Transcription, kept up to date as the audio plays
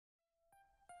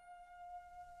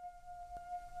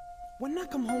When I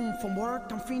come home from work,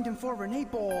 I'm fiending for an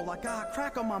 8-ball. I got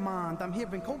crack on my mind, I'm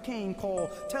hearing cocaine call,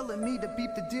 telling me to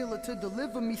beep the dealer to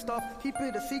deliver me stuff. Keep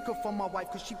it a secret from my wife,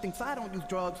 cause she thinks I don't use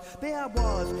drugs. There I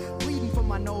was, bleeding from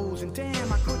my nose, and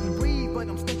damn, I couldn't breathe, but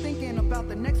I'm still thinking about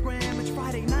the next gram. It's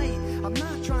Friday night, I'm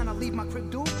not trying to leave my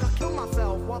crib, dude. I kill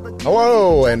myself while the...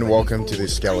 Hello, and welcome to the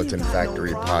Skeleton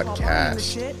Factory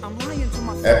Podcast,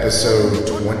 episode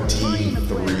 23.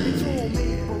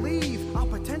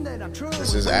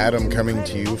 This is Adam coming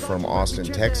to you from Austin,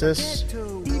 Texas,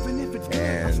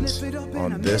 and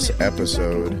on this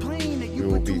episode, we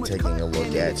will be taking a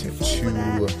look at two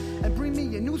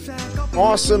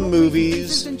awesome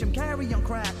movies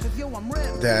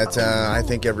that I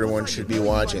think everyone should be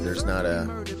watching. There's not a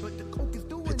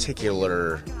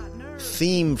particular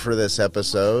theme for this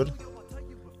episode.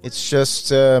 It's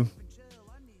just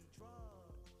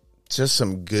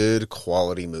some good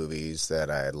quality movies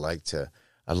that I'd like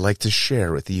to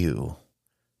share with you,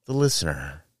 the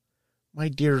listener, my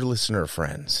dear listener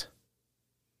friends.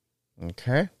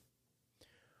 Okay?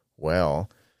 Well,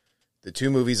 the two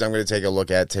movies I'm going to take a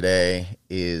look at today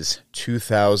is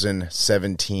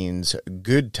 2017's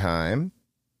Good Time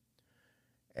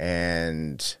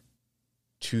and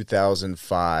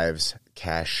 2005's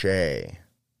Cachet.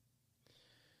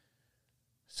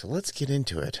 So let's get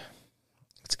into it.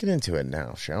 Let's get into it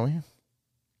now, shall we?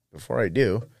 Before I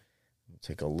do,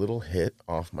 take a little hit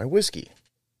off my whiskey.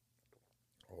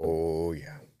 Oh,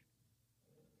 yeah.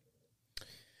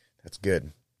 That's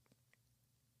good.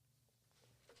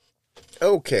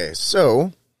 Okay,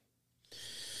 so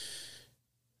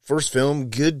first film,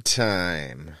 Good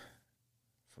Time,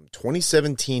 from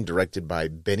 2017, directed by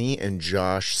Benny and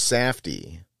Josh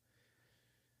Safdie.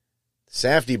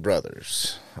 Safdie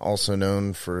brothers, also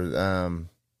known for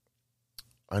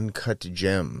Uncut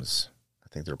Gems. I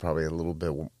think they're probably a little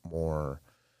bit more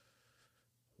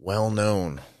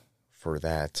well-known for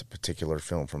that particular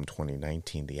film from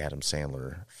 2019, the Adam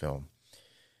Sandler film.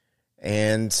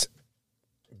 And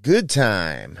Good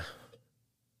Time,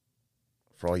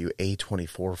 for all you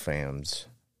A24 fans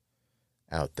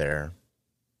out there.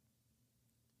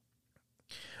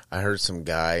 I heard some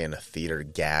guy in a theater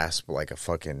gasp like a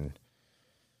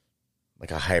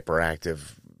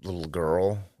hyperactive little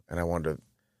girl, and I wanted to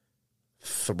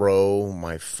throw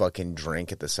my fucking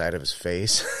drink at the side of his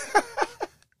face.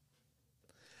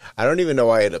 I don't even know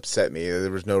why it upset me.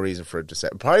 There was no reason for it to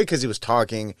upset. Probably because he was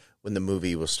talking when the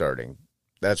movie was starting.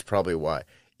 That's probably why.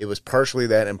 It was partially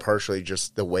that and partially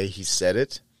just the way he said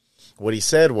it. What he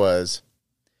said was,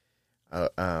 it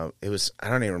was, I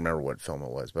don't even remember what film it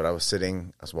was, but I was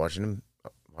watching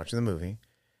the movie.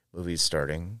 Movie's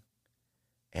starting,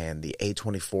 and the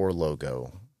A24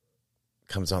 logo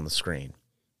comes on the screen.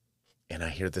 And I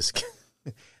hear this.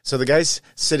 So the guy's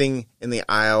sitting in the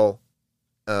aisle,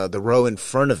 the row in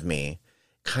front of me,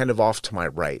 kind of off to my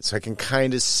right. So I can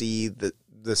kind of see the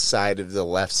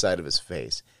left side of his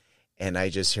face. And I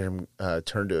just hear him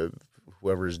turn to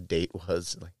whoever his date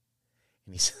was.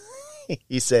 And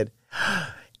he said,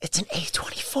 "It's an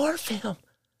A24 film.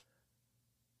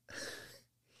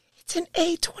 It's an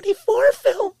A24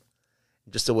 film."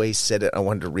 Just the way he said it, I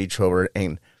wanted to reach over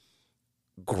and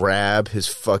grab his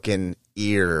fucking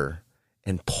ear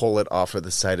and pull it off of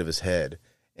the side of his head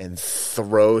and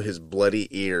throw his bloody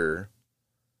ear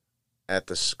at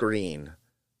the screen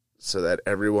so that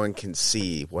everyone can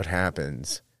see what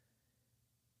happens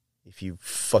if you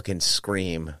fucking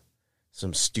scream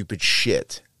some stupid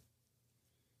shit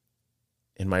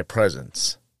in my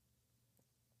presence.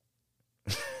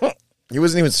 He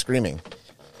wasn't even screaming.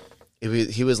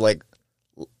 He was like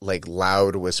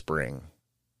loud whispering.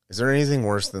 Is there anything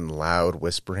worse than loud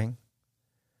whispering?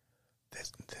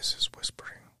 This is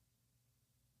whispering.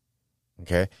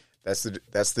 Okay? That's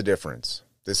the difference.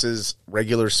 This is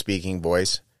regular speaking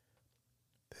voice.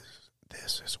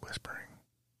 This is whispering.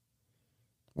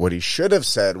 What he should have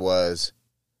said was,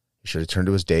 he should have turned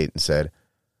to his date and said,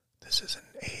 "This is an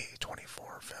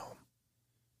A24 film.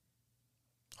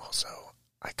 Also,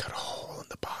 I cut a hole in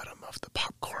the bottom of the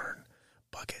popcorn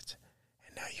bucket,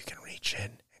 and now you can reach in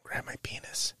and grab my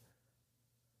penis."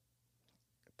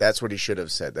 That's what he should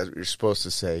have said. That's what you're supposed to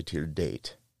say to your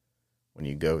date when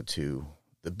you go to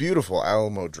the beautiful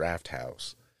Alamo Draft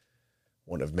House,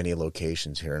 one of many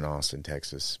locations here in Austin,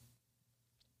 Texas.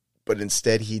 But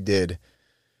instead he did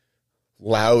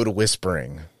loud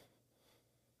whispering,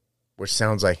 which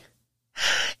sounds like,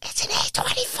 "It's an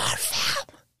A24 film."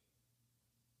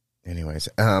 Anyways,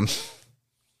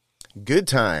 Good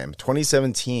Time,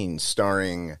 2017,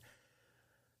 starring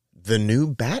the new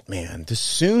Batman, the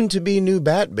soon-to-be new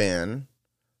Batman,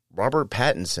 Robert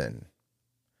Pattinson.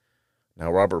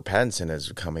 Now, Robert Pattinson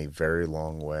has come a very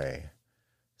long way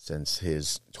since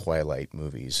his Twilight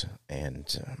movies,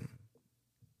 and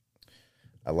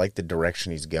I like the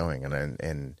direction he's going.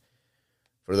 And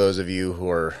for those of you who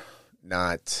are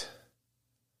not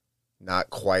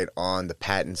quite on the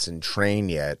Pattinson train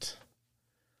yet,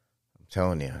 I'm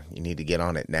telling you, you need to get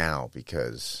on it now,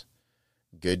 because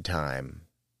good time.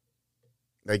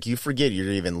 Like, you forget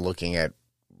you're even looking at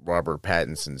Robert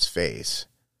Pattinson's face.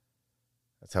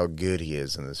 That's how good he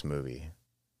is in this movie.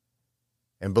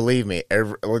 And believe me,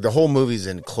 the whole movie's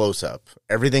in close-up.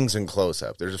 Everything's in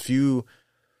close-up. There's a few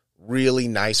really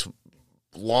nice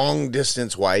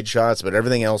long-distance wide shots, but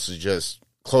everything else is just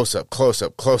close-up,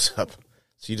 close-up, close-up.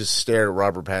 So you just stare at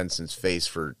Robert Pattinson's face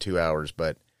for 2 hours,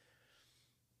 but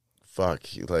fuck,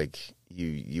 like,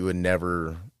 you would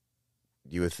never,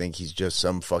 you would think he's just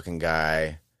some fucking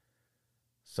guy,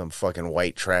 some fucking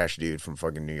white trash dude from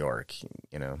fucking New York,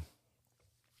 you know?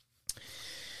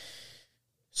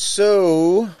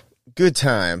 So, good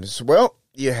times. Well,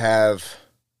 you have,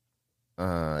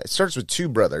 it starts with two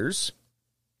brothers.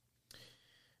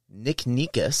 Nick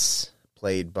Nikas,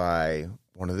 played by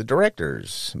one of the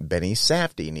directors, Benny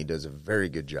Safdie, and he does a very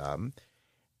good job.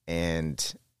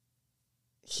 And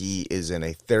he is in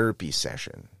a therapy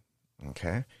session,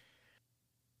 okay?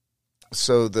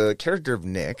 So the character of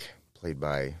Nick, played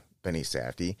by Benny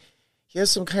Safdie, he has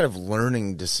some kind of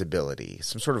learning disability,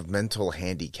 some sort of mental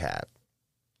handicap.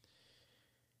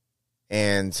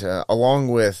 And along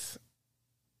with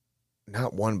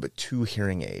not one but two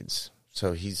hearing aids.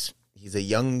 So he's a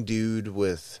young dude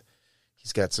with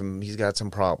he's got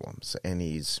some problems, and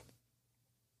he's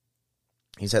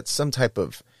at some type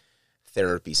of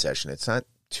therapy session. It's not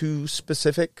too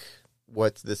specific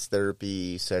what this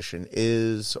therapy session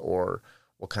is, or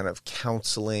what kind of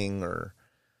counseling, or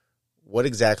what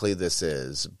exactly this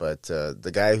is. But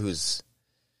the guy who's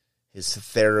his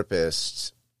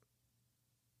therapist,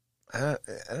 I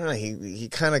don't know, he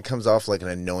kind of comes off like an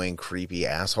annoying, creepy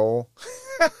asshole.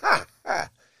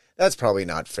 That's probably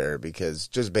not fair, because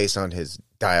just based on his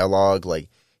dialogue, like,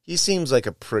 he seems like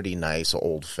a pretty nice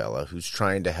old fella who's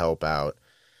trying to help out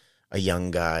a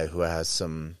young guy who has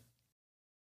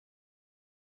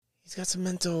he's got some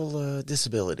mental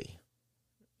disability,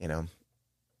 you know?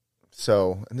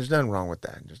 So, and there's nothing wrong with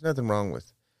that. There's nothing wrong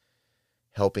with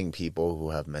helping people who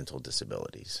have mental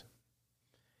disabilities.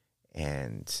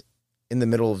 And in the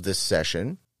middle of this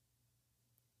session,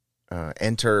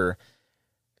 enter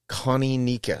Connie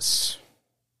Nikas,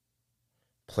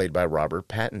 played by Robert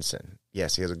Pattinson.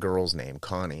 Yes, he has a girl's name,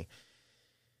 Connie.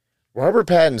 Robert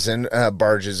Pattinson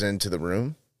barges into the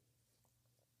room,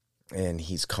 and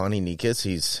he's Connie Nikas.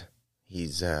 He's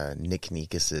Nick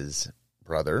Nikas's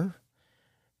brother,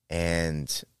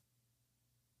 and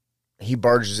he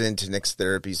barges into Nick's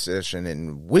therapy session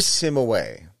and whisks him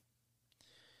away.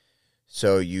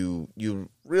 So you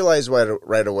realize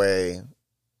right away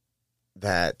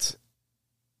that,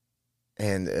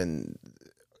 and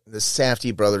the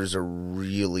Safdie brothers are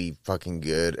really fucking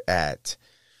good at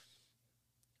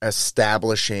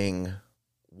establishing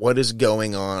what is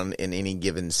going on in any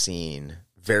given scene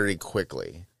very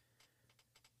quickly.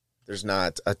 There's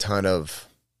not a ton of,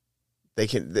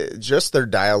 just their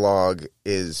dialogue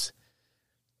is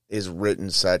written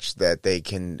such that they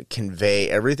can convey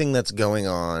everything that's going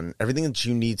on, everything that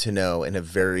you need to know in a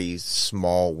very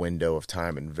small window of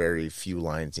time, and very few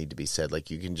lines need to be said.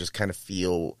 Like, you can just kind of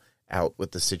feel out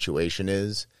what the situation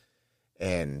is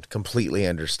and completely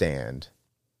understand.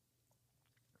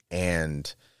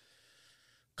 And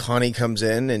Connie comes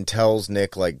in and tells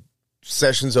Nick, like,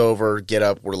 session's over, get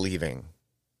up, we're leaving.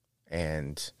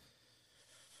 And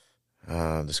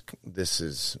this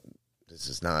is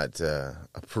not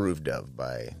approved of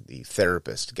by the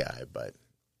therapist guy, but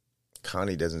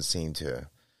Connie doesn't seem to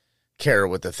care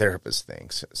what the therapist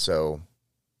thinks. So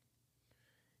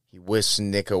he whisks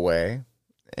Nick away,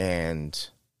 and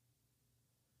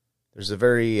there's a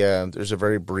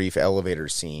very brief elevator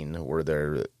scene where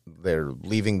they're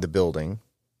leaving the building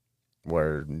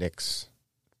where Nick's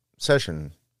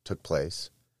session took place,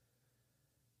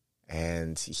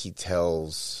 and he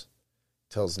tells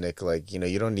Nick, like,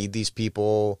 you don't need these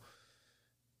people.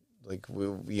 Like,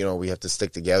 we have to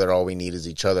stick together. All we need is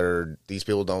each other. These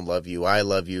people don't love you. I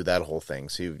love you. That whole thing.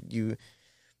 So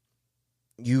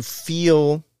you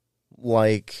feel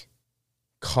like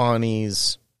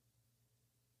Connie's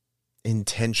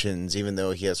intentions, even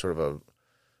though he has sort of a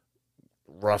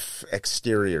rough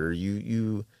exterior,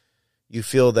 you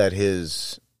feel that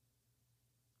his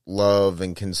love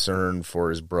and concern for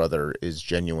his brother is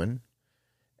genuine.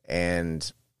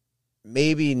 And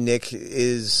maybe Nick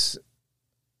is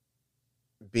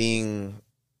being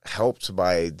helped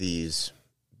by these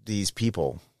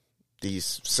people,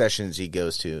 these sessions he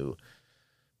goes to.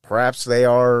 Perhaps they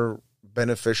are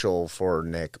beneficial for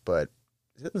Nick, but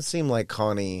it doesn't seem like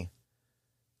Connie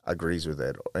agrees with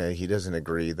it. He doesn't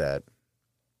agree that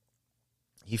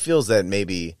he feels that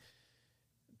maybe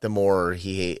the more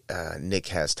Nick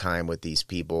has time with these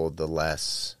people, the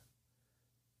less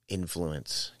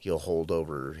influence he'll hold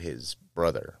over his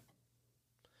brother.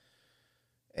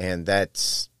 And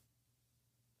that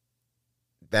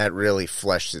really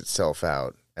fleshed itself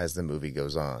out as the movie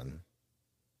goes on.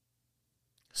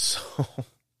 So,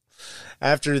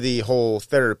 after the whole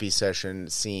therapy session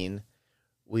scene,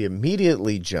 we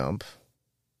immediately jump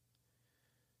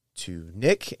to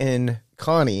Nick and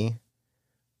Connie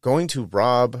going to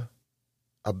rob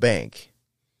a bank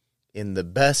in the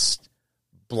best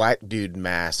black dude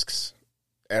masks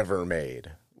ever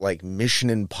made. Like Mission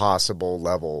Impossible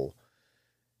level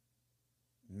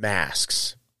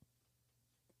masks.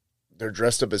 They're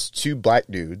dressed up as two black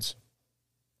dudes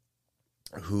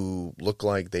who look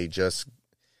like they just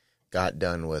got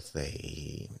done with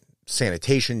a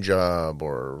sanitation job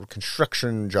or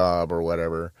construction job or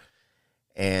whatever.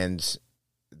 And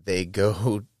they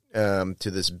go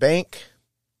to this bank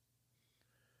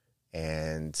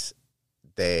and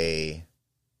they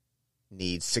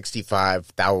need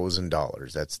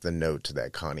 $65,000. That's the note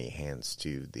that Connie hands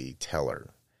to the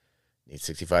teller. Need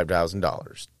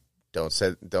 $65,000.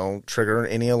 Don't trigger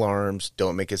any alarms.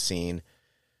 Don't make a scene.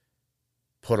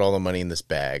 Put all the money in this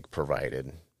bag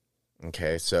provided.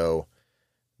 Okay, so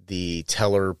the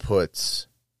teller puts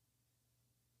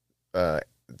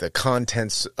the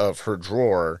contents of her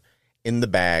drawer in the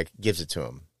bag, gives it to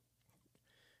him.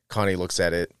 Connie looks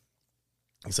at it.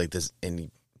 He's like this,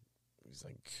 and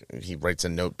he writes a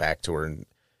note back to her, and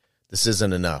this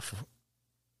isn't enough.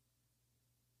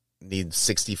 Need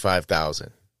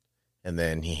 $65,000. And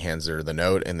then he hands her the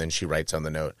note, and then she writes on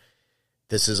the note,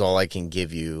 "This is all I can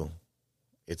give you.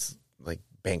 It's like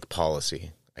bank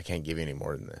policy. I can't give you any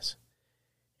more than this."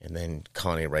 And then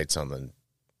Connie writes on the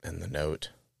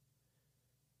note,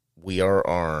 "We are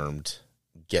armed.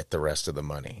 Get the rest of the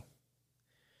money."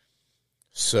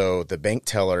 So the bank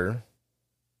teller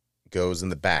goes in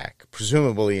the back,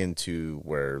 presumably into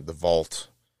where the vault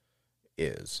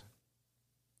is.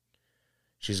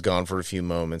 She's gone for a few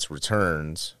moments,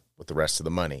 returns with the rest of the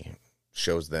money,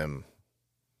 shows them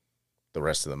the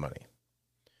rest of the money.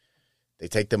 They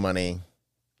take the money,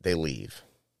 they leave.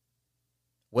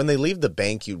 When they leave the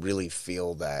bank, you really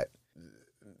feel that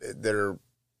are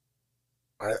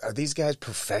these guys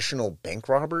professional bank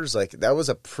robbers? Like, that was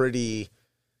that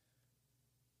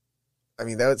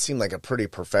would seem like a pretty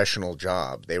professional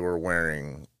job. They were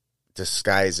wearing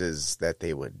disguises that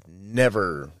they would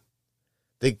never,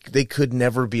 they could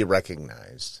never be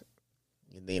recognized.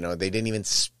 They didn't even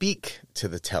speak to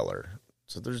the teller.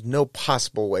 So there's no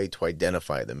possible way to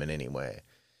identify them in any way.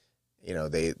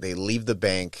 They leave the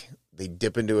bank, they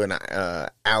dip into an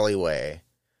alleyway,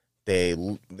 they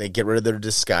get rid of their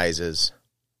disguises,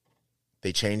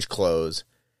 they change clothes,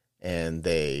 and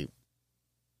they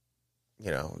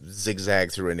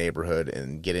zigzag through a neighborhood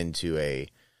and get into a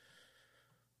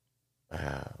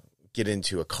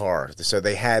car. So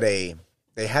they had a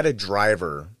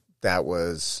driver that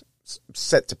was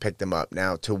set to pick them up.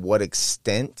 Now, to what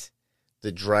extent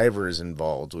the driver is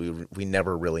involved, we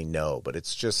never really know, but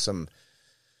it's just some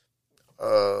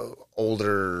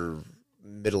older,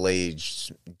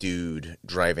 middle-aged dude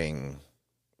driving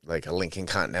like a Lincoln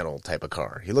Continental type of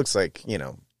car. He looks like,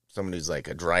 someone who's like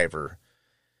a driver,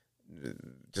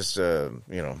 just,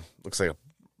 looks like a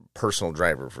personal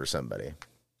driver for somebody.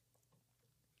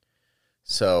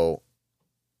 So,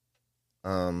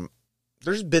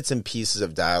 there's bits and pieces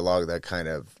of dialogue that kind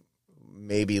of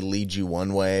maybe lead you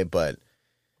one way, but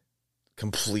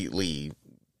completely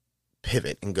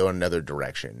pivot and go another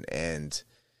direction. And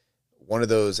one of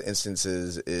those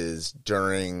instances is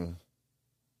during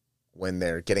when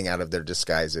they're getting out of their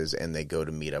disguises and they go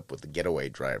to meet up with the getaway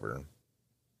driver.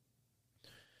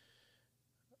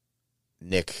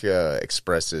 Connie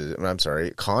expresses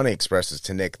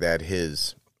to Nick that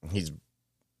he's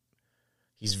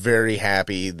very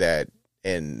happy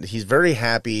and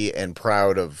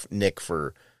proud of Nick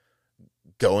for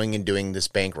going and doing this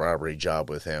bank robbery job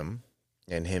with him,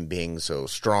 and him being so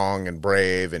strong and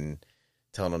brave, and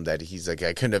telling him that he's like,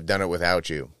 "I couldn't have done it without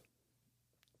you.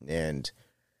 And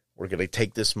we're going to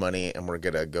take this money and we're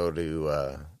going to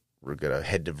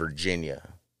head to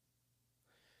Virginia."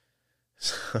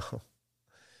 So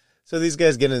these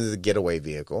guys get into the getaway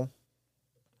vehicle,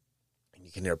 and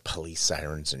you can hear police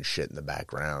sirens and shit in the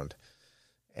background.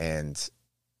 And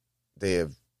they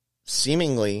have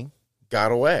seemingly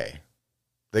got away.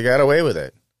 They got away with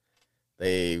it.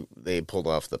 They pulled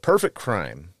off the perfect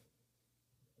crime.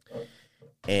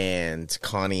 And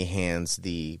Connie hands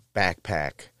the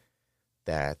backpack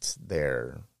that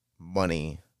their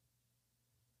money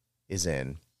is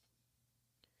in.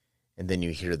 And then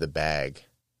you hear the bag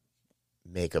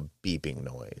make a beeping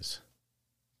noise.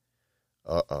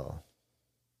 Uh-oh.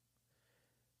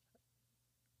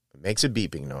 It makes a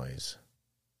beeping noise.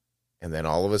 And then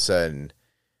all of a sudden,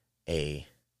 a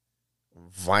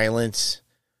violent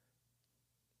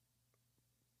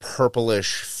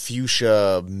purplish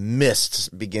fuchsia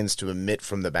mist begins to emit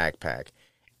from the backpack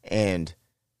and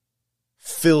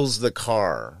fills the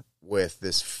car with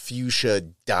this fuchsia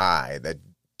dye that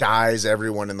dyes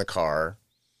everyone in the car,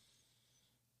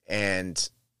 and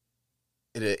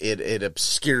it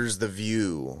obscures the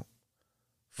view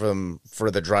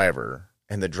for the driver,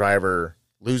 and the driver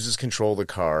loses control of the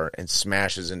car and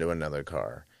smashes into another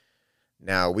car.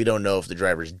 Now, we don't know if the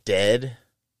driver's dead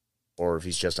or if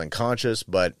he's just unconscious,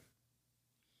 but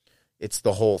it's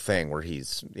the whole thing where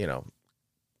he's,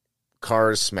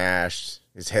 car is smashed,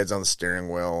 his head's on the steering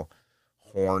wheel,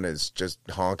 horn is just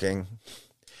honking.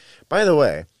 By the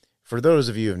way, for those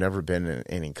of you who have never been in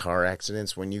any car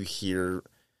accidents, when you hear,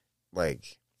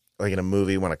 like in a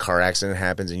movie, when a car accident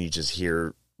happens and you just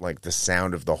hear, like, the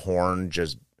sound of the horn,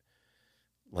 just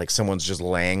like someone's just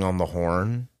laying on the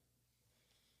horn,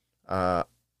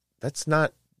 that's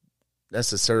not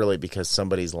necessarily because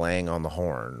somebody's laying on the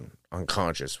horn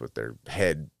unconscious with their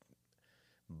head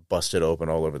busted open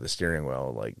all over the steering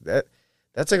wheel. Like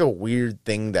that's like a weird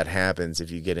thing that happens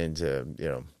if you get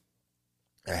into,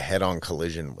 a head-on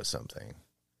collision with something. I've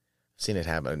seen it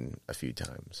happen a few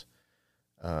times.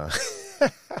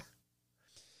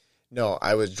 No,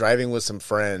 I was driving with some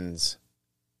friends.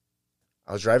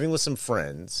 On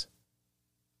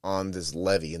this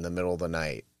levee in the middle of the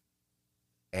night,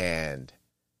 and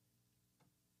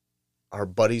our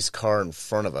buddy's car in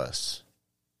front of us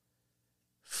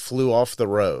flew off the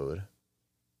road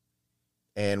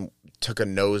and took a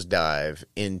nosedive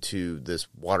into this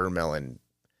watermelon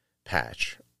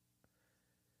patch.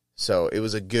 So it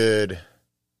was a good,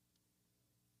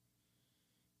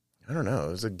 it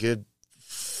was a good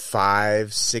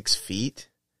 5-6 feet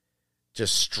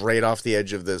just straight off the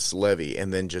edge of this levee,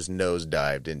 and then just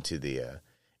nosedived into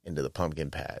the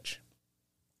pumpkin patch.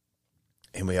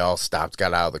 And we all stopped,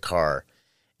 got out of the car,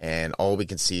 and all we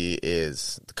can see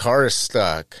is the car is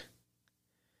stuck.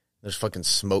 There's fucking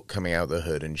smoke coming out of the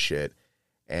hood and shit,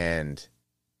 and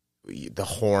the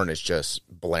horn is just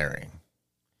blaring.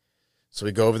 So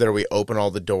we go over there, we open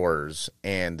all the doors,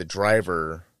 and the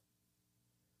driver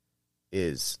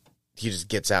he just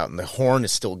gets out, and the horn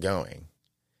is still going.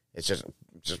 It's just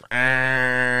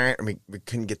I mean, we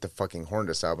couldn't get the fucking horn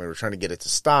to stop. We were trying to get it to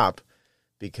stop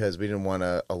because we didn't want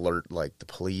to alert, like, the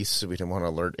police. We didn't want to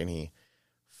alert any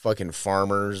fucking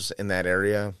farmers in that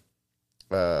area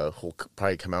who'll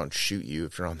probably come out and shoot you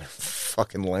if you're on their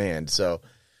fucking land. So,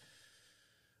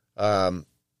 and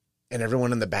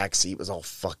everyone in the back seat was all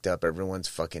fucked up. Everyone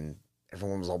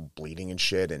was all bleeding and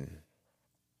shit. And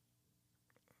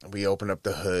we opened up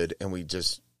the hood and we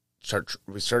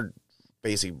started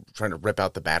basically trying to rip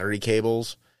out the battery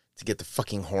cables to get the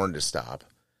fucking horn to stop.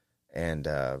 And,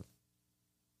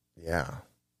 yeah.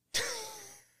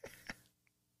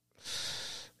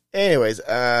 Anyways,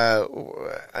 I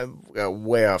got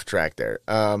way off track there.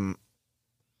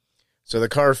 So the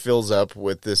car fills up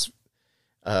with this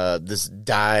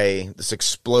dye, this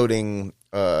exploding,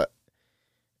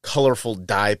 colorful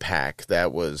dye pack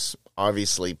that was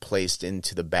obviously placed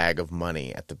into the bag of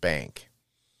money at the bank.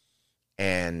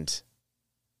 And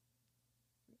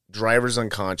driver's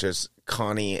unconscious.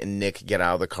 Connie and Nick get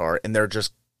out of the car, and they're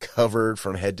just covered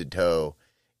from head to toe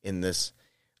in this,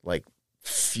 like,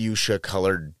 fuchsia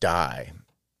colored dye.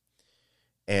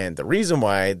 And the reason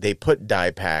why they put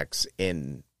dye packs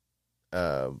in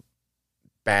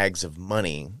bags of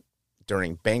money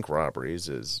during bank robberies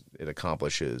is it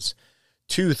accomplishes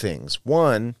two things.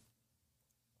 One,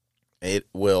 it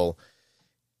will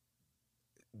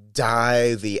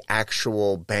dye the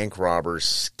actual bank robber's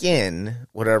skin,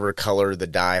 whatever color the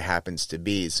dye happens to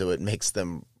be, so it makes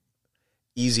them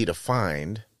easy to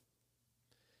find.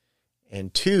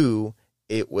 And two,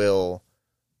 it will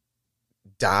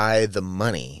dye the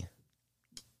money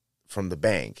from the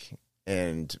bank.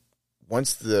 And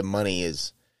once the money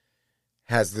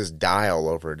has this dye all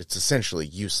over it, it's essentially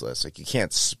useless. Like, you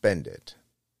can't spend it.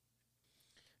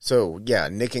 So, yeah,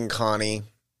 Nick and Connie,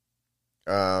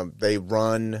 they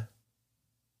run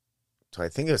to, I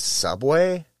think, a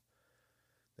Subway,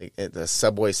 the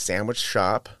Subway sandwich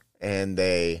shop, and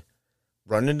they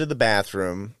run into the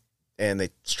bathroom, and they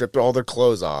stripped all their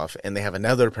clothes off, and they have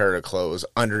another pair of clothes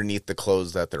underneath the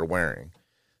clothes that they're wearing.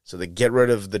 So they get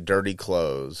rid of the dirty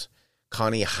clothes.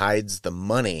 Connie hides the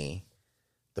money,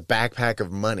 the backpack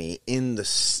of money, in the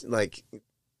ceiling.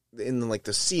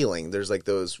 There's like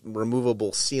those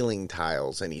removable ceiling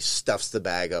tiles, and he stuffs the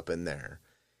bag up in there.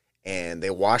 And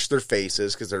they wash their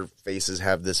faces because their faces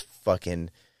have this fucking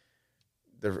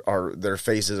their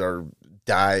faces are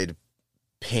dyed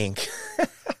pink.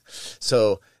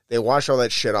 So they wash all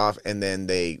that shit off, and then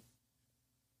they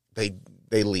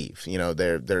leave. You know,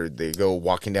 they go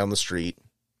walking down the street,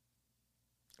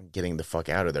 getting the fuck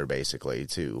out of there, basically,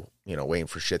 to, you know, waiting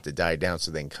for shit to die down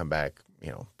so they can come back,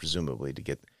 you know, presumably to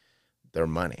get their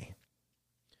money.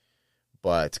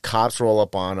 But cops roll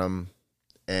up on them,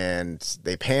 and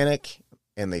they panic,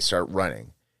 and they start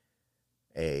running.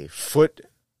 A foot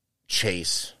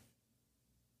chase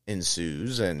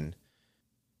ensues, and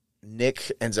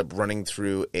Nick ends up running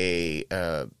through a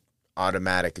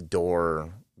automatic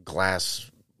door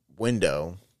glass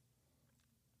window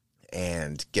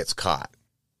and gets caught.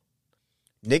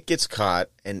 Nick gets caught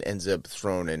and ends up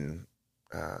thrown in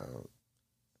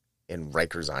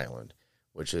Rikers Island,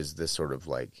 which is this sort of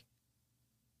like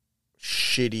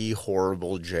shitty,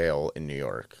 horrible jail in New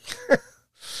York.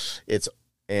 It's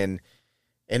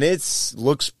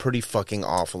looks pretty fucking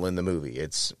awful in the movie.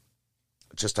 It's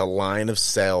just a line of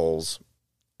cells.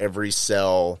 Every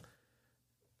cell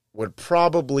would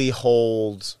probably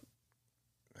hold,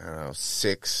 I don't know,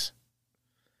 6,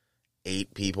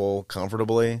 8 people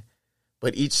comfortably.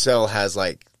 But each cell has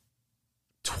like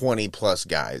 20 plus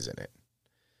guys in it.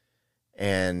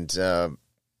 And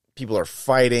people are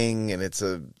fighting, and it's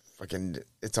a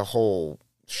whole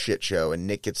shit show. And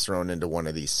Nick gets thrown into one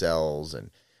of these cells, and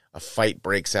a fight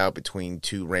breaks out between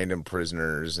 2 random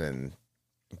prisoners, and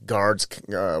guards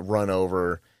run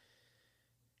over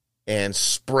and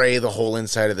spray the whole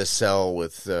inside of the cell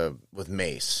with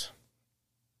mace.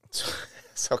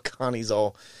 So Connie's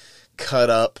all cut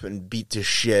up and beat to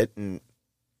shit, and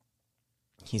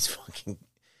he's fucking,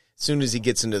 as soon as he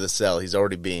gets into the cell, he's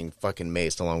already being fucking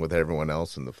maced along with everyone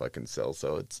else in the fucking cell.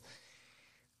 So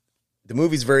the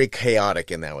movie's very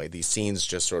chaotic in that way. These scenes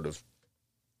just sort of,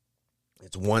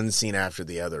 it's one scene after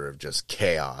the other of just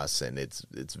chaos, and it's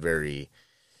very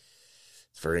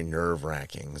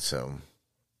nerve-wracking. So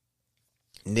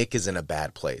Nick is in a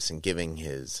bad place, and giving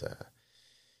his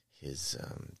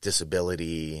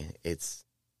disability, it's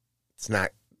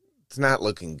not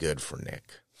looking good for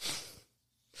Nick.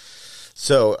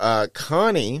 So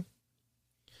Connie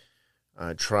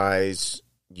tries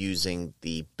using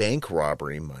the bank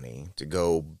robbery money to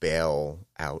go bail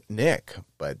out Nick,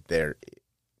 but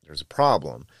there's a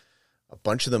problem. A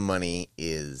bunch of the money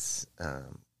is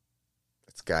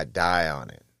it's got dye on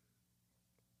it,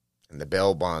 and the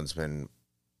bail bondsman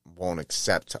won't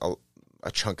accept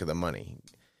a chunk of the money.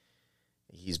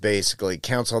 He's basically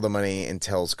counts all the money and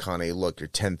tells Connie, "Look, you're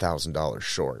 $10,000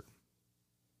 short."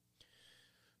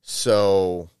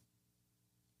 So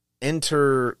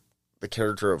enter the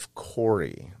character of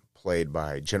Corey, played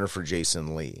by Jennifer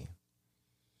Jason Leigh.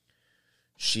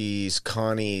 She's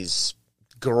Connie's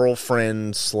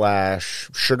girlfriend /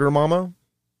 sugar mama.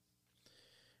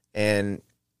 And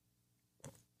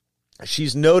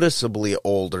she's noticeably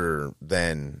older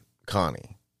than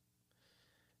Connie.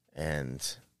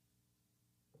 And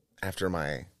after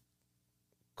my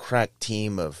crack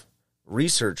team of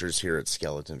researchers here at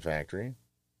Skeleton Factory,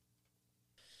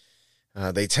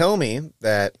 they tell me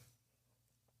that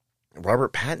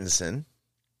Robert Pattinson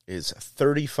is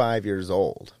 35 years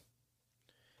old,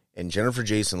 and Jennifer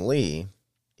Jason Leigh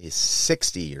is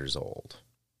 60 years old.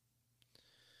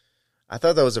 I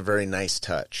thought that was a very nice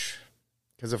touch,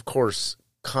 because of course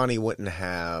Connie wouldn't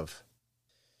have,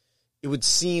 it would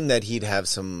seem that he'd have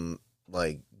some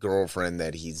like girlfriend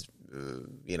that he's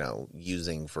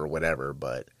using for whatever,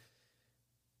 but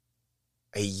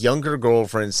a younger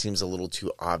girlfriend seems a little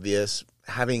too obvious.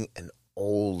 Having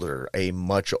a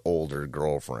much older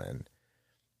girlfriend,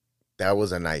 that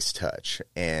was a nice touch.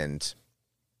 And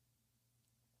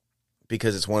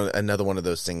because it's another one of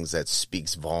those things that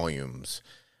speaks volumes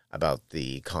about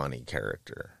the Connie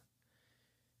character.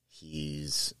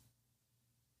 He's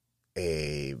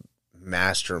a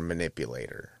master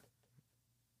manipulator,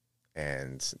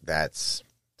 and that's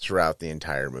throughout the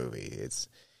entire movie.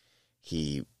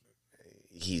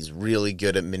 He's really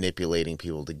good at manipulating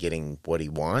people to getting what he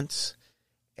wants,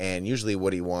 and usually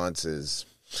what he wants is,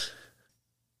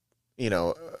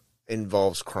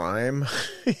 involves crime.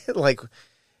 Like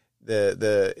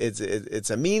it's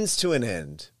a means to an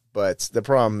end. But the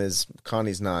problem is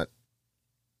Connie's not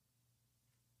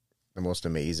the most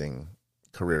amazing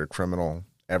career criminal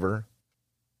ever.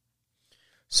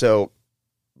 So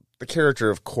the character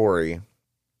of Corey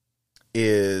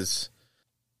is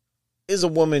a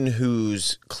woman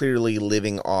who's clearly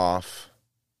living off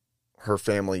her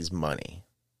family's money.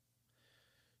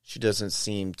 She doesn't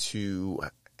seem to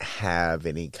have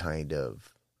any kind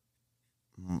of...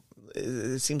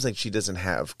 It seems like she doesn't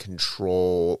have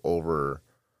control over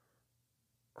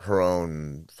her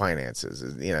own finances.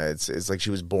 You know, it's like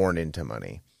she was born into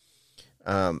money.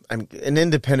 An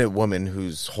independent woman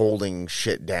who's holding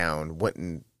shit down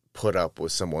wouldn't put up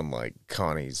with someone like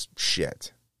Connie's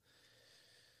shit.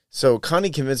 So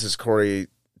Connie convinces Corey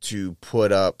to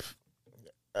put up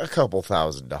a couple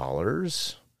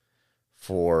 $1,000s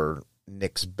for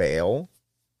Nick's bail.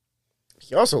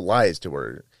 He also lies to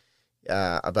her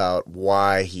about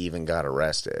why he even got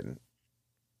arrested.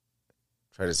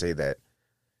 Try to say that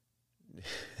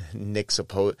Nick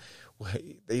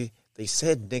they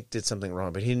said Nick did something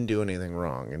wrong, but he didn't do anything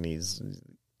wrong, and it's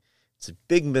a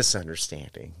big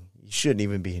misunderstanding. He shouldn't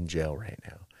even be in jail right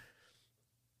now.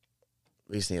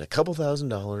 We just need a couple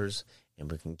 $1,000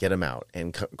 and we can get him out.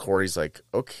 And Corey's like,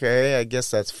 okay, I guess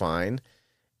that's fine.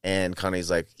 And Connie's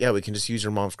like, yeah, we can just use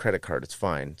your mom's credit card. It's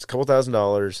fine. It's a couple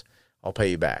 $1,000. I'll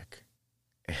pay you back.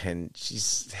 And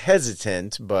she's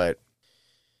hesitant, but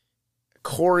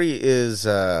Corey is,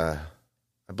 I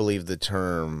believe the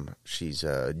term, she's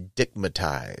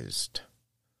dickmatized.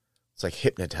 It's like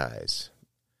hypnotized.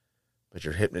 But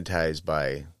you're hypnotized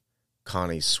by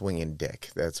Connie's swinging dick.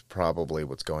 That's probably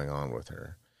what's going on with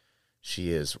her.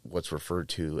 She is what's referred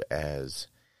to as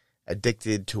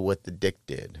addicted to what the dick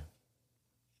did.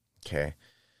 Okay.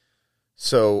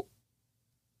 So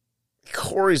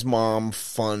Corey's mom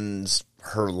funds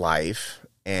her life,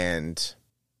 and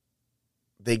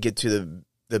they get to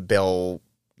the bail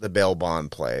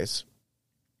bond place,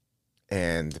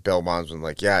 and the bail bondsman's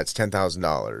like, yeah, it's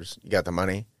 $10,000. You got the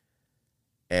money?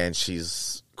 And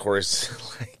Corey's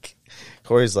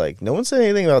like, no one said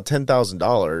anything about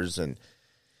 $10,000. And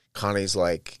Connie's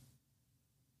like,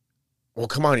 well,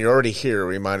 come on, you're already here.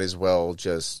 We might as well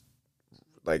just,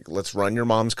 like, let's run your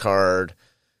mom's card.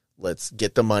 Let's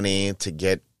get the money to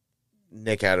get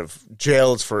Nick out of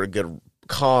jail. It's for a good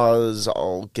cause.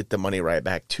 I'll get the money right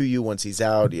back to you once he's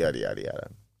out, yada, yada,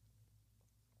 yada.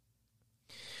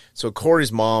 So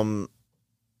Corey's mom's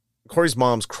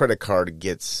credit card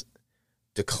gets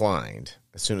declined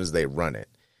as soon as they run it.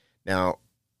 Now,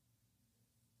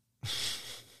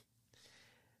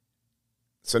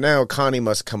 so now Connie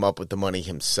must come up with the money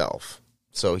himself.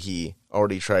 So he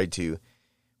already tried to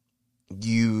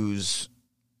use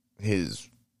his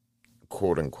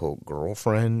quote-unquote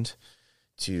girlfriend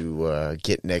to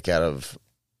get Nick out of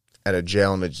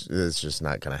jail, and it's just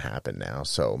not going to happen now.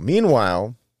 So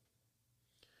meanwhile,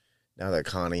 now that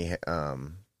Connie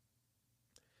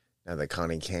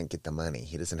can't get the money,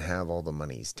 he doesn't have all the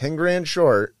money. He's $10,000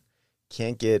 short.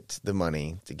 Can't get the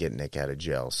money to get Nick out of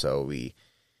jail. So we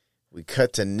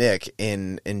cut to Nick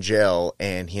in jail,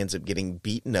 and he ends up getting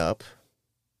beaten up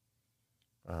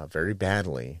very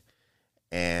badly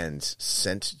and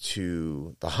sent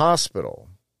to the hospital.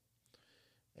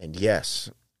 And yes,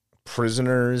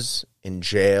 prisoners in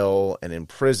jail and in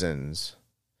prisons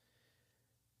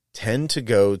tend to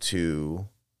go to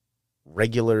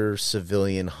regular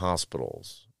civilian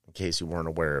hospitals, in case you weren't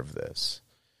aware of this.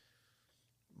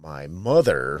 My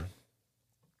mother,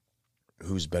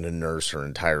 who's been a nurse her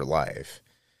entire life,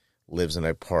 lives in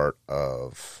a part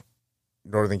of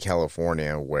Northern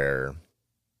California where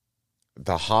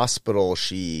the hospital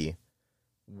she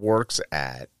works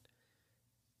at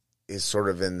is sort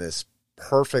of in this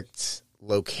perfect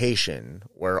location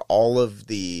where all of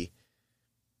the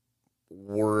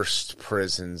worst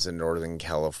prisons in Northern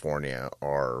California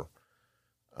are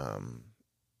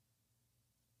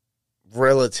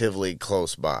relatively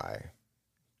close by.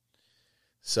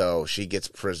 So she gets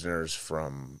prisoners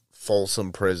from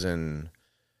Folsom Prison,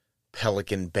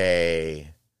 Pelican Bay,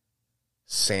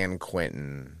 San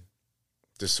Quentin,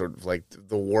 just sort of like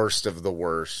the worst of the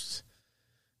worst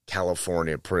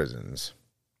California prisons.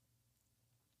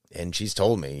 And she's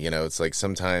told me, it's like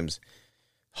sometimes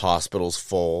hospitals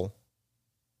full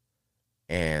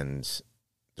and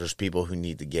there's people who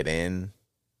need to get in,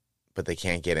 but they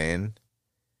can't get in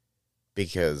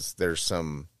because there's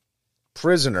some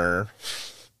prisoner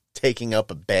taking up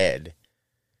a bed,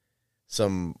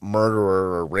 some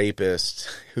murderer or rapist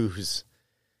who's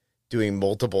doing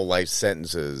multiple life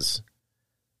sentences,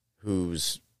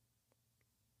 who's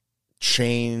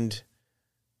chained,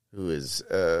 who is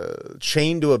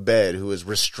chained to a bed, who is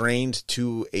restrained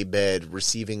to a bed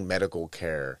receiving medical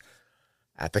care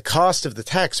at the cost of the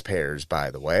taxpayers,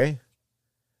 by the way.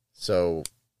 So,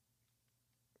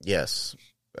 yes,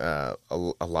 a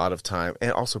lot of time,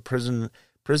 and also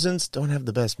prisons don't have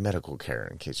the best medical care,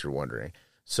 in case you're wondering.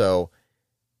 So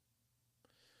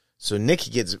Nick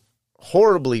gets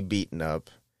horribly beaten up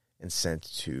and sent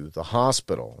to the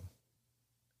hospital,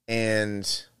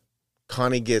 and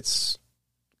Connie gets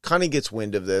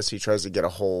wind of this. He tries to get a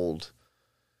hold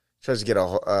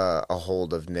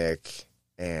of Nick,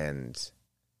 and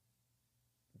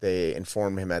they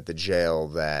inform him at the jail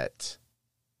that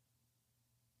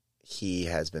he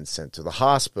has been sent to the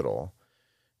hospital.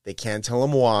 They can't tell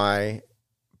him why,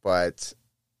 but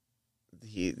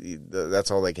that's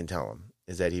all they can tell him,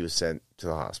 is that he was sent to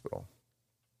the hospital.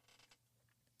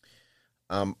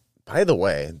 By the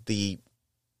way,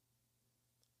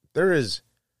 there is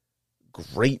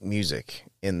great music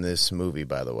in this movie,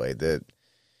 by the way. The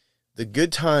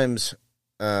Good Times,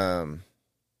 Good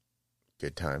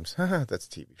Times, that's a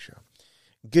TV show.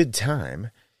 Good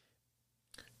Time.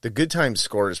 The Good Times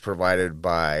score is provided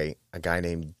by a guy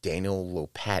named Daniel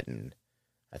Lopatin.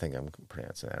 I think I'm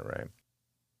pronouncing that right.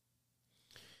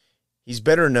 He's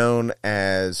better known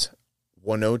as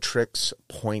Oneotrix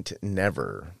Point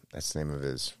Never. That's the name of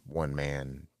his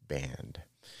one-man band.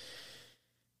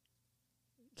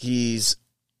 He's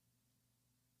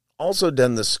also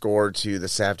done the score to the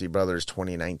Safdie brothers'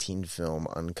 2019 film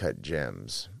Uncut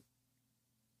Gems.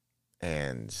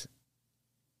 And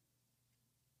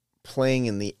playing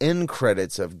in the end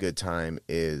credits of Good Time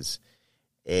is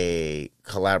a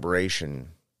collaboration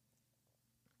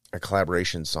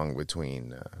song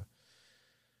between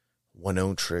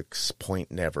Oneotrix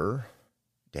Point Never,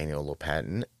 Daniel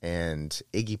Lopatin, and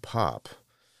Iggy Pop.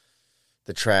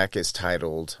 The track is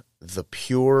titled The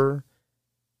Pure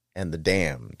and the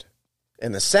Damned.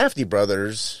 And the Safdie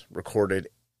brothers recorded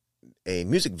a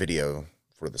music video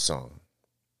for the song.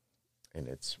 And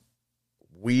it's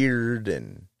weird,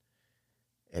 and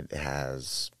it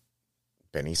has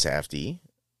Benny Safdie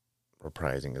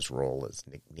reprising his role as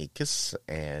Nick Nikas,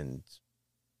 and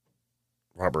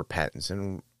Robert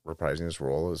Pattinson reprising his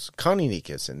role as Connie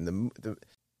Nikas. And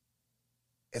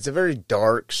it's a very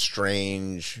dark,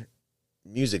 strange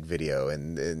music video,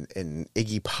 and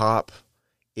Iggy Pop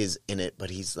is in it, but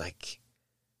he's like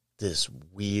this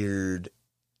weird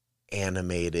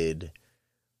animated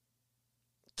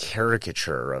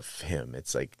caricature of him.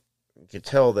 It's like you can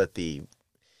tell that the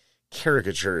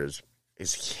caricature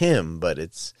is him, but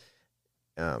it's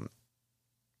I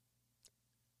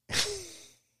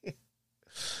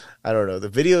don't know. The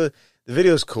video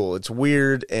is cool. It's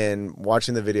weird, and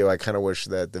watching the video, I kind of wish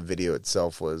that the video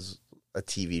itself was a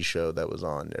TV show that was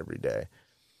on every day.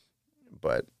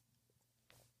 But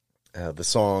the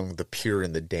song "The Pure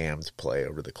and the Damned" play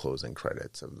over the closing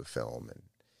credits of the film,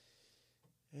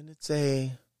 and it's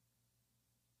a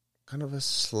kind of a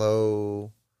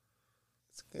slow.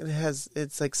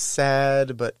 It's like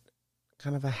sad, but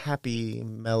kind of a happy,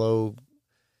 mellow,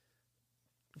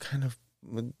 kind of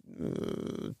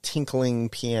tinkling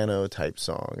piano type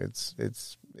song.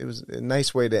 It was a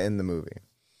nice way to end the movie.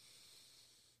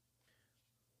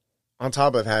 On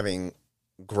top of having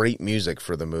great music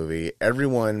for the movie,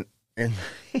 everyone, and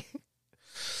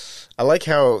I like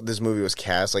how this movie was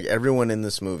cast. Like, everyone in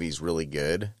this movie is really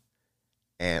good,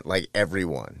 and like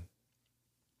everyone,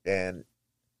 and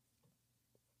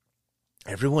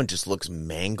everyone just looks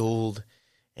mangled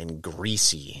and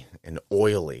greasy and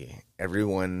oily.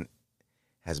 Everyone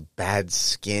has bad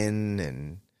skin,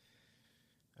 and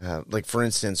like, for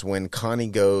instance, when Connie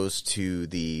goes to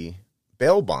the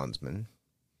bail bondsman,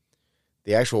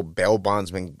 the actual bail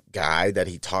bondsman guy that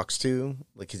he talks to,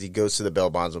 like, because he goes to the bail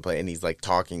bondsman place and he's like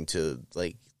talking to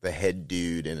like the head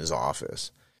dude in his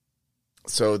office.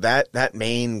 So that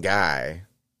main guy,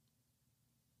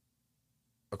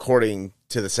 according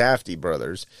to the Safdie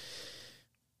brothers,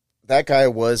 that guy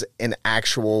was an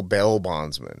actual bail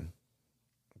bondsman.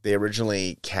 They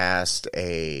originally cast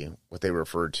what they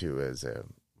referred to as a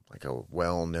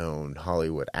well-known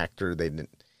Hollywood actor. They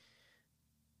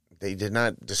did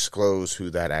not disclose who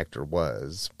that actor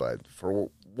was, but for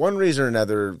one reason or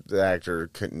another, the actor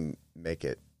couldn't make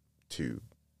it to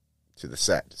the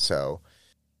set. So,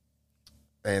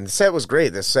 and the set was great.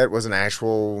 The set was an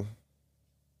actual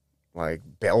like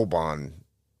bail bond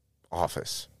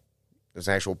office. It was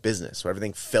an actual business, so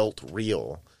everything felt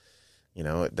real. You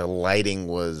know, the lighting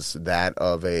was that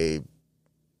of a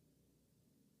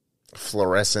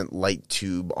fluorescent light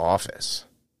tube office.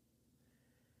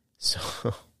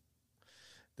 So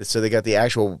they got the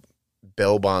actual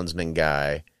bail bondsman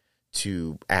guy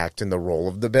to act in the role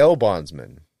of the bail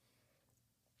bondsman.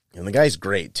 And the guy's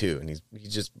great too, and he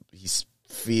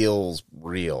feels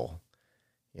real.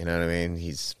 You know what I mean?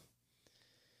 He's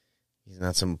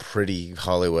not some pretty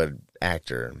Hollywood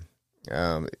actor.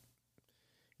 It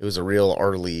was a real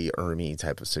Arlie Ermy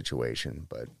type of situation.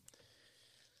 But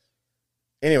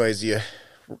anyways,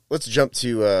 let's jump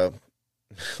to the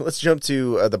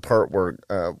part where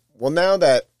now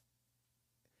that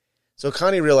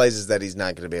Connie realizes that he's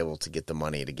not going to be able to get the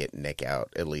money to get Nick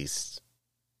out, at least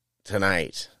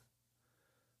tonight.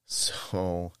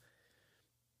 So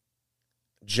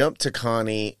jump to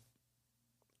Connie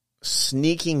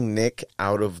sneaking Nick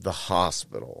out of the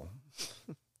hospital.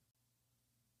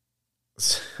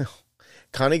 So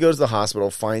Connie goes to the hospital,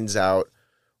 finds out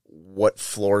what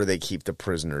floor they keep the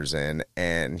prisoners in,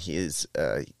 and he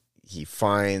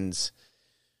finds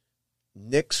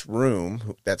Nick's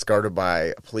room that's guarded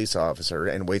by a police officer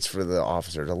and waits for the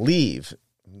officer to leave.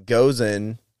 Goes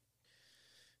in.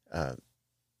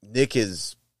 Nick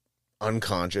is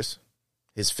unconscious.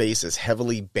 His face is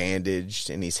heavily bandaged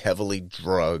and he's heavily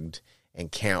drugged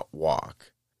and can't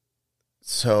walk.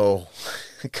 So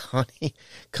Connie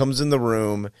comes in the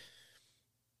room,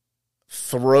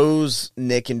 throws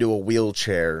Nick into a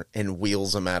wheelchair and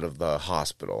wheels him out of the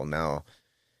hospital. Now,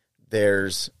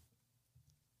 there's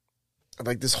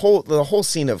like the whole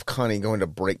scene of Connie going to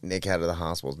break Nick out of the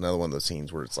hospital is another one of those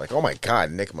scenes where it's like, oh my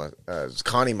God,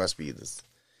 Connie must be this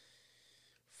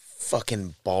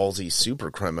fucking ballsy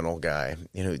super criminal guy,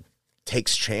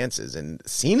 takes chances, and the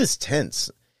scene is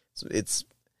tense.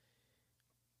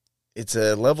 It's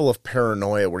a level of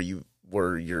paranoia where you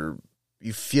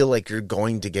feel like you're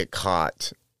going to get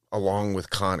caught along with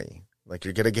Connie. Like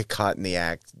you're going to get caught in the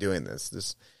act doing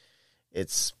this.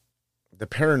 It's the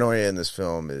paranoia in this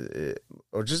film,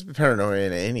 or just the paranoia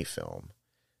in any film.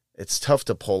 It's tough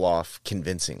to pull off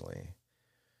convincingly.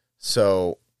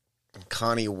 So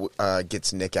Connie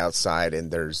gets Nick outside,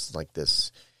 and there's like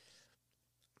this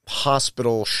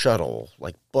hospital shuttle,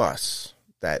 like bus,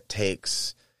 that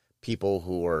takes people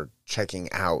who are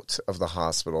checking out of the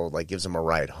hospital, like gives them a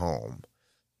ride home.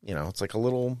 It's like a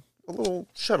little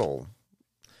shuttle.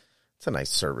 It's a nice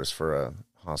service for a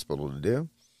hospital to do.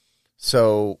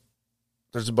 So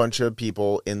there's a bunch of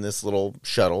people in this little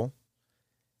shuttle,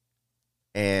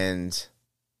 and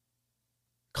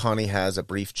Connie has a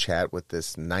brief chat with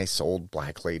this nice old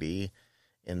black lady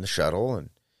in the shuttle, and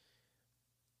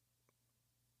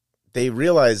they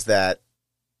realize that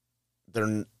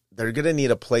they're going to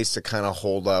need a place to kind of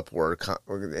hold up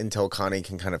until Connie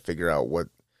can kind of figure out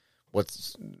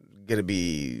what's going to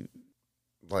be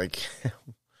like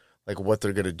what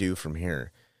they're going to do from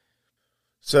here.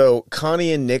 So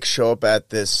Connie and Nick show up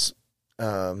at this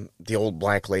the old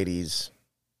black lady's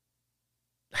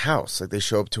house. Like they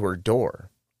show up to her door.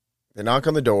 They knock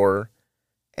on the door,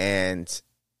 and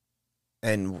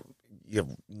you have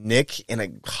Nick in a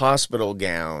hospital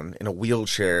gown, in a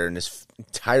wheelchair, and his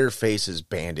entire face is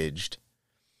bandaged.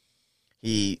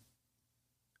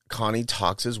 Connie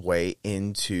talks his way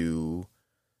into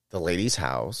the lady's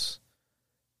house,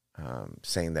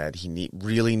 saying that he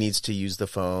really needs to use the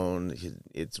phone.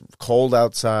 It's cold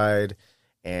outside,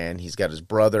 and he's got his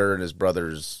brother, and his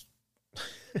brother's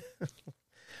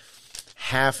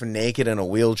half naked in a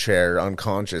wheelchair,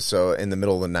 unconscious, so in the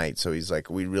middle of the night. So he's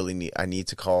like, I need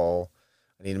to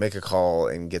make a call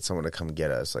and get someone to come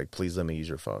get us. Like, please let me use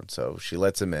your phone. So she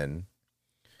lets him in,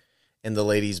 and the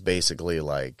lady's basically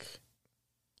the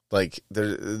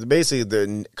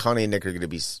Connie and Nick are going to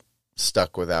be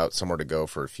stuck without somewhere to go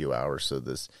for a few hours. So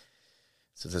this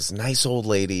nice old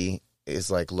lady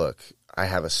is like, look, I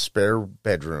have a spare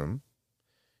bedroom.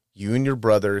 You and your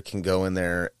brother can go in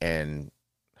there and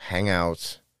hang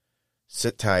out,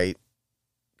 sit tight,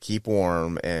 keep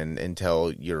warm, and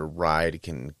until your ride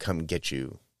can come get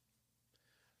you.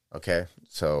 Okay,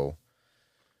 so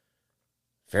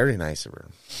very nice of her.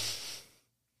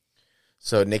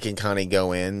 So Nick and Connie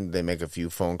go in, they make a few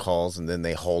phone calls, and then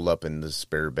they hole up in the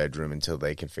spare bedroom until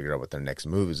they can figure out what their next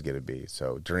move is going to be.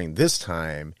 So during this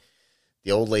time,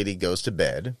 the old lady goes to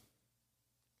bed,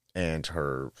 and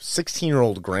her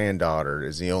 16-year-old granddaughter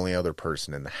is the only other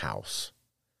person in the house.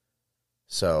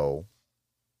 So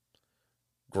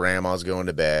grandma's going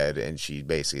to bed, and she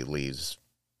basically leaves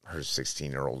her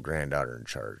 16-year-old granddaughter in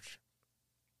charge.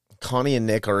 Connie and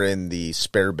Nick are in the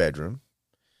spare bedroom.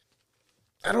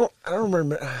 I don't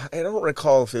remember. I don't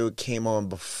recall if it came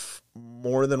on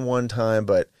more than one time,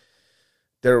 but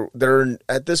there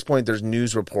at this point there's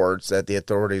news reports that the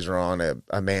authorities are on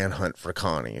a manhunt for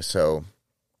Connie. So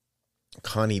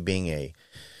Connie, being a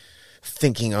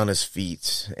thinking on his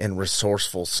feet and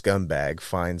resourceful scumbag,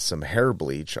 finds some hair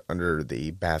bleach under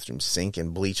the bathroom sink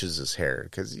and bleaches his hair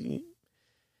because you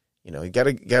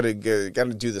gotta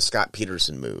do the Scott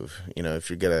Peterson move. If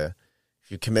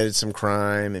you committed some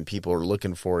crime and people are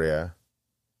looking for you,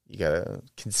 you gotta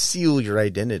conceal your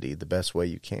identity the best way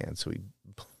you can. So he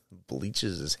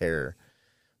bleaches his hair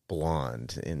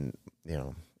blonde, and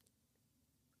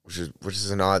which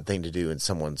is an odd thing to do in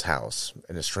someone's house,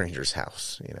 in a stranger's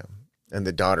house, And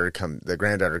the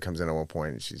granddaughter comes in at one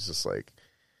point, and she's just like,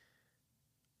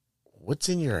 "What's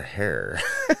in your hair?"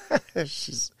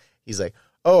 He's like,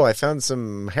 "Oh, I found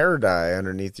some hair dye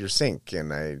underneath your sink,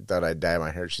 and I thought I'd dye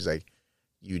my hair." She's like,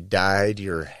 "You dyed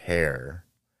your hair?"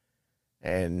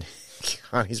 And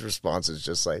Connie's response is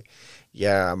just like,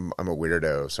 "Yeah, I'm a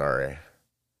weirdo, sorry."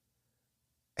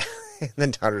 And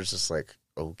then daughter's just like,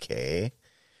 "Okay."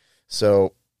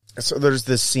 So there's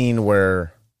this scene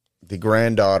where the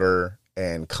granddaughter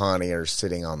and Connie are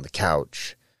sitting on the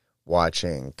couch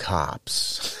watching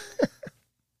Cops.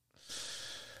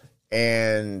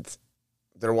 And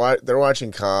they're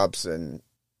watching Cops, and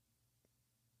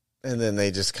then they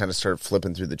just kind of start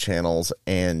flipping through the channels,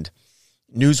 and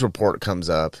news report comes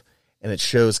up, and it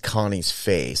shows Connie's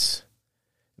face.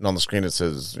 And on the screen it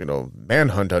says,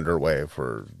 manhunt underway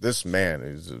for this man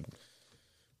who's a,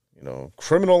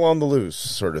 criminal on the loose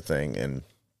sort of thing. And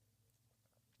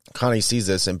Connie sees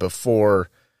this, and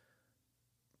before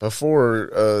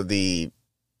the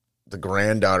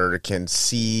granddaughter can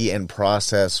see and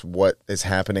process what is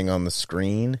happening on the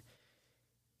screen,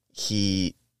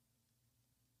 he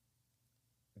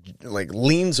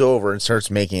leans over and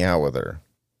starts making out with her.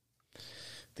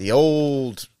 The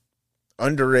old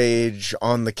underage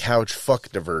on the couch fuck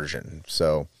diversion.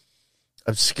 So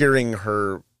obscuring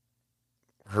her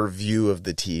view of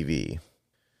the TV.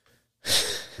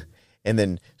 And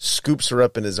then scoops her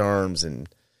up in his arms and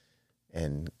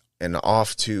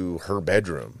off to her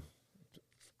bedroom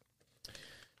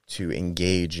to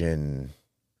engage in,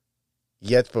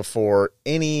 yet before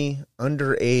any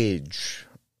underage,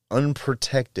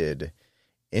 unprotected,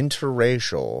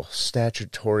 interracial,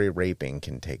 statutory raping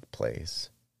can take place.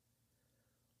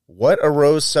 What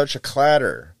arose such a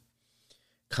clatter?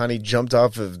 Connie jumped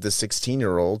off of the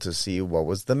 16-year-old to see what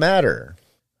was the matter.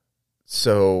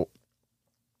 So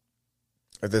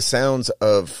the sounds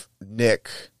of Nick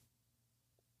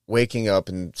waking up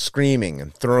and screaming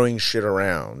and throwing shit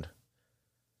around,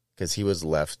 because he was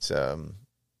left alone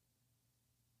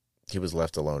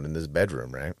in this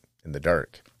bedroom, right? In the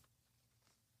dark.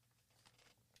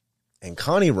 And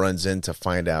Connie runs in to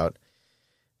find out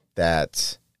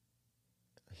that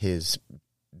his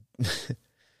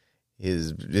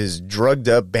drugged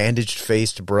up, bandaged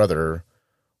faced brother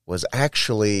was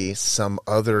actually some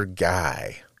other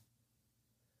guy.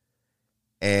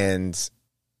 And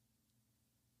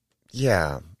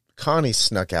yeah, Connie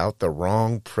snuck out the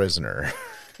wrong prisoner.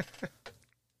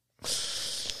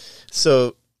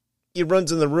 So he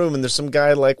runs in the room, and there's some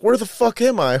guy like, "Where the fuck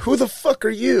am I? Who the fuck are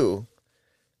you?"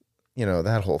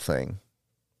 That whole thing.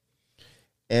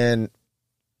 And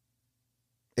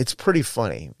it's pretty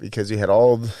funny because you had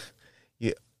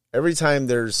every time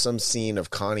there's some scene of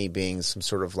Connie being some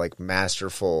sort of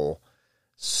masterful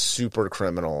super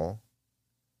criminal,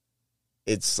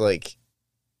 it's like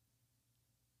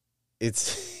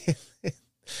it's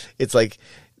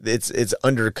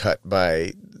undercut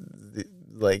by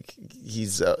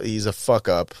he's a fuck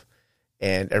up,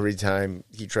 and every time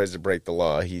he tries to break the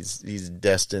law, he's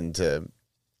destined to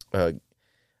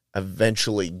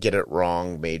eventually get it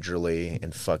wrong majorly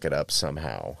and fuck it up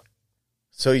somehow.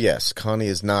 So yes, Connie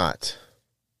is not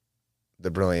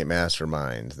the brilliant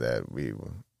mastermind that we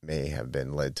may have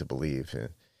been led to believe.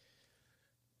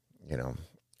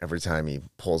 Every time he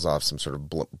pulls off some sort of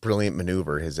brilliant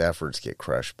maneuver, his efforts get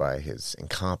crushed by his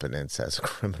incompetence as a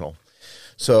criminal.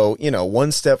 So,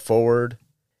 one step forward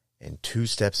and 2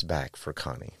 steps back for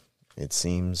Connie, it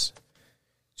seems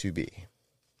to be.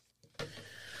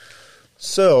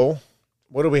 So,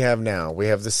 what do we have now? We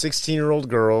have the 16-year-old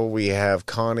girl, we have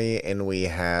Connie, and we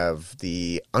have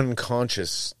the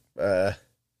unconscious, the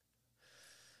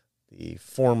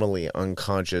formerly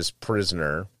unconscious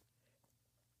prisoner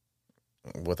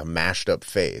with a mashed up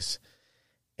face.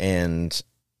 And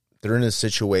they're in a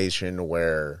situation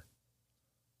where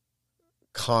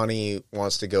Connie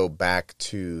wants to go back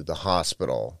to the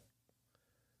hospital,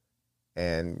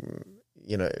 and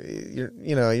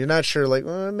you're not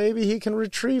sure, maybe he can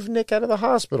retrieve Nick out of the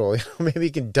hospital. Maybe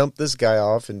he can dump this guy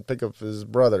off and pick up his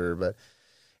brother.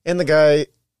 And the guy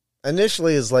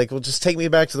initially is like, well, just take me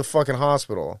back to the fucking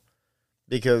hospital,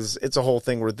 because it's a whole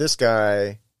thing where this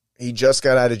guy, he just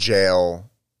got out of jail,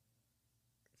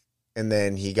 and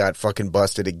then he got fucking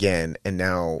busted again, and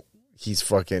now he's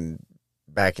fucking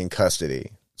back in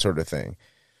custody, sort of thing.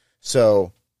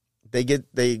 So they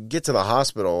get to the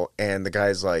hospital, and the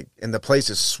guy's like, and the place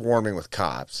is swarming with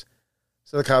cops.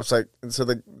 So the cop's like, so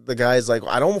the guy's like,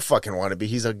 I don't fucking want to be.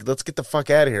 He's like, let's get the fuck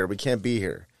out of here. We can't be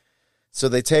here. So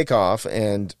they take off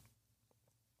and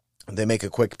they make a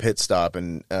quick pit stop.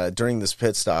 And during this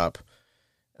pit stop,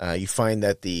 you find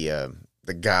that the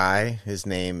guy, his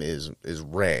name is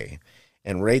Ray.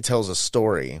 And Ray tells a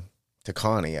story to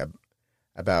Connie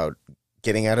about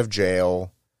getting out of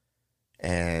jail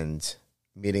and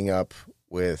meeting up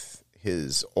with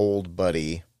his old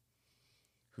buddy,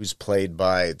 who's played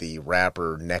by the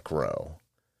rapper Necro.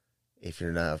 If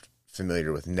you're not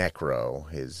familiar with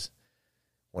Necro,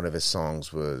 one of his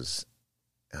songs was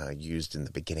used in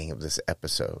the beginning of this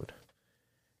episode.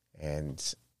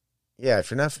 And yeah, if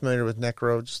you're not familiar with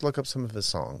Necro, just look up some of his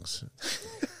songs.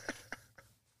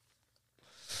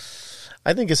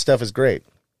 I think his stuff is great.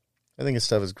 I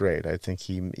think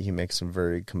he makes some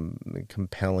very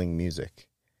compelling music.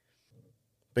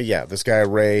 But yeah, this guy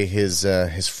Ray, his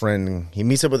friend, he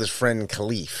meets up with his friend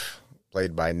Khalif,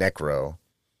 played by Necro.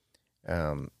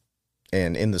 And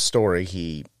in the story,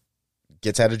 he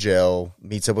gets out of jail,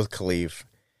 meets up with Khalif,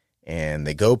 and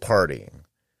they go partying.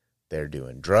 They're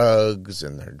doing drugs,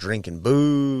 and they're drinking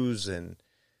booze, and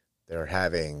they're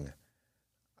having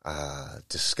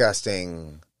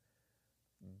disgusting,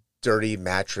 dirty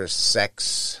mattress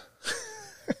sex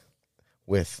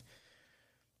with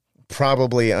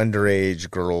probably underage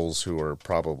girls who are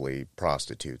probably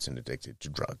prostitutes and addicted to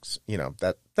drugs. You know,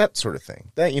 that sort of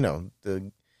thing. That, you know,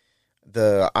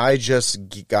 the I just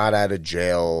got out of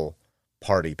jail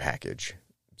party package.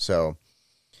 So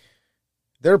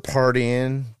they're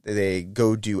partying. They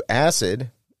go do acid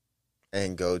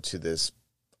and go to this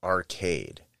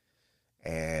arcade.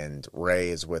 And Ray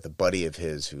is with a buddy of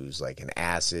his who's like an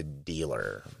acid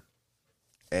dealer.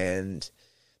 And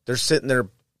they're sitting there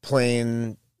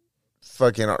playing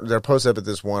they're posted up at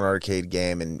this one arcade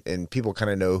game, and people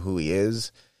kind of know who he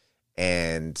is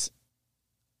and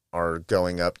are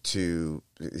going up to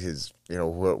his, you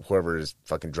know, whoever his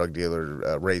fucking drug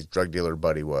dealer, Ray's drug dealer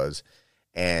buddy was,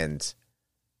 and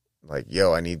like,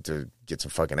 yo, I need to get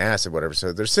some fucking acid, whatever.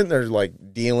 So they're sitting there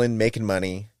like dealing, making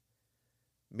money.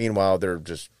 Meanwhile, they're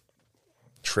just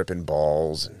tripping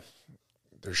balls and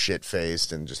they're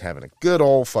shit-faced and just having a good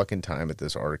old fucking time at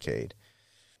this arcade.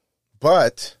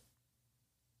 But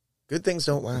good things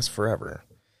don't last forever.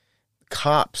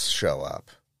 Cops show up.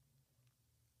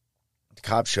 The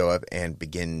cops show up and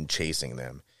begin chasing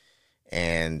them.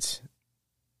 And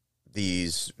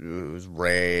it was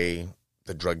Ray,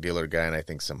 the drug dealer guy, and I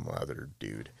think some other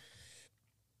dude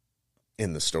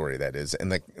in the story, that is. And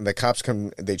the cops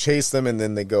come, they chase them, and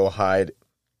then they go hide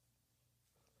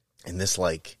in this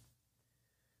like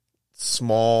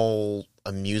small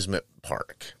amusement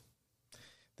park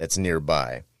that's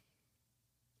nearby.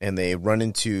 And they run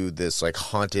into this like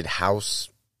haunted house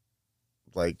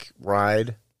like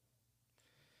ride.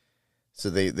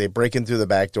 So they break in through the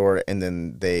back door, and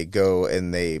then they go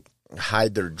and they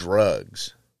hide their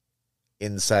drugs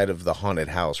inside of the haunted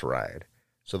house ride.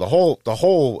 So the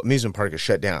whole amusement park is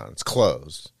shut down. It's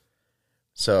closed.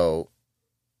 So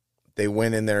they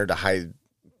went in there to hide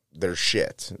their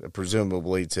shit,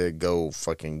 presumably to go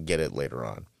fucking get it later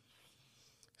on.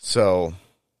 So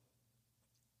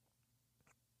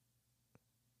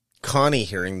Connie,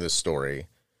 hearing this story,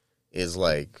 is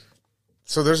like,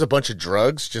 so there's a bunch of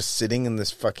drugs just sitting in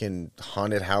this fucking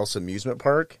haunted house amusement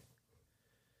park,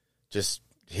 just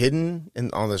hidden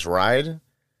on this ride. And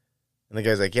the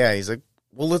guy's like, yeah. He's like,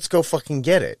 well, let's go fucking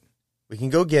get it. We can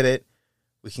go get it.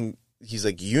 He's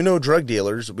like, you know, drug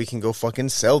dealers, we can go fucking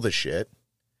sell the shit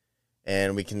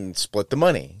and we can split the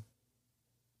money.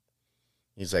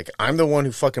 He's like, I'm the one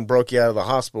who fucking broke you out of the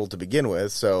hospital to begin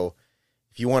with. So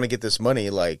if you want to get this money,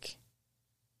 like,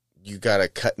 you got to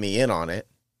cut me in on it.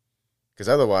 Because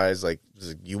otherwise, like,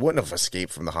 you wouldn't have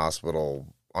escaped from the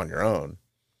hospital on your own.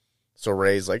 So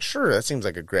Ray's like, sure, that seems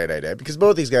like a great idea. Because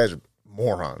both these guys are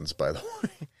morons, by the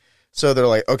way. So they're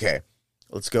like, okay,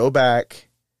 let's go back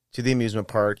to the amusement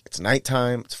park. It's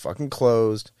nighttime. It's fucking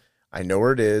closed. I know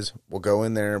where it is. We'll go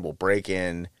in there. We'll break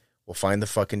in. We'll find the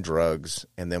fucking drugs.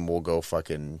 And then we'll go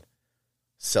fucking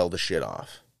sell the shit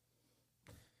off.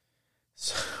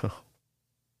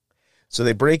 So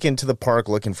they break into the park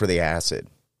looking for the acid.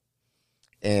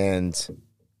 And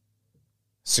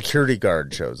security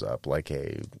guard shows up like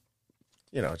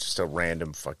just a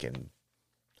random fucking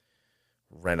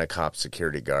rent-a-cop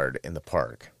security guard in the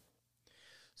park.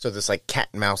 So this like cat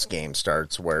and mouse game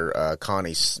starts where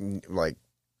Connie like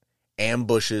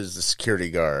ambushes the security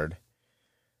guard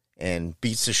and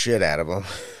beats the shit out of him.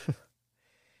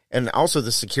 And also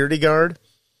the security guard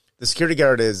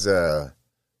is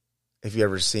if you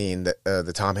ever seen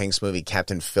the Tom Hanks movie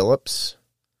Captain Phillips,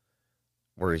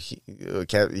 where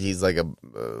he's like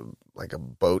a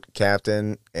boat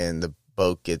captain, and the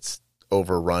boat gets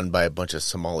overrun by a bunch of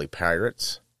Somali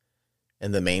pirates,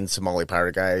 and the main Somali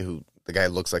pirate guy, the guy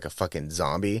looks like a fucking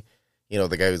zombie. You know,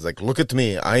 the guy who's like, look at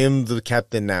me, I am the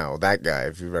captain now. That guy,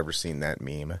 if you've ever seen that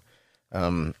meme.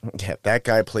 Yeah, that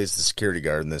guy plays the security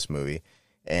guard in this movie.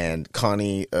 And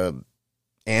Connie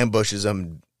ambushes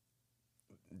him,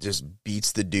 just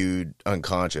beats the dude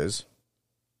unconscious.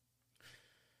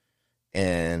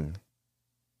 And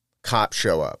cops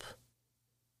show up.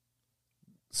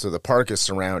 So the park is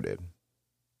surrounded.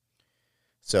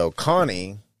 So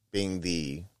Connie, being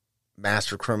the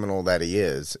master criminal that he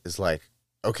is like,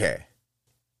 okay,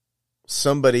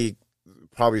 somebody,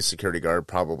 probably a security guard,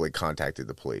 probably contacted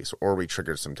the police, or we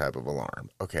triggered some type of alarm.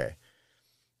 Okay.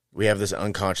 We have this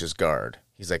unconscious guard.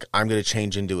 He's like, I'm going to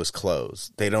change into his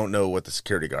clothes. They don't know what the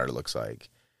security guard looks like.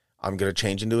 I'm going to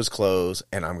change into his clothes,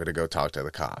 and I'm going to go talk to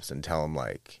the cops and tell them,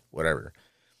 like, whatever.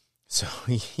 So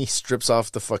he strips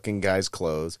off the fucking guy's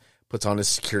clothes, puts on his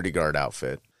security guard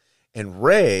outfit. And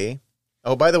Ray,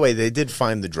 oh, by the way, they did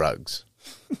find the drugs.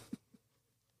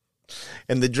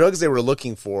 And the drugs they were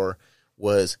looking for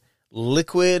was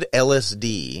liquid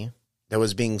LSD that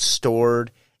was being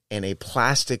stored in a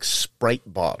plastic Sprite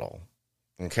bottle.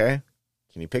 Okay?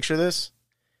 Can you picture this?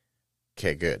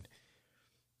 Okay, good.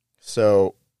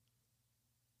 So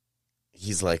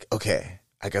he's like, okay,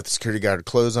 I got the security guard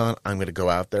clothes on. I'm going to go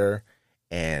out there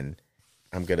and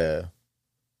I'm going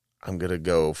to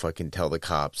go fucking tell the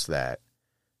cops that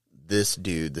this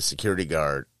dude, the security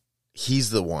guard, he's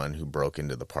the one who broke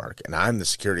into the park, and I'm the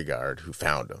security guard who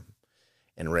found him.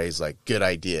 And Ray's like, good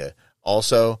idea.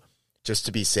 Also, just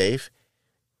to be safe,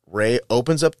 Ray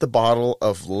opens up the bottle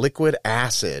of liquid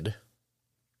acid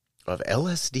of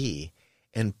LSD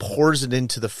and pours it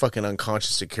into the fucking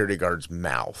unconscious security guard's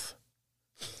mouth.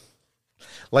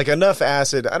 Like enough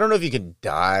acid. I don't know if you can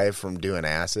die from doing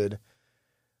acid,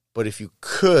 but if you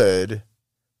could,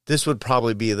 this would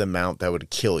probably be the amount that would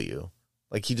kill you.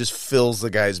 Like, he just fills the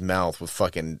guy's mouth with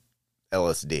fucking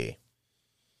LSD.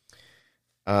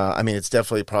 I mean, it's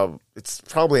definitely it's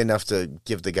probably enough to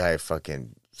give the guy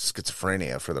fucking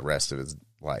schizophrenia for the rest of his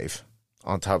life.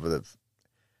 On top of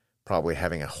probably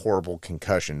having a horrible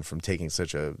concussion from taking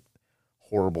such a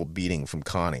horrible beating from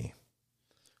Connie.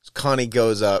 So Connie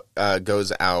goes out,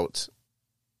 because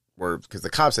the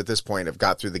cops at this point have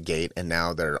got through the gate and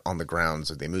now they're on the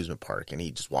grounds of the amusement park, and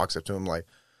he just walks up to him like,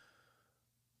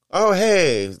 oh,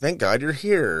 hey, thank God you're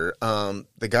here.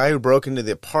 The guy who broke into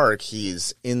the park,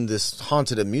 he's in this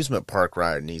haunted amusement park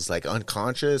ride, and he's like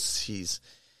unconscious. He's,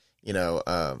 he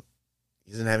doesn't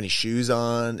have any shoes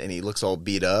on, and he looks all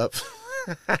beat up.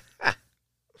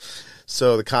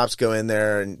 So the cops go in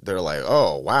there, and they're like,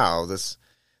 oh, wow,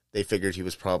 they figured he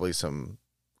was probably some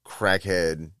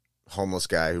crackhead homeless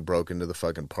guy who broke into the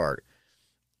fucking park.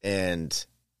 And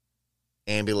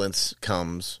ambulance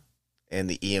comes, and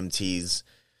the EMTs,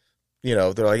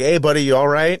 they're like, hey, buddy, you all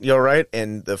right? You all right?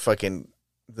 And the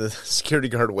security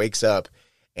guard wakes up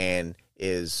and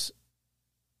is,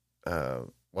 the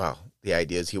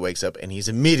idea is he wakes up and he's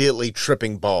immediately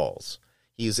tripping balls.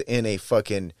 He's in a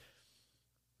fucking,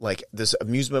 like, this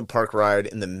amusement park ride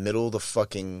in the middle of the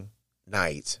fucking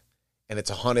night, and it's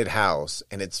a haunted house,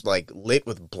 and it's, like, lit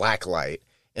with black light,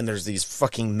 and there's these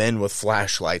fucking men with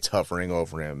flashlights hovering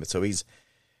over him. So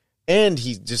and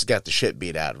he just got the shit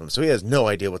beat out of him. So he has no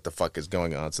idea what the fuck is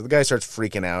going on. So the guy starts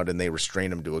freaking out, and they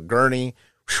restrain him to a gurney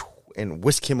and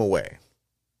whisk him away.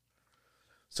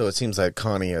 So it seems like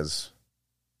Connie has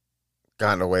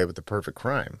gotten away with the perfect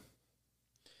crime.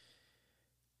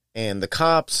 And the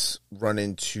cops run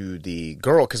into the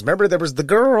girl, because remember, there was the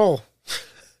girl.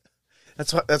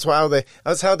 That's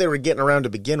how they were getting around to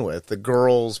begin with. The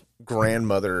girl's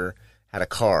grandmother had a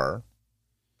car.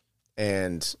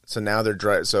 And so now they're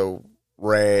driving. So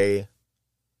Ray,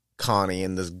 Connie,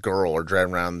 and this girl are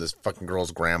driving around this fucking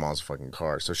girl's grandma's fucking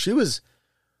car. So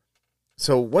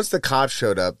once the cops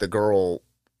showed up, the girl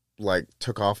like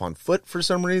took off on foot for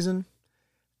some reason,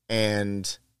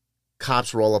 and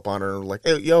cops roll up on her like,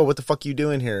 "Hey, yo, what the fuck you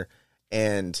doing here?"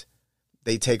 And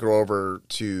they take her over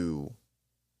to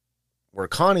where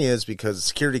Connie is, because the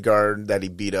security guard that he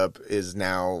beat up is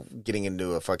now getting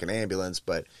into a fucking ambulance,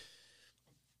 but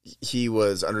he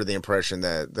was under the impression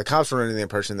that the cops were under the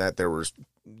impression that there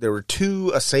were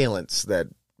two assailants that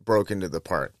broke into the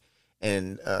park,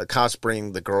 and cops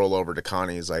bring the girl over to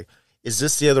Connie. He's like, "Is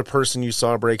this the other person you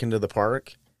saw break into the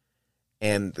park?"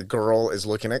 And the girl is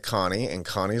looking at Connie, and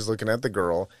Connie's looking at the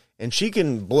girl, and she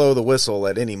can blow the whistle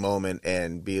at any moment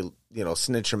and be,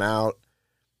 snitch him out,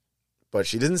 but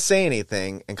she didn't say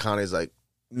anything. And Connie's like,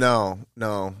 no,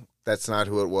 that's not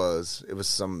who it was. It was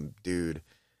some dude.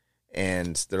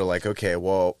 And they're like, okay,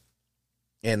 well,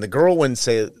 and the girl wouldn't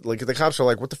say, like, the cops are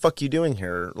like, what the fuck are you doing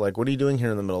here? Like, what are you doing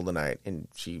here in the middle of the night? And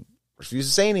she refused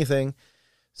to say anything.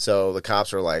 So the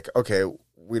cops are like, okay,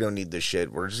 we don't need this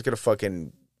shit. We're just going to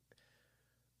fucking,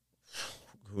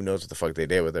 who knows what the fuck they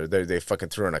did with her. They fucking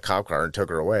threw her in a cop car and took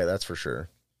her away. That's for sure.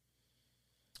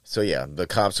 So yeah, the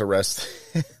cops arrest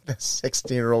the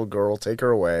 16-year-old girl, take her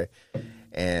away.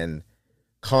 And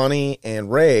Connie and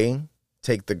Ray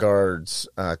take the guard's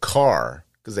car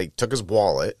because they took his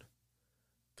wallet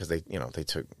because they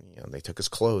took his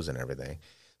clothes and everything.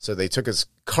 So they took his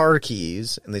car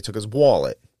keys and they took his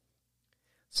wallet.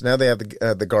 So now they have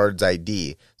the guard's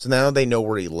ID. So now they know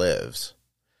where he lives.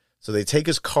 So they take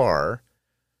his car.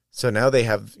 So now they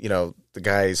have, the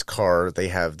guy's car. They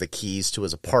have the keys to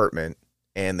his apartment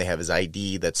and they have his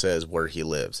ID that says where he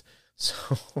lives.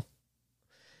 So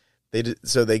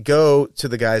they go to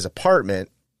the guy's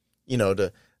apartment,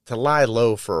 to lie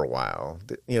low for a while.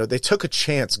 They took a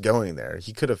chance going there.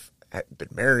 He could have been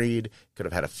married, could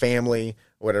have had a family,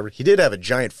 whatever. He did have a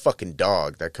giant fucking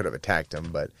dog that could have attacked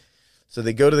him, but so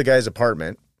they go to the guy's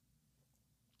apartment,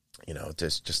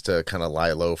 just to kind of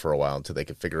lie low for a while until they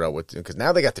could figure out what to do. Because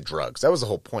now they got the drugs. That was the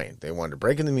whole point. They wanted to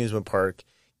break in the amusement park,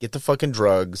 get the fucking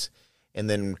drugs, and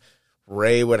then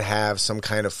Ray would have some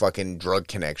kind of fucking drug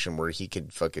connection where he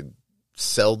could fucking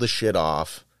sell the shit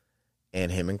off,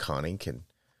 and him and Connie can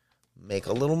make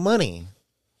a little money.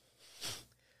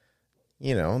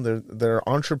 They're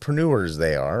entrepreneurs,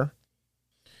 they are.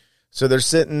 So they're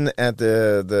sitting at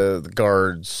the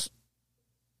guard's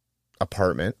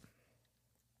apartment,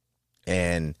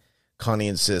 and Connie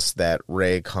insists that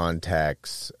Ray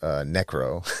contacts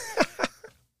Necro,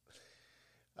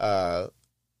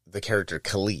 the character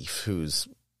Khalif, who's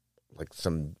like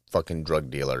some fucking drug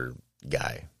dealer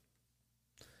guy.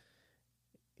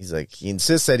 He's like, he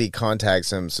insists that he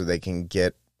contacts him so they can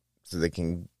get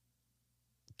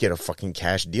a fucking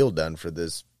cash deal done for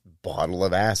this bottle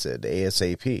of acid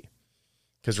ASAP.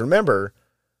 Because remember,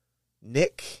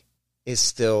 Nick is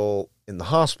still in the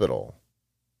hospital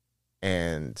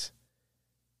and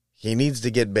he needs to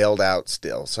get bailed out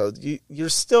still. So you're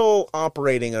still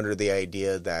operating under the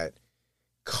idea that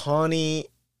Connie,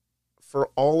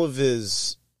 for all of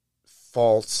his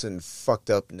faults and fucked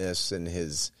upness and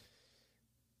his,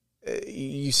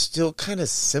 you still kind of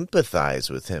sympathize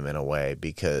with him in a way,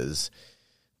 because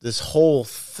this whole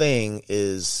thing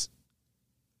it's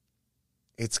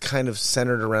kind of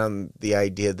centered around the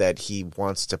idea that he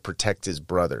wants to protect his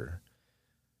brother,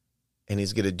 and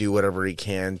he's going to do whatever he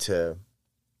can to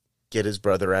get his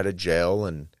brother out of jail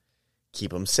and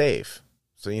keep him safe.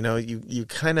 So, you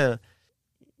kind of,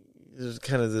 there's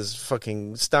kind of this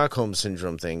fucking Stockholm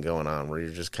syndrome thing going on where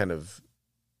you're kind of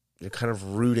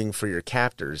rooting for your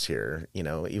captors here,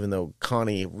 even though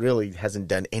Connie really hasn't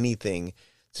done anything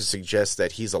to suggest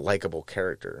that he's a likable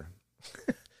character.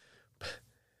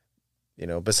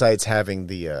 Besides having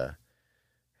the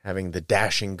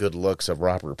dashing good looks of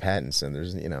Robert Pattinson,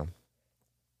 there's,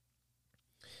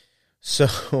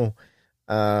 So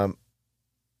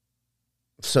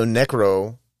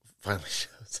Necro finally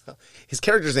shows up. His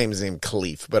character's name is named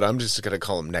Khalif, but I'm just going to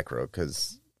call him Necro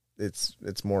because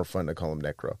it's more fun to call him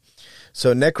Necro.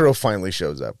 So Necro finally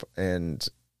shows up, and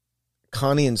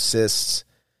Connie insists.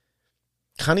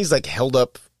 Connie's like held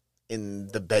up in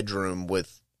the bedroom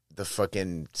with the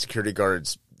fucking security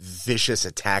guard's vicious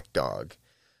attack dog.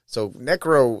 So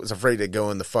Necro is afraid to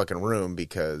go in the fucking room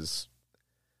because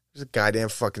there's a goddamn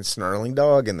fucking snarling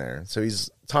dog in there. So he's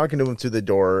talking to him through the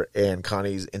door, and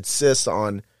Connie insists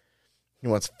on, he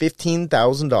wants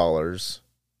 $15,000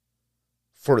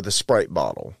 for the Sprite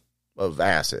bottle of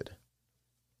acid.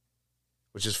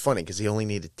 Which is funny because he only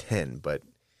needed 10, but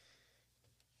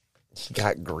he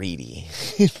got greedy.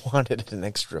 He wanted an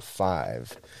extra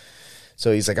 5.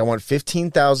 So he's like, I want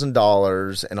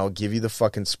 $15,000 and I'll give you the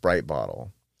fucking Sprite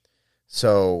bottle.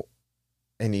 So,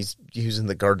 and he's using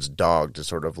the guard's dog to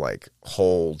sort of like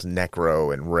hold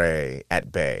Necro and Ray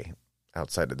at bay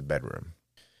outside of the bedroom.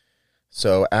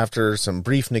 So after some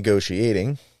brief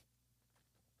negotiating,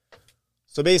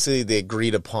 so basically the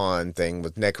agreed upon thing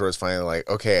with Necro is finally like,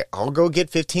 okay, I'll go get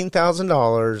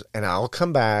 $15,000 and I'll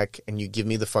come back and you give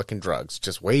me the fucking drugs.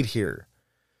 Just wait here.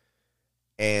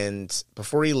 And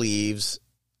before he leaves,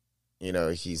 he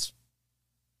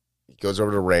goes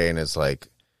over to Ray and is like,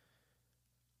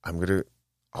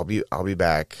 I'll be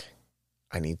back.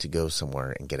 I need to go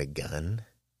somewhere and get a gun.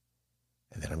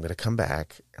 And then I'm going to come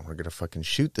back and we're going to fucking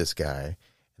shoot this guy.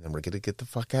 And then we're going to get the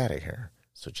fuck out of here.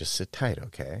 So just sit tight,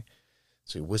 okay?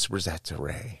 So he whispers that to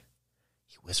Ray.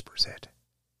 He whispers it.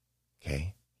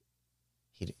 Okay?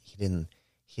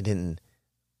 He didn't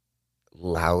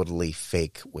loudly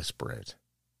fake whisper it.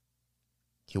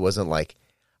 He wasn't like,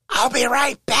 "I'll be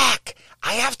right back.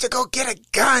 I have to go get a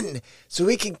gun so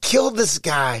we can kill this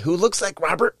guy who looks like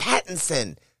Robert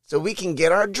Pattinson so we can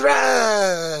get our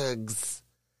drugs."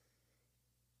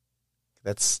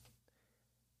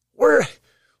 We're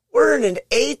in an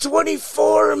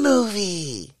A24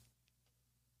 movie.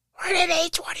 We're in an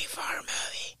A24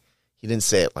 movie. He didn't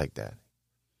say it like that.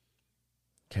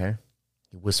 Okay?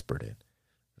 He whispered it.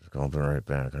 I'll be right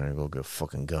back. I'm going to go get a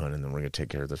fucking gun, and then we're going to take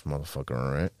care of this motherfucker,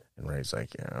 all right? And Ray's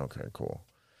like, yeah, okay, cool.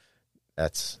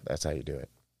 That's how you do it.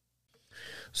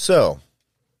 So,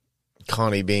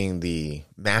 Connie being the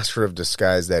master of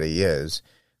disguise that he is,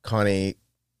 Connie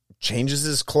changes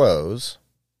his clothes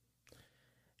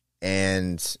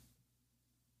and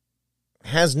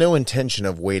has no intention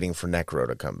of waiting for Necro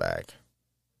to come back.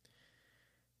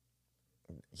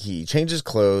 He changes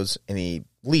clothes and he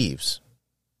leaves.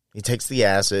 He takes the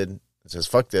acid and says,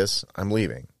 "Fuck this, I'm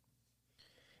leaving."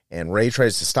 And Ray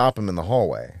tries to stop him in the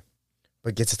hallway,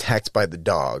 but gets attacked by the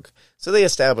dog. So they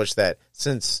establish that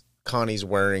since Connie's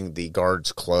wearing the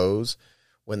guard's clothes,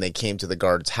 when they came to the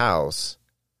guard's house,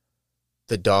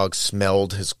 the dog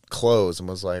smelled his clothes and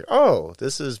was like, "Oh,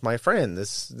 this is my friend.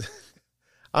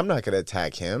 I'm not going to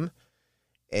attack him."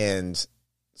 And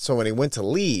so when he went to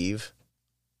leave,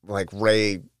 like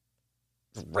Ray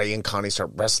and Connie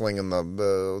start wrestling in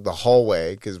the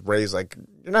hallway because Ray's like,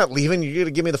 "You're not leaving. You're going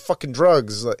to give me the fucking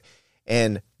drugs."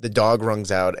 And the dog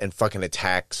runs out and fucking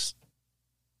attacks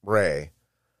Ray.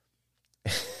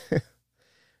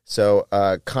 So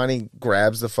Connie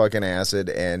grabs the fucking acid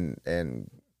and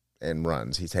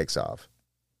runs. He takes off.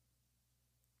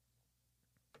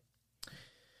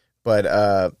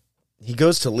 But he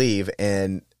goes to leave,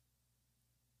 and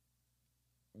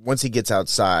once he gets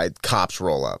outside, cops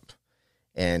roll up.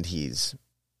 And he's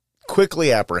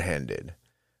quickly apprehended,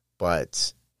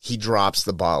 but he drops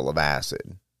the bottle of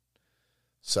acid.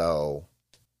 So,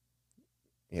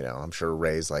 I'm sure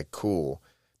Ray's like, cool,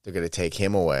 they're going to take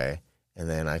him away, and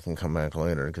then I can come back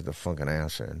later and get the fucking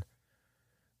acid.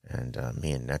 And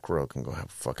me and Necro can go have a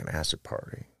fucking acid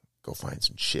party. Go find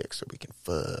some chicks so we can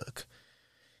fuck.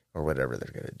 Or whatever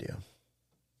they're going to do.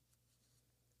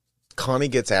 Connie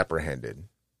gets apprehended.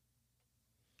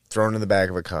 Thrown in the back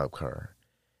of a cop car.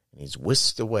 And he's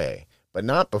whisked away. But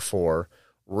not before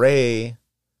Ray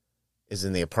is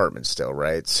in the apartment still,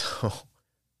 right? So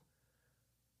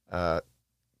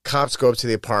cops go up to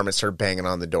the apartment, start banging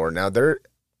on the door. Now,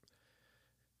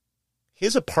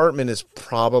 his apartment is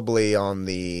probably on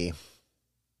the,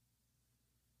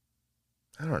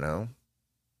 I don't know,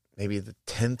 maybe the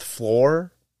 10th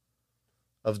floor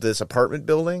of this apartment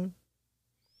building.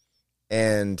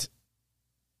 And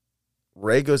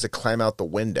Ray goes to climb out the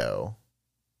window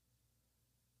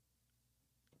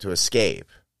to escape.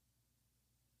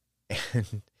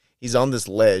 And he's on this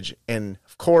ledge. And,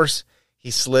 of course, he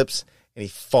slips and he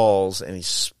falls and he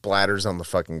splatters on the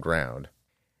fucking ground.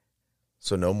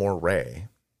 So no more Ray.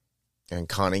 And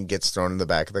Connie gets thrown in the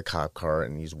back of the cop car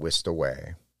and he's whisked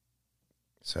away.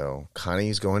 So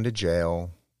Connie's going to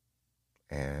jail.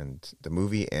 And the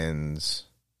movie ends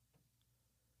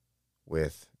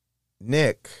with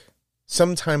Nick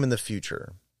sometime in the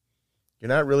future. You're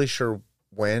not really sure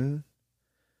when,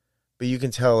 but you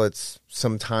can tell it's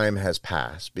some time has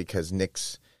passed because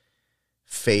Nick's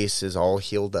face is all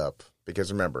healed up.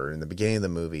 Because remember, in the beginning of the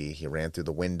movie, he ran through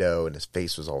the window and his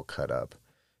face was all cut up.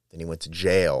 Then he went to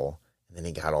jail, and then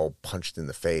he got all punched in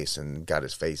the face and got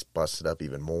his face busted up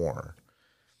even more.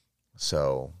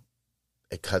 So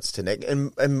it cuts to Nick.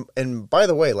 And by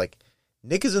the way, like,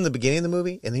 Nick is in the beginning of the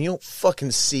movie, and then you don't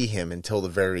fucking see him until the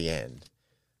very end.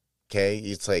 Okay?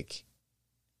 It's like,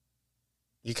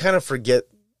 you kind of forget,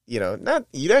 you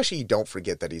don't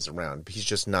forget that he's around. He's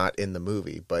just not in the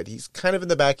movie, but he's kind of in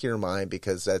the back of your mind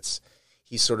because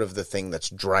he's sort of the thing that's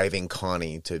driving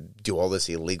Connie to do all this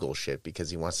illegal shit because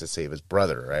he wants to save his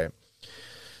brother, right?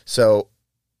 So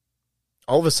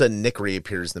all of a sudden Nick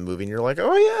reappears in the movie and you're like,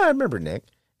 oh yeah, I remember Nick.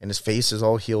 And his face is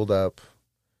all healed up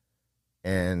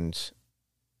and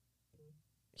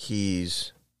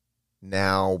he's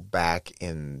now back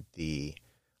in the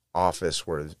office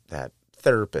where that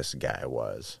therapist guy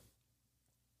was.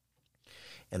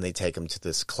 And they take him to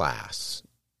this class.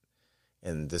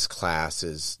 And this class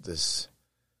is this,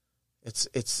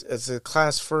 it's a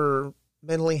class for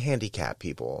mentally handicapped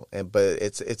people. But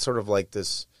it's sort of like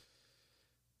this,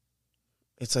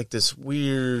 it's like this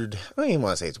weird, I don't even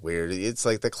want to say it's weird. It's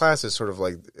like the class is sort of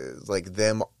like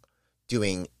them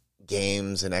doing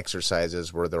games and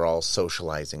exercises where they're all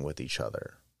socializing with each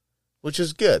other, which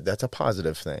is good. That's a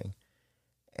positive thing.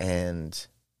 And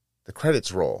the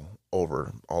credits roll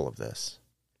over all of this.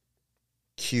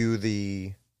 Cue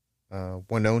the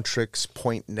One-Tricks,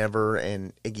 Point Never,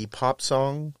 and Iggy Pop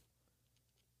song.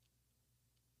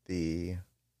 The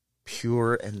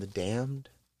Pure and the Damned.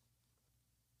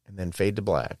 And then fade to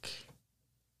black.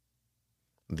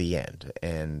 The end.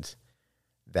 And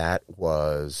that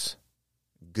was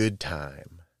Good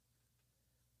Time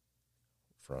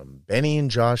from Benny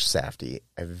and Josh Safdie.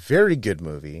 A very good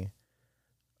movie.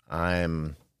 I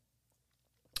am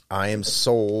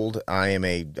sold. I am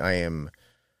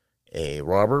a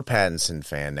Robert Pattinson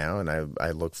fan now, and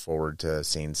I look forward to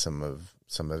seeing some of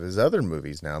his other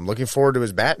movies now. I'm looking forward to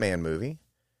his Batman movie.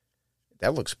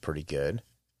 That looks pretty good.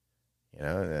 You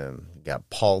know, you got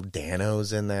Paul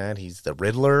Dano's in that. He's the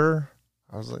Riddler.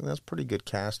 I was like, that's pretty good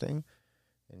casting.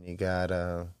 And you got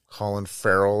Colin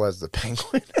Farrell as the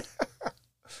Penguin.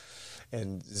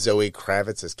 And Zoe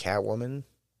Kravitz as Catwoman.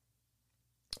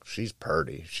 She's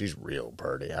purty. She's real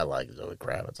purty. I like Zoe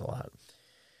Kravitz a lot.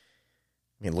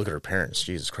 I mean, look at her parents.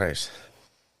 Jesus Christ.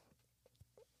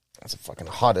 That's the fucking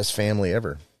hottest family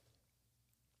ever.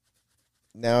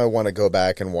 Now I want to go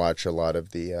back and watch a lot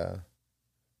of the,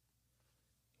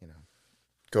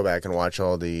 go back and watch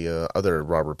all the other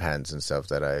Robert Pattinson stuff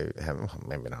that I haven't,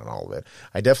 maybe not all of it.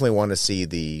 I definitely want to see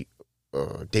the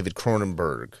David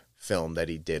Cronenberg film that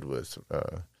he did with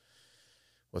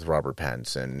Robert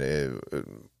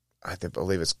Pattinson. I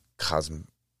believe it's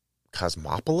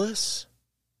Cosmopolis.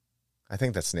 I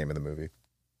think that's the name of the movie.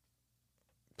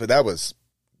 But that was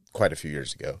quite a few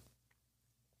years ago.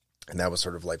 And that was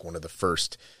sort of like one of the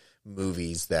first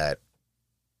movies that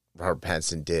Robert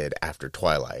Pattinson did after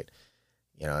Twilight.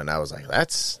 You know, and I was like,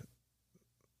 that's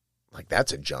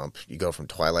a jump. You go from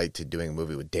Twilight to doing a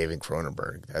movie with David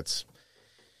Cronenberg. That's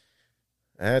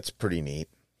pretty neat.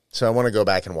 So I want to go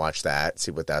back and watch that,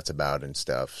 see what that's about and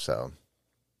stuff. So,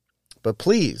 but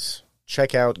please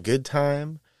check out Good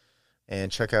Time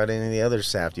and check out any of the other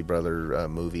Safdie brother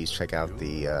movies. Check out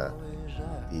the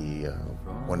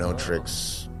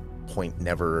One-Tricks, Point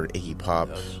Never, Iggy Pop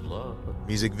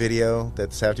music video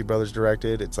that Safdie brothers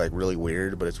directed. It's like really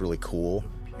weird, but it's really cool.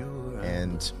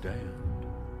 And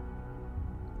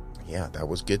yeah, that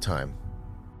was Good Time.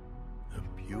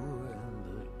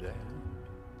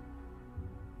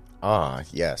 Ah,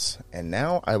 yes. And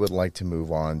now I would like to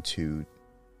move on to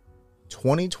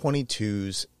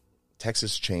 2022's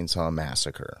Texas Chainsaw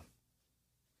Massacre.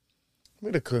 I'm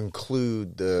going to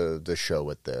conclude the show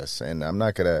with this, and I'm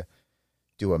not going to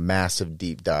do a massive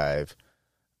deep dive.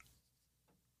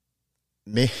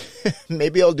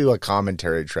 Maybe I'll do a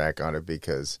commentary track on it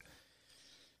because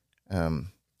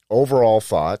overall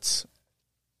thoughts,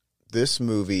 this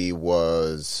movie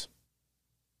was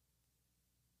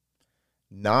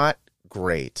not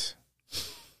great.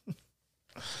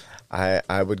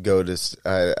 I'd go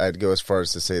as far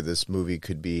as to say this movie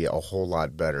could be a whole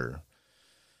lot better.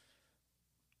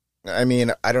 I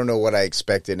mean, I don't know what I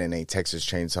expected in a Texas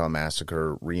Chainsaw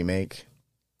Massacre remake.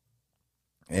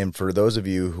 And for those of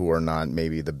you who are not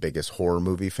maybe the biggest horror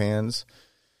movie fans,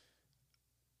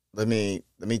 let me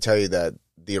tell you that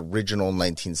the original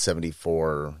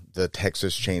 1974, the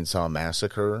Texas Chainsaw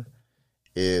Massacre,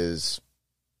 is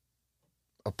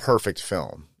a perfect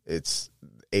film. It's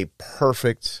a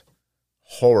perfect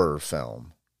horror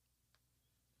film.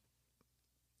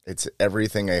 It's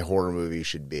everything a horror movie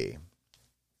should be.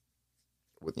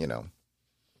 You know,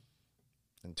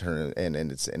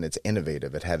 and it's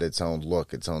innovative. It had its own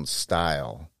look, its own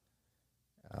style,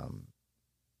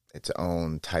 its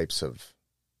own types of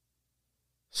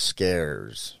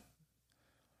scares.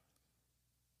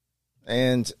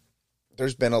 And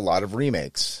there's been a lot of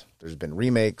remakes. There's been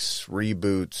remakes,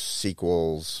 reboots,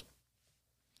 sequels,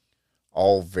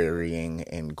 all varying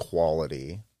in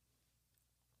quality.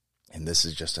 And this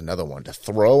is just another one to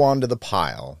throw onto the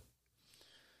pile.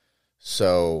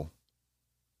 So,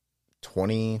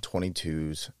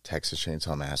 2022's Texas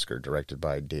Chainsaw Massacre, directed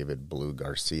by David Blue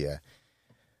Garcia.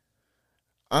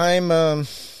 The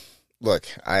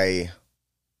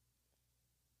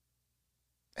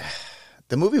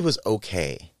movie was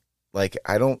okay. Like,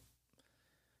 I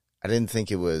didn't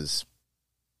think it was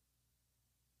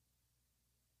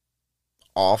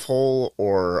awful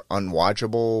or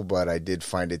unwatchable, but I did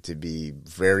find it to be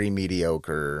very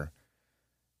mediocre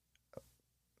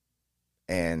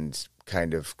and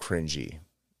kind of cringy.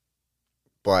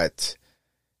 But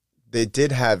it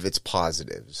did have its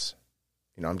positives.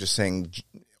 You know, I'm just saying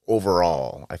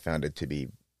overall, I found it to be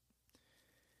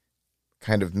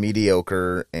kind of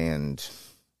mediocre and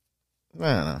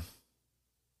I don't know.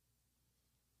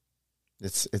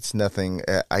 It's nothing.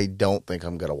 I don't think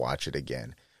I'm going to watch it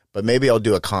again. But maybe I'll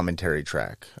do a commentary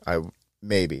track.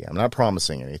 Maybe. I'm not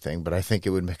promising anything, but I think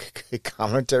it would make a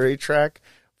commentary track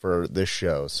for this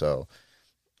show. So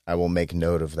I will make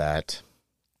note of that.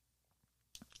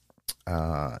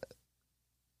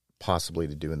 Possibly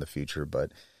to do in the future,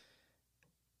 but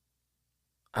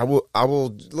I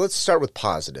will let's start with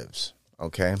positives,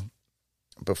 okay?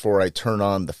 Before I turn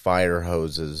on the fire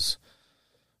hoses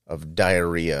of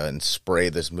diarrhea and spray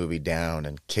this movie down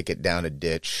and kick it down a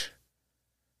ditch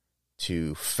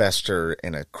to fester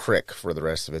in a crick for the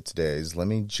rest of its days, let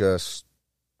me just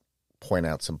point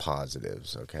out some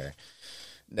positives, okay?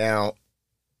 Now,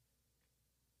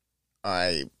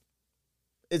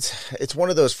 it's one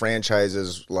of those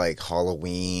franchises like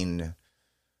Halloween,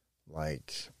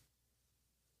 like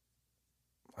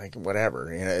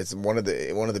whatever, you know, it's one of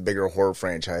the bigger horror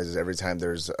franchises. Every time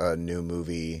there's a new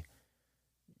movie,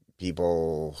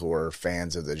 people who are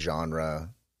fans of the genre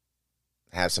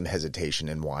have some hesitation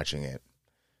in watching it,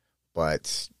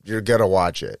 but you're gonna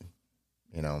watch it,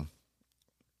 you know.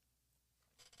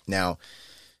 Now,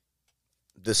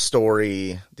 the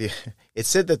story, it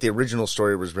said that the original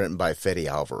story was written by Fede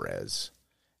Alvarez,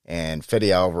 and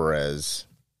Fede Alvarez,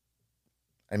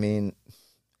 I mean,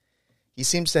 he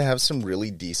seems to have some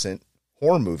really decent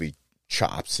horror movie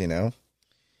chops, you know.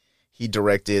 He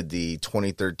directed the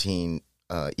 2013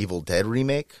 Evil Dead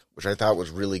remake, which I thought was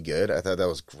really good. I thought that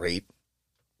was great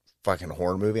fucking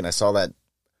horror movie, and I saw that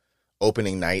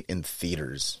opening night in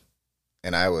theaters,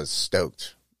 and I was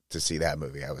stoked to see that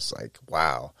movie. I was like,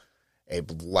 wow, a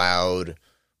loud,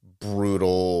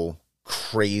 brutal,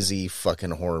 crazy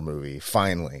fucking horror movie,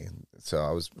 finally. So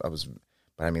I was,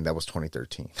 but I mean, that was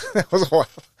 2013. That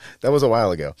was a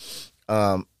while ago.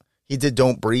 He did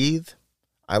Don't Breathe.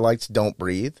 I liked Don't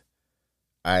Breathe.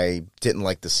 I didn't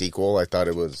like the sequel. I thought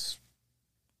it was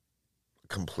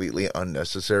completely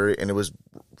unnecessary, and it was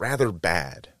rather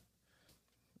bad.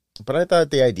 But I thought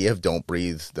the idea of Don't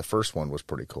Breathe, the first one, was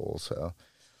pretty cool. So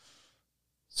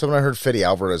when I heard Fede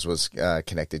Alvarez was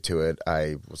connected to it,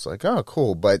 I was like, oh,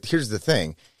 cool. But here's the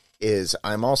thing, is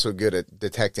I'm also good at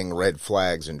detecting red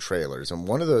flags in trailers. And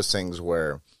one of those things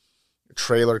where a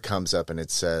trailer comes up and it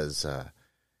says,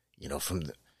 you know, from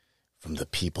the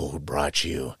people who brought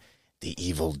you The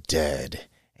Evil Dead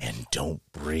and Don't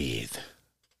Breathe.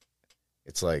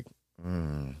 It's like,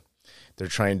 they're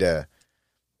trying to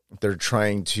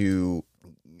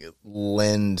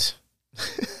lend,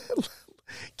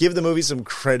 give the movie some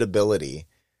credibility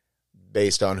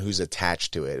based on who's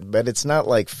attached to it. But it's not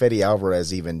like Fede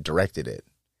Alvarez even directed it.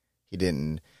 He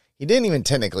didn't even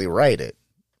technically write it.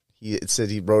 It said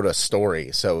he wrote a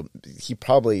story, so he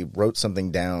probably wrote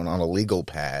something down on a legal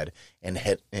pad and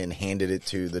handed it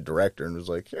to the director and was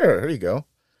like, here you go.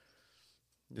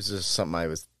 This is something I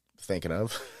was thinking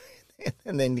of.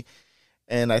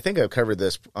 And I think I've covered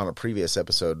this on a previous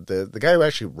episode. The guy who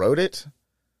actually wrote it,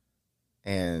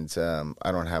 and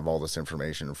I don't have all this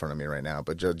information in front of me right now,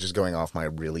 but just going off my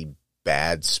really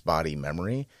bad, spotty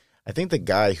memory, I think the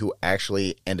guy who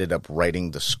actually ended up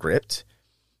writing the script,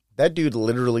 that dude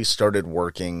literally started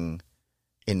working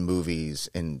in movies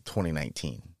in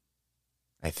 2019.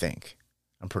 I think.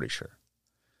 I'm pretty sure.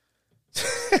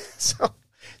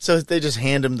 So they just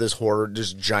hand him this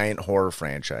giant horror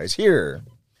franchise. Here.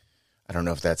 I don't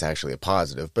know if that's actually a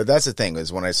positive, but that's the thing,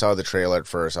 is when I saw the trailer at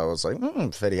first, I was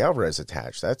like, Fede Alvarez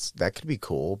attached. That could be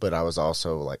cool, but I was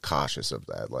also like cautious of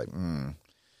that. Like, I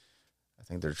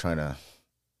think they're trying to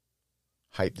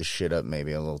hype the shit up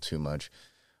maybe a little too much.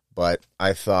 But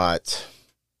I thought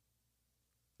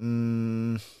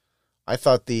the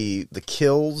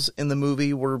kills in the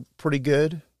movie were pretty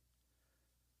good.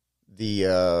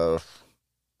 That's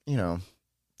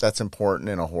important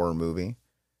in a horror movie.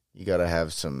 You got to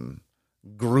have some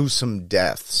gruesome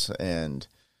deaths, and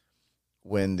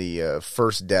when the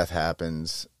first death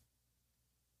happens,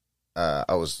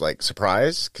 I was like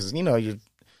surprised, because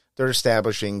they're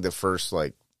establishing the first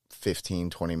like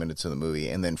 15-20 minutes of the movie,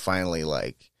 and then finally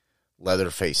like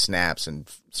Leatherface snaps and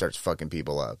starts fucking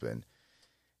people up. And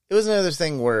it was another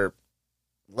thing where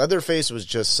Leatherface was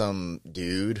just some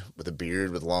dude with a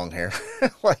beard with long hair.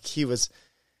 Like he was,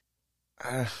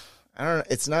 I don't know.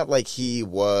 It's not like he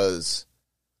was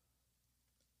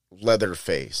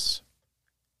Leatherface.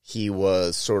 He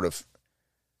was sort of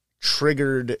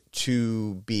triggered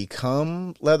to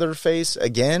become Leatherface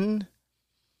again.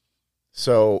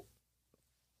 So,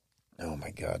 oh my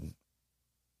God.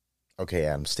 Okay,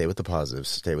 Adam, stay with the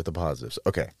positives.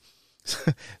 Okay.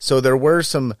 So there were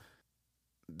some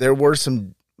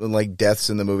like deaths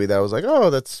in the movie that I was like, oh,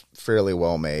 that's fairly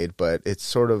well made, but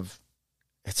it's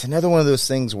another one of those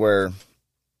things where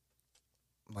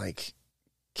like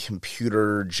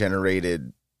computer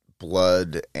generated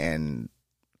blood and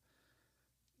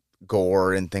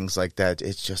gore and things like that,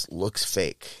 it just looks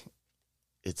fake.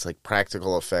 It's like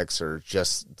practical effects are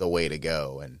just the way to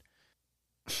go. And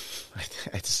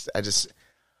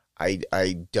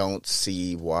I don't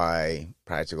see why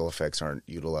practical effects aren't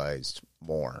utilized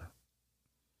more.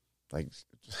 Like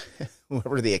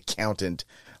whoever the accountant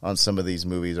on some of these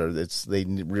movies are, they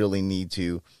really need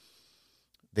to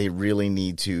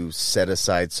set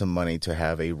aside some money to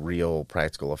have a real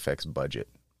practical effects budget.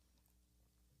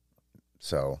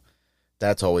 So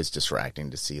that's always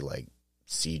distracting to see, like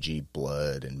CG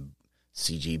blood and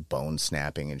CG bone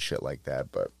snapping and shit like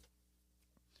that. But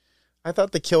I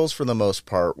thought the kills for the most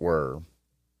part were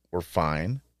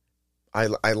fine. I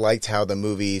liked how the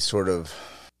movie sort of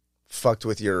fucked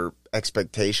with your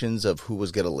expectations of who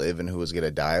was going to live and who was going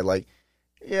to die. Like,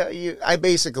 yeah, I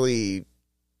basically,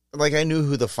 like, I knew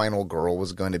who the final girl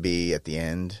was going to be at the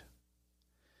end.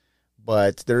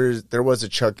 But there was a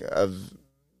chunk of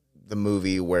the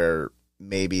movie where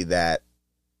maybe that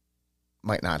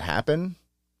might not happen.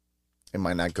 It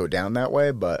might not go down that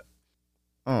way, but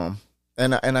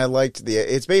and I liked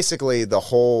it's basically the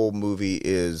whole movie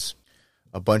is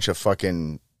a bunch of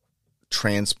fucking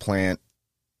transplant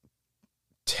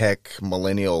tech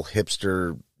millennial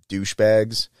hipster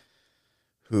douchebags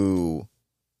who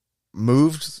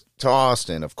moved to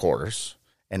Austin, of course,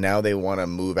 and now they want to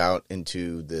move out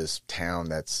into this town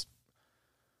that's,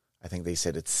 I think they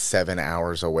said it's 7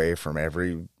 hours away from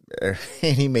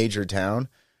any major town.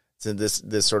 It's in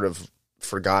this sort of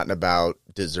forgotten about,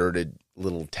 deserted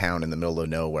little town in the middle of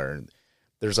nowhere. And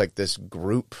there's like this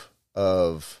group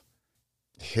of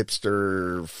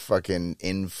hipster fucking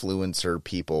influencer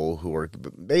people who are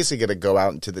basically going to go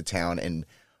out into the town and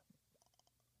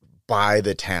buy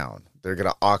the town. They're going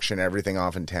to auction everything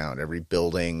off in town, every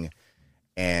building,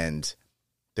 and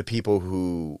the people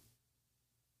who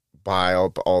buy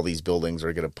up all these buildings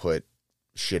are going to put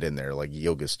shit in there, like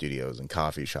yoga studios and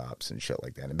coffee shops and shit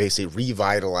like that, and basically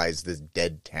revitalize this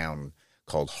dead town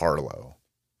called Harlow.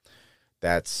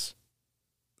 That's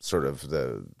sort of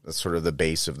the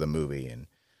base of the movie. And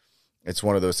it's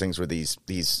one of those things where these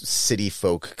city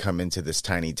folk come into this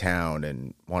tiny town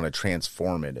and want to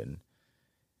transform it, and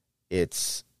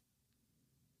it's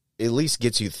at least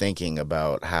gets you thinking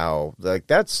about how, like,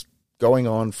 that's going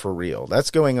on for real. That's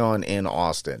going on in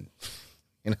Austin,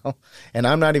 you know? And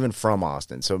I'm not even from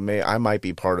Austin, so I might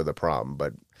be part of the problem,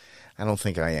 but I don't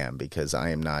think I am, because I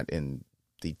am not in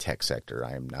the tech sector.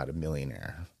 I am not a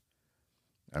millionaire.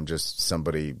 I'm just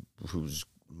somebody who's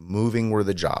moving where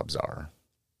the jobs are,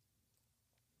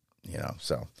 you know?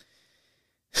 So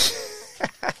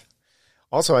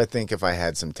also, I think if I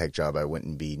had some tech job, I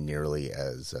wouldn't be nearly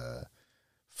as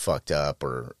fucked up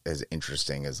or as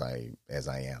interesting as I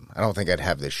am. I don't think I'd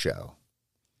have this show,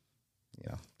 you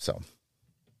know? So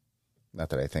not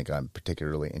that I think I'm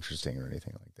particularly interesting or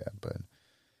anything like that, but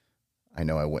I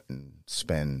know I wouldn't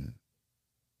spend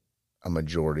a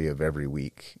majority of every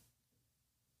week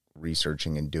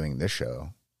researching and doing this show.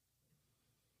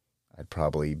 I'd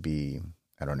probably be,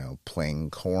 I don't know,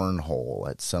 playing cornhole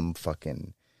at some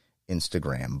fucking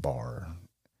Instagram bar,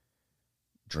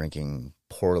 drinking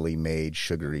poorly made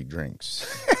sugary drinks.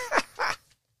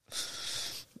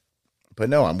 But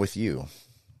no, I'm with you.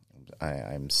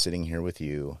 I'm sitting here with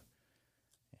you,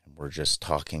 and we're just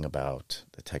talking about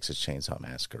the Texas Chainsaw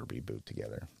Massacre reboot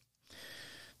together.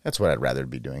 That's what I'd rather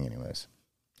be doing anyways.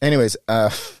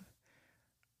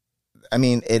 I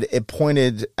mean, it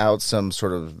pointed out some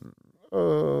sort of,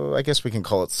 I guess we can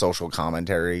call it social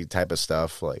commentary type of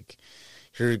stuff. Like,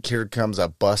 here comes a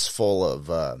bus full of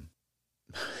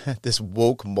this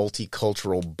woke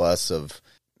multicultural bus of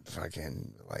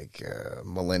fucking like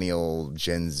millennial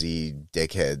Gen Z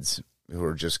dickheads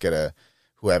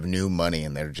who have new money,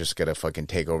 and they're just gonna fucking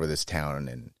take over this town,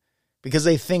 and because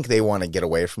they think they want to get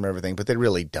away from everything, but they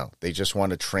really don't. They just want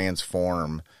to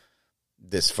transform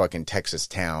this fucking Texas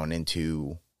town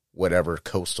into whatever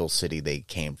coastal city they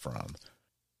came from.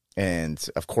 And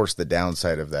of course, the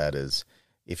downside of that is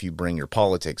if you bring your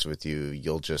politics with you,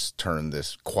 you'll just turn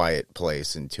this quiet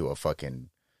place into a fucking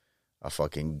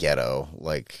ghetto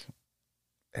like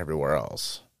everywhere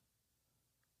else.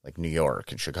 Like New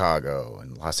York and Chicago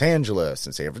and Los Angeles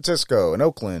and San Francisco and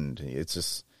Oakland.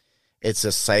 It's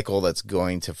a cycle that's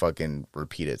going to fucking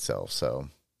repeat itself. So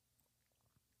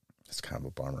it's kind of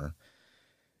a bummer.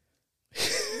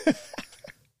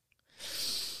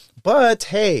 But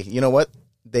hey, you know what?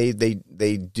 They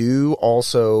do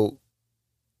also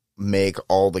make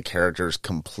all the characters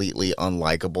completely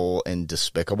unlikable and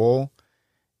despicable,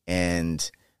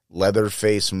 and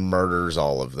Leatherface murders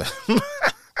all of them.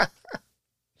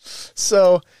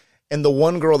 So And the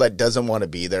one girl that doesn't want to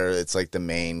be there, it's like the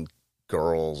main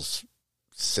girl's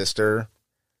sister,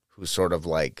 who's sort of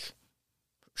like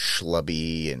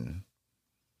schlubby and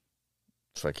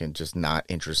fucking just not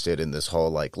interested in this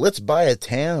whole like, let's buy a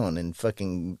town and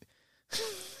fucking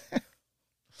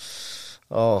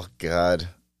oh god,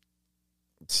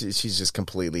 she's just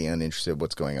completely uninterested in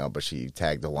what's going on, but she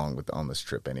tagged along on this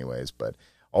trip anyways. But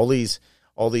all these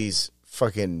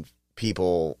fucking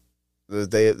people,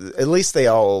 they at least they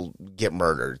all get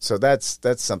murdered, so that's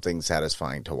something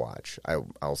satisfying to watch.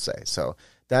 I'll say so.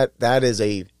 That is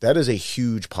a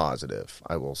huge positive,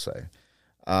 I will say.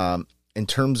 In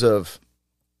terms of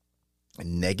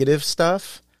negative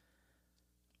stuff,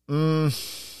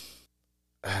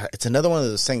 it's another one of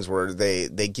those things where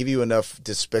they give you enough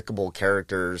despicable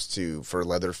characters for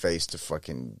Leatherface to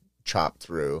fucking chop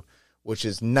through, which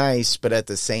is nice, but at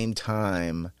the same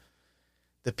time,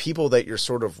 the people that you're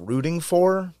sort of rooting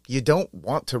for, you don't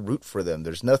want to root for them.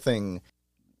 There's nothing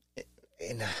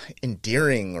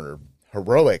endearing or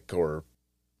heroic or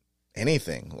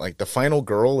anything. Like the final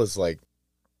girl is like,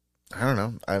 I don't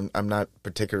know. I'm not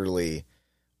particularly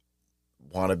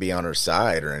want to be on her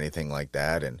side or anything like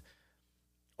that. And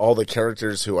all the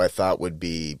characters who I thought would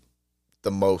be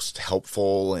the most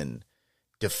helpful in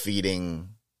defeating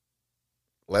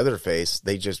Leatherface,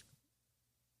 they just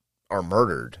are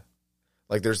murdered.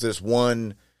 Like there's this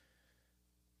one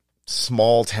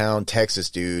small town Texas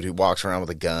dude who walks around with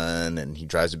a gun and he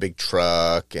drives a big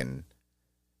truck, and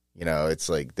you know, it's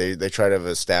like they try to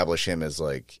establish him as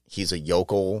like he's a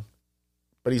yokel,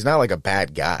 but he's not like a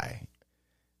bad guy.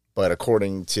 But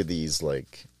according to these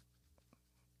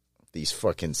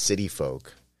fucking city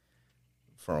folk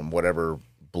from whatever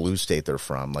blue state they're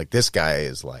from, like this guy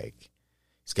is like,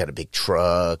 he's got a big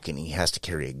truck and he has to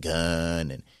carry a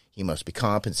gun and he must be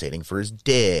compensating for his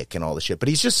dick and all this shit. But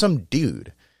he's just some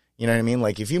dude. You know what I mean?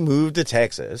 Like if you move to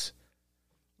Texas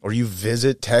or you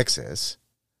visit Texas,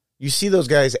 you see those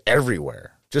guys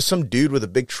everywhere. Just some dude with a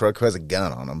big truck who has a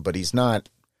gun on him, but he's not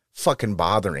fucking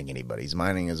bothering anybody. He's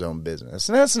minding his own business.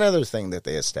 And that's another thing that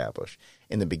they establish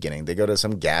in the beginning. They go to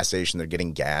some gas station, they're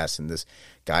getting gas, and this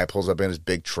guy pulls up in his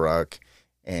big truck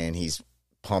and he's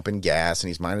pumping gas and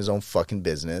he's minding his own fucking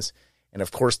business. And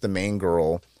of course the main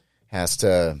girl has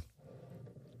to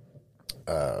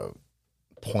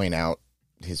point out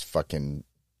his fucking,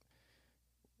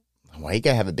 why you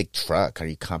gotta have a big truck? Are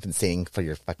you compensating for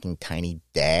your fucking tiny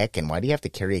deck? And why do you have to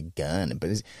carry a gun? But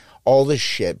it's all this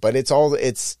shit. But it's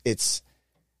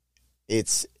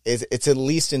at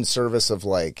least in service of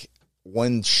like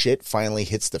when shit finally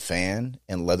hits the fan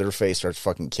and Leatherface starts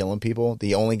fucking killing people,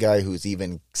 the only guy who's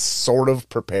even sort of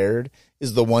prepared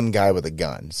is the one guy with a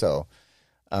gun. So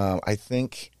I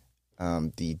think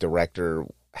the director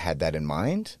had that in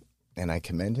mind, and I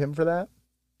commend him for that.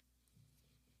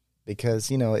 Because,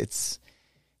 you know, it's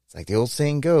like the old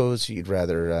saying goes, you'd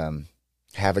rather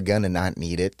have a gun and not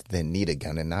need it than need a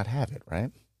gun and not have it,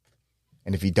 right?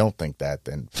 And if you don't think that,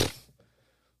 then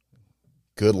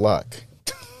good luck.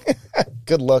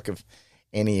 Good luck if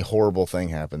any horrible thing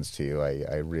happens to you.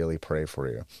 I really pray for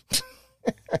you.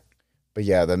 But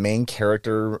yeah, the main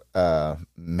character,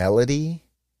 Melody,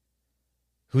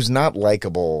 who's not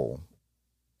likable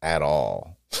at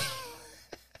all.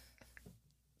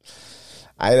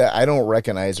 I don't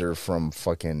recognize her from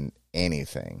fucking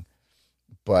anything,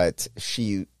 but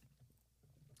she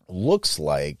looks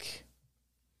like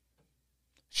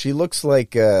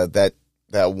that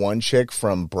one chick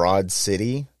from Broad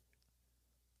City,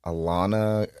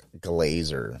 Alana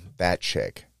Glazer. That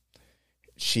chick.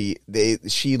 She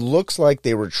looks like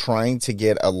they were trying to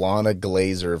get Alana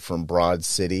Glazer from Broad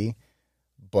City,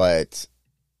 but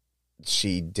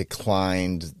she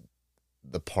declined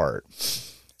the part.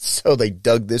 So they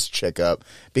dug this chick up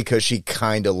because she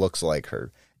kind of looks like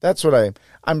her. That's what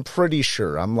I'm pretty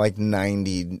sure. I'm like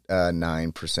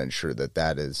 99% sure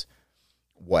that is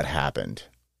what happened.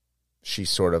 She's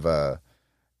sort of an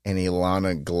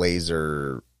Ilana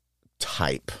Glazer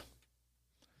type.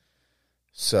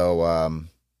 So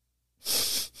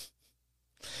she's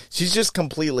just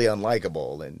completely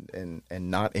unlikable and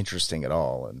not interesting at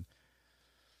all. And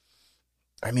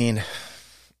I mean,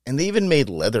 and they even made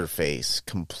Leatherface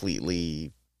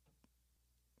completely.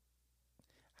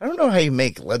 I don't know how you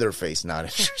make Leatherface not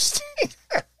interesting.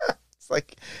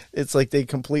 It's like they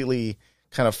completely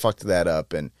kind of fucked that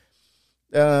up. And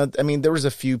I mean, there was a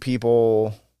few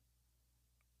people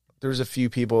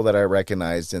that I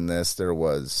recognized in this. There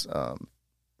was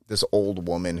this old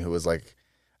woman who was like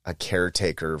a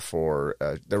caretaker for.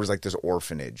 There was like this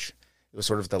orphanage. It was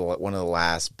sort of one of the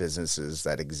last businesses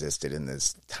that existed in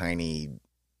this tiny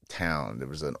town. There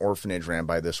was an orphanage ran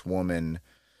by this woman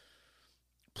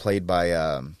played by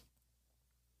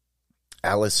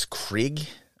Alice Krige.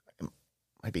 It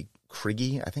might be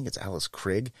Krige. I think it's Alice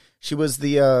Krige. She was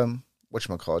the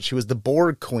whatchamacallit? She was the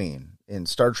Borg Queen in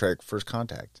Star Trek First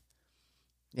Contact.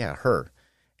 Yeah, her.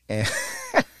 And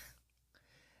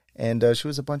and she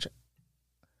was a bunch of...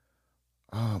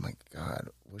 Oh my God.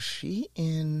 Was she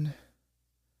in...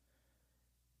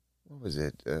 What was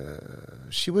it?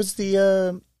 She was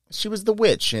the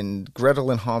witch in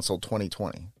Gretel and Hansel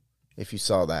 2020, if you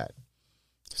saw that.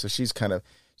 So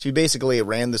she basically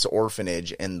ran this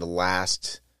orphanage, and the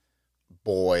last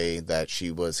boy that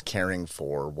she was caring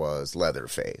for was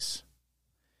Leatherface.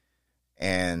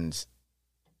 And,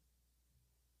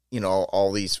 you know,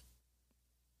 all these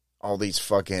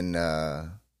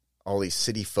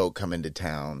city folk come into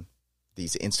town,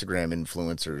 these Instagram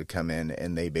influencers come in,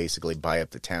 and they basically buy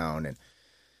up the town and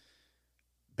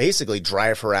basically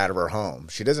drive her out of her home.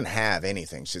 She doesn't have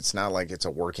anything. It's not like it's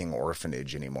a working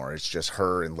orphanage anymore. It's just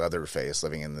her and Leatherface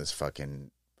living in this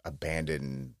fucking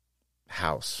abandoned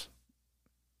house.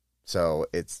 So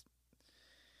they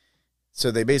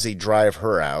basically drive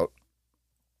her out.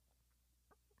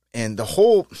 And the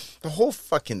whole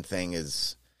fucking thing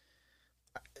is,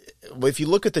 if you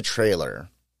look at the trailer,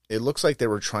 it looks like they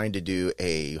were trying to do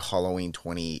a Halloween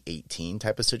 2018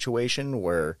 type of situation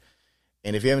where,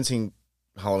 and if you haven't seen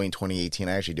Halloween 2018,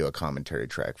 I actually do a commentary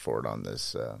track for it on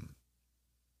this.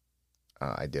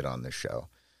 I did on this show.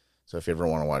 So if you ever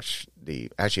want to watch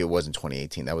actually it wasn't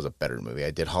 2018. That was a better movie.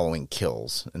 I did Halloween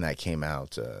Kills, and that came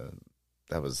out.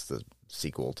 That was the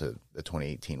sequel to the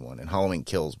 2018 one. And Halloween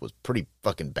Kills was pretty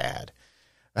fucking bad.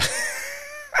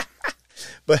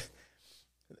 But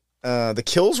the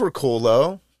kills were cool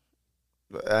though.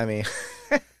 I mean,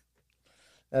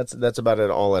 that's about it.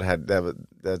 All it had.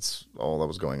 That's all that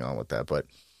was going on with that. But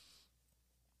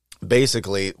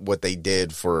basically, what they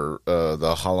did for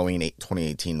the Halloween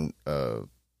 2018,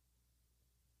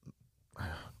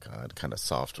 kind of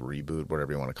soft reboot,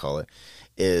 whatever you want to call it,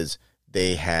 is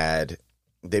the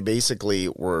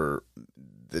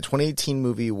 2018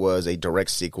 movie was a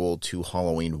direct sequel to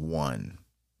Halloween 1.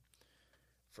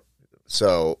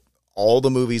 So all the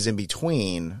movies in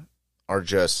between are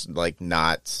just like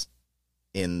not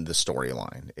in the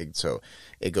storyline. So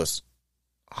it goes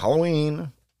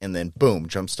Halloween and then boom,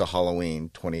 jumps to Halloween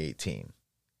 2018.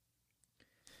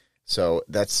 So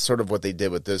that's sort of what they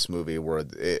did with this movie, where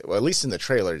at least in the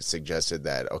trailer, it suggested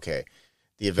that, okay,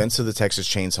 the events of the Texas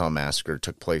Chainsaw Massacre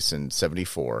took place in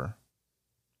 1974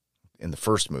 in the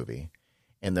first movie.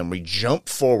 And then we jump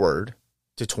forward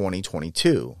to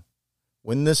 2022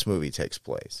 when this movie takes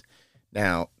place.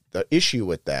 Now, the issue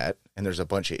with that, and there's a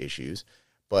bunch of issues,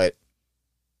 but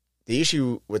the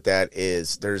issue with that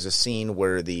is there's a scene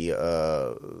where the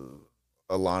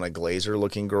Alana Glazer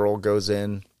looking girl goes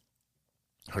in.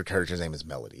 Her character's name is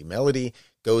Melody. Melody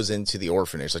goes into the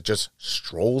orphanage, like just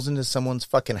strolls into someone's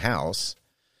fucking house.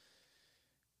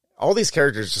 All these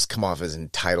characters just come off as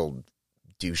entitled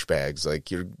douchebags. Like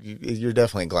you're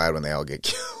definitely glad when they all get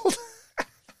killed.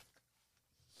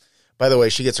 By the way,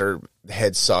 she gets her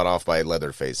head sawed off by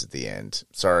Leatherface at the end.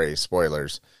 Sorry,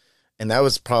 spoilers. And that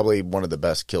was probably one of the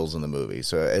best kills in the movie.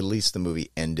 So at least the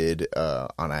movie ended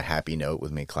on a happy note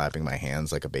with me clapping my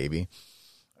hands like a baby.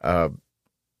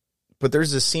 But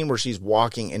there's this scene where she's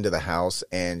walking into the house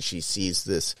and she sees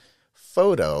this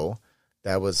photo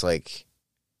that was like,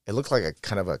 it looked like a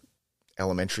kind of a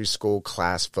elementary school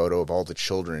class photo of all the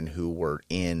children who were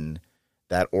in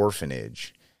that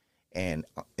orphanage. And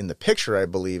in the picture, I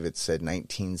believe it said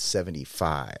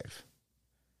 1975.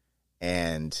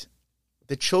 And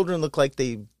the children look like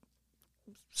they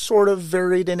sort of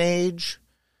varied in age,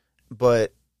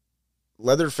 but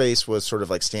Leatherface was sort of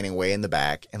like standing way in the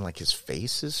back, and like his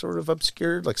face is sort of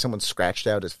obscured, like someone scratched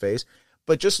out his face.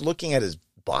 But just looking at his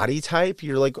body type,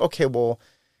 you're like, okay, well,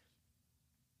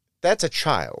 that's a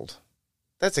child.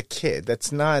 That's a kid.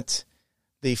 That's not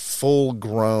the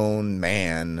full-grown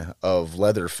man of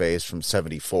Leatherface from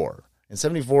 1974. In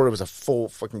 1974, it was a full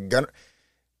fucking gunner.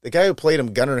 The guy who played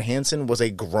him, Gunnar Hansen, was a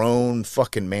grown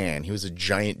fucking man. He was a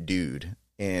giant dude.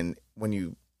 And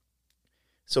when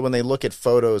they look at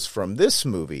photos from this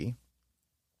movie,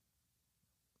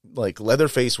 like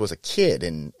Leatherface was a kid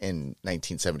in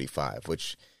 1975,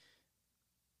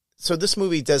 so this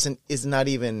movie is not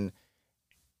even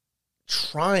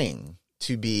trying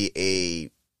to be a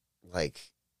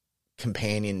like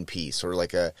companion piece or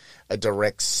like a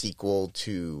direct sequel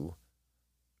to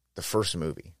the first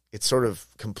movie. It's sort of,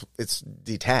 it's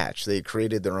detached. They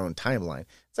created their own timeline.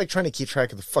 It's like trying to keep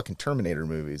track of the fucking Terminator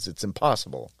movies. It's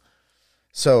impossible.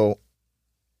 So,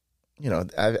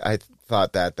 I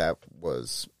thought that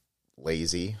was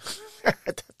lazy. I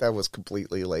thought That was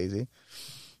completely lazy.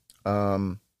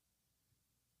 Oh,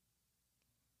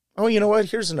 you know what?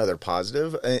 Here's another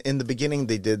positive. In the beginning,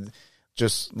 they did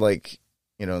just like,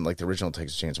 like the original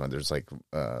Texas Chainsaw, there's like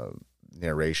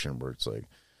narration where it's like,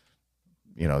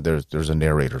 there's a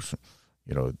narrator,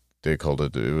 they called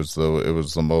it was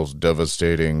the most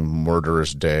devastating,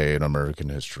 murderous day in American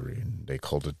history, and they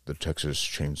called it the Texas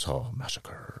Chainsaw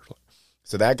Massacre.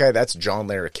 So that guy, that's John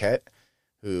Larroquette,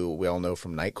 who we all know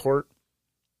from Night Court.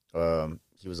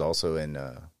 He was also in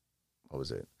what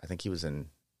was it? I think he was in,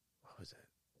 what was it?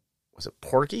 Was it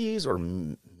Porky's or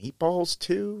Meatballs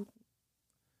 2?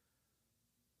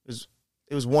 It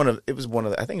was one of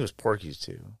I think it was Porky's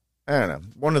 2. I don't know.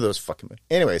 One of those fucking.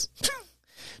 Anyways,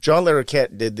 John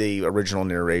Larroquette did the original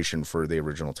narration for the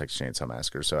original Texas Chainsaw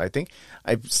Massacre. So I think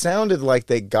I sounded like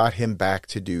they got him back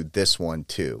to do this one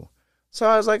too. So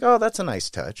I was like, oh, that's a nice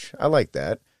touch. I like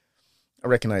that. I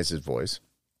recognize his voice.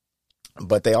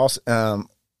 But they also,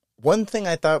 one thing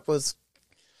I thought was,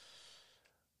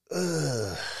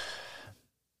 I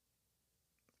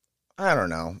don't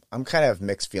know. I'm kind of have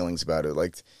mixed feelings about it.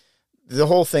 Like, the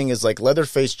whole thing is like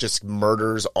Leatherface just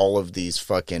murders all of these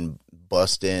fucking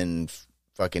bust-in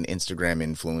fucking Instagram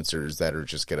influencers that are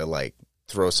just gonna like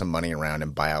throw some money around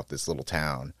and buy out this little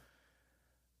town.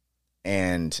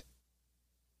 And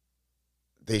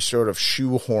they sort of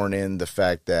shoehorn in the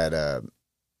fact that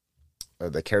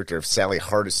the character of Sally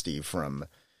Hardesty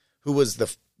who was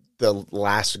the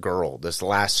last girl, this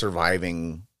last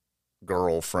surviving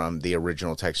girl from the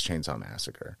original Texas Chainsaw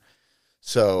Massacre.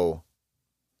 So,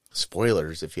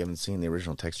 spoilers if you haven't seen the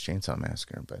original Texas Chainsaw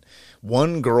Massacre, but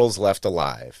one girl's left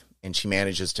alive, and she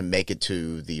manages to make it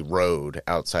to the road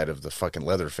outside of the fucking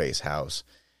Leatherface house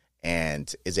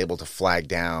and is able to flag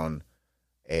down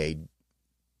a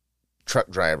truck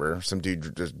driver, some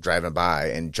dude just driving by,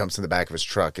 and jumps in the back of his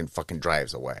truck and fucking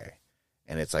drives away.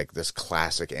 And it's like this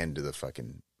classic end to the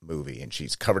fucking movie, and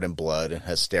she's covered in blood and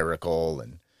hysterical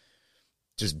and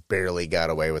just barely got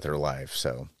away with her life.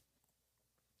 So,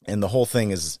 and the whole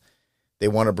thing is they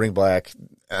want to bring back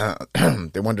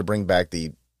they wanted to bring back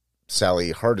the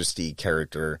Sally Hardesty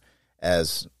character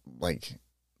as like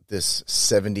this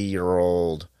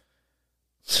 70-year-old.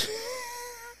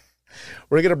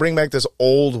 We're going to bring back this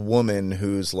old woman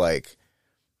who's like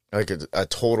a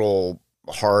total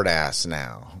hard ass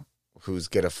now, who's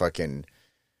going to fucking,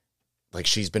 like,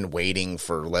 she's been waiting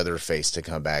for Leatherface to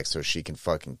come back so she can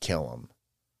fucking kill him,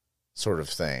 sort of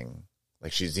thing.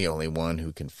 Like, she's the only one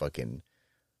who can fucking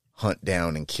hunt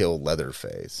down and kill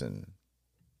Leatherface. And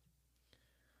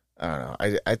I don't know.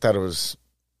 I thought it was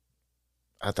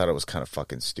kind of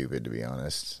fucking stupid, to be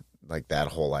honest. Like, that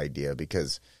whole idea,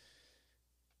 because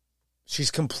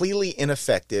she's completely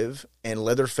ineffective, and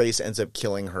Leatherface ends up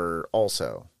killing her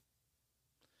also.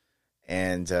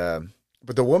 And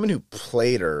but the woman who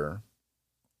played her,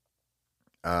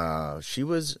 she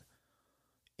was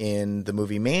in the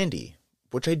movie Mandy,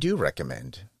 which I do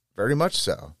recommend very much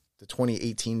so. The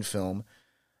 2018 film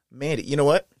Mandy. You know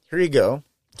what? Here you go.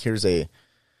 Here's an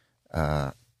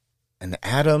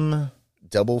Adam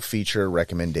double feature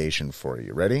recommendation for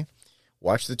you. Ready?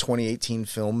 Watch the 2018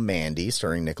 film Mandy,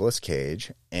 starring Nicolas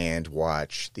Cage, and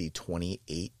watch the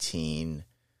 2018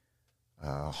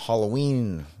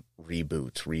 Halloween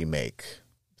remake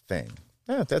thing.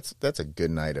 Yeah, that's a good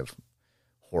night of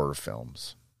horror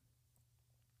films.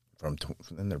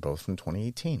 And they're both from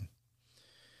 2018.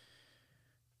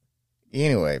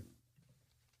 Anyway,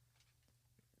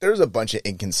 there's a bunch of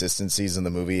inconsistencies in the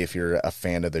movie if you're a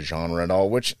fan of the genre and all,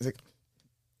 which,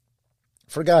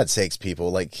 for God's sakes,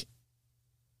 people, like,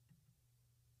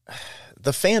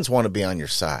 the fans want to be on your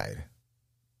side.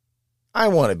 I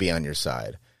want to be on your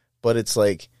side. But it's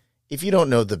like, if you don't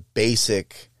know the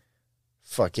basic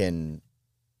fucking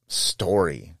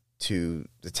story to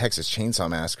the Texas Chainsaw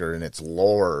Massacre and its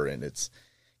lore and its,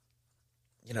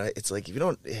 it's like,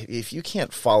 if you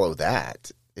can't follow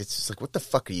that, it's just like, what the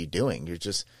fuck are you doing?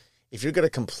 If you're going to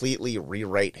completely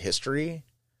rewrite history,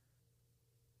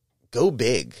 go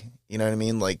big. You know what I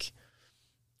mean? Like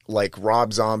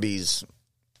Rob Zombie's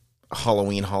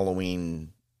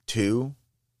Halloween 2.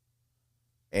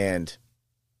 And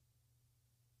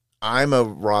I'm a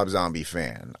Rob Zombie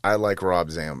fan. I like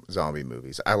Rob Zombie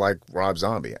movies. I like Rob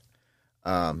Zombie.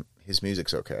 His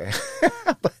music's okay.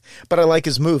 but I like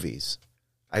his movies.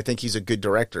 I think he's a good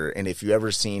director. And if you ever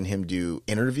seen him do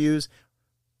interviews,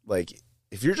 like,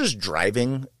 if you're just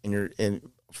driving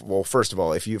and well, first of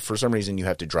all, if you, for some reason, you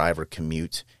have to drive or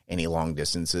commute any long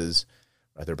distances,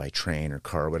 whether by train or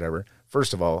car or whatever,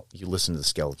 first of all, you listen to the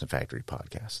Skeleton Factory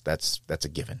podcast. That's a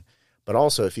given. But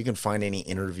also, if you can find any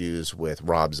interviews with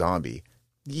Rob Zombie,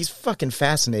 he's fucking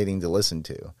fascinating to listen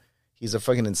to. He's a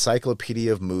fucking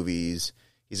encyclopedia of movies.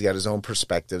 He's got his own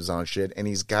perspectives on shit, and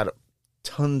he's got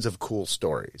tons of cool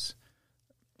stories.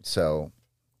 So,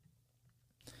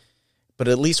 but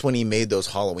at least when he made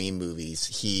those Halloween movies,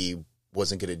 he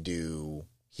was going to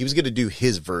do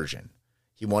his version.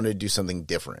 He wanted to do something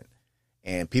different.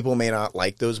 And people may not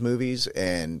like those movies,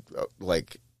 and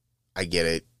like, I get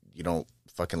it. You don't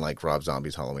fucking like Rob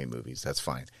Zombie's Halloween movies. That's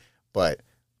fine. But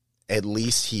at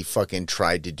least he fucking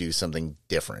tried to do something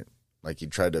different. Like, he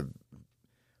tried to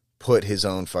put his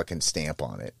own fucking stamp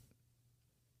on it.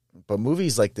 But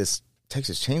movies like this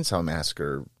Texas Chainsaw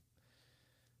Massacre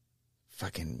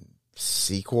fucking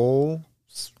sequel,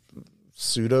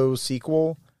 pseudo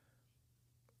sequel,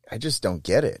 I just don't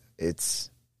get it. It's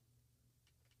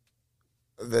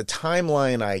the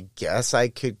timeline, I guess I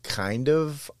could kind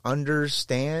of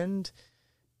understand,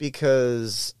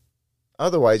 because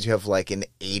otherwise you have like an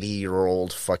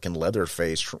 80-year-old fucking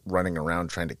Leatherface running around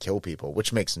trying to kill people,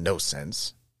 which makes no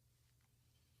sense.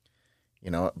 You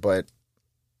know, but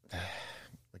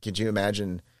could you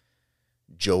imagine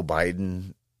Joe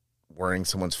Biden wearing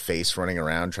someone's face running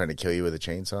around trying to kill you with a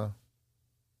chainsaw?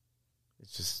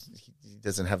 It's just, he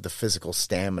doesn't have the physical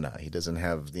stamina. He doesn't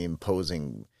have the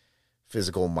imposing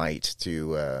physical might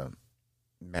to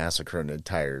massacre an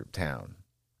entire town.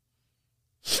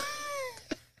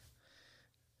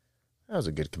 That was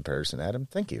a good comparison, Adam.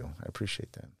 Thank you. I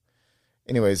appreciate that.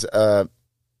 Anyways, I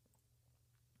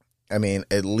mean,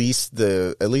 at least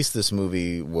this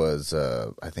movie was,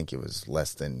 I think it was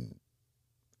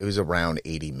around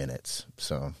 80 minutes.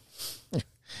 So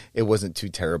it wasn't too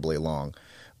terribly long.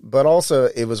 But also,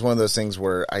 it was one of those things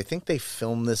where I think they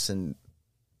filmed this in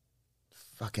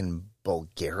fucking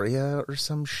Bulgaria or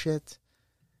some shit.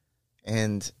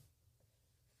 And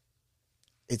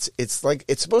it's like,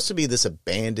 it's supposed to be this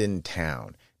abandoned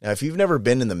town. Now, if you've never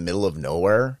been in the middle of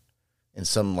nowhere, in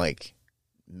some like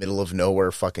middle of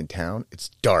nowhere fucking town, it's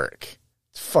dark.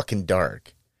 It's fucking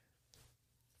dark.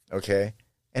 Okay?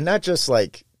 And not just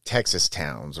like Texas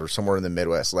towns or somewhere in the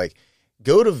Midwest. Like,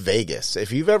 go to Vegas.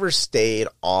 If you've ever stayed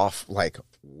off, like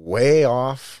way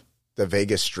off the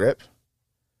Vegas Strip,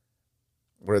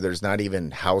 where there's not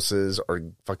even houses or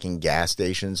fucking gas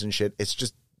stations and shit, it's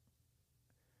just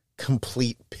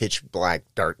complete pitch black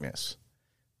darkness.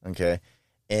 Okay?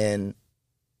 And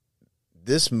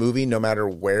this movie, no matter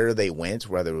where they went,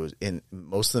 whether it was in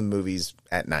most of the movies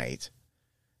at night,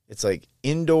 it's like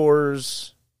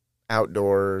indoors,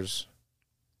 outdoors.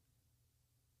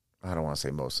 I don't want to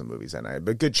say most of the movies at night,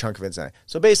 but a good chunk of it's at night.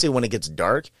 So basically, when it gets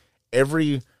dark,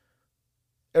 every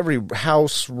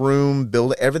house, room,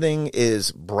 building, everything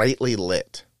is brightly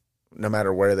lit, no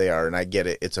matter where they are. And I get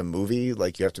it. It's a movie.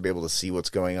 Like, you have to be able to see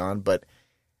what's going on. But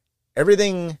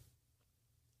everything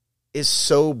is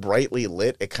so brightly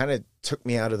lit, it kind of took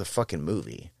me out of the fucking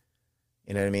movie.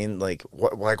 You know what I mean? Like,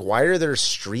 why are there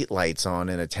street lights on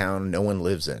in a town no one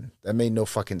lives in? That made no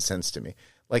fucking sense to me.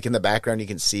 Like, in the background, you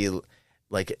can see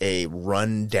like a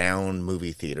run-down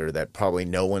movie theater that probably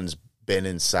no one's been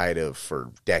inside of for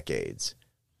decades.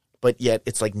 But yet,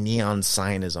 it's like neon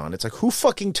sign is on. It's like, who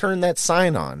fucking turned that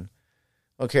sign on?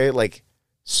 Okay, like,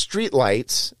 street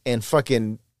lights and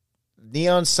fucking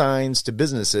neon signs to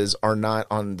businesses are not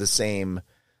on the same...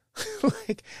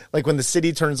 like when the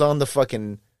city turns on the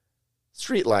fucking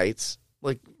street lights,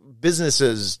 like,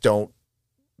 businesses don't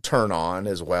turn on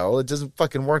as well. It doesn't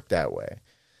fucking work that way.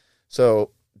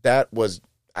 So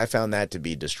I found that to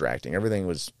be distracting.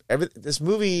 This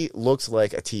movie looks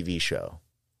like a TV show.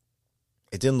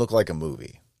 It didn't look like a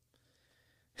movie.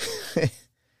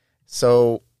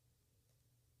 So,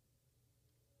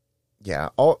 yeah.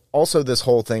 Also, this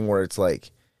whole thing where it's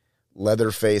like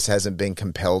Leatherface hasn't been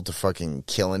compelled to fucking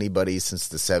kill anybody since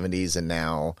the 70s, and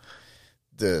now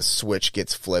the switch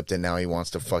gets flipped and now he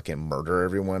wants to fucking murder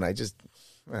everyone. I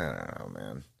don't know,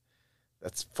 man.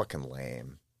 That's fucking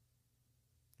lame.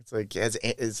 It's like,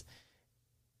 is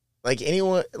like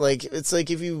anyone, like, it's like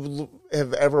if you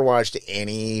have ever watched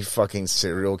any fucking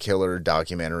serial killer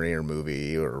documentary or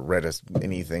movie or read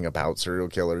anything about serial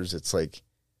killers, it's like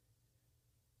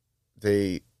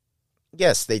they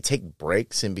take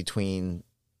breaks in between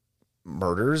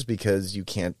murders because you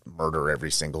can't murder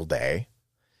every single day.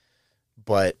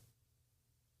 But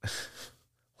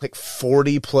like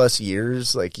 40 plus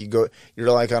years, like you're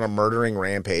like on a murdering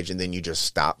rampage and then you just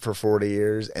stop for 40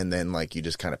 years and then like you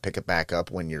just kind of pick it back up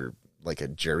when you're like a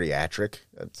geriatric.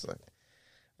 That's like,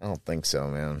 I don't think so,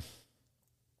 man.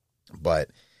 But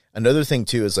another thing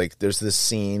too is like there's this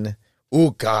scene.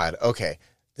 Oh God. Okay.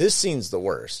 This scene's the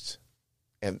worst.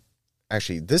 And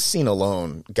actually this scene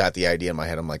alone got the idea in my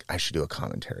head. I'm like, I should do a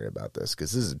commentary about this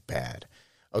because this is bad.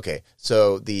 Okay,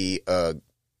 so the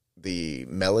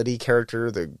Melody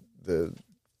character, the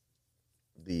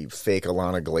fake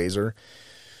Alana Glazer.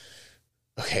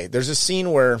 Okay, there's a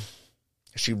scene where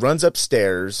she runs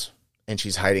upstairs and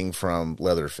she's hiding from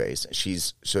Leatherface.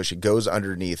 So she goes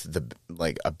underneath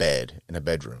a bed in a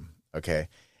bedroom. Okay,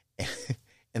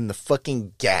 and the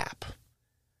fucking gap,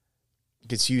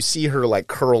 because you see her like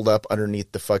curled up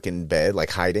underneath the fucking bed,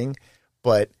 like hiding,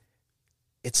 but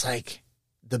it's like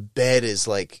the bed is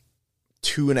like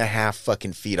 2.5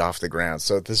 fucking feet off the ground.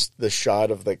 So the shot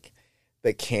of the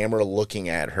camera looking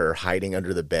at her hiding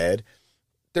under the bed,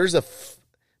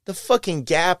 the fucking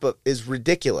gap is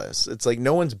ridiculous. It's like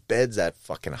no one's bed's that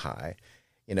fucking high.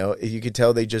 You know, you could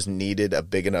tell they just needed a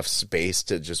big enough space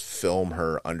to just film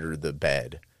her under the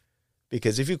bed.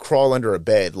 Because if you crawl under a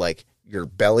bed, like, you're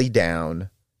belly down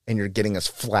and you're getting as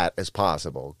flat as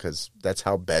possible, because that's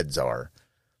how beds are.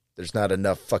 There's not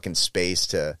enough fucking space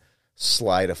to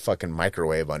slide a fucking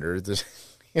microwave under.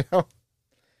 You know?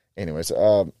 Anyways,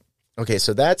 okay,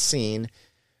 so that scene,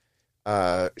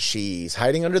 she's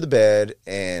hiding under the bed,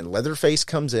 and Leatherface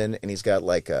comes in, and he's got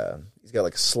like a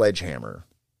sledgehammer.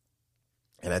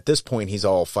 And at this point, he's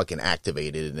all fucking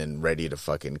activated and ready to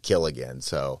fucking kill again.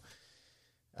 So,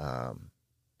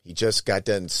 he just got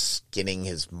done skinning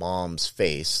his mom's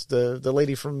face, the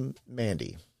lady from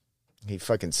Mandy. He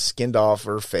fucking skinned off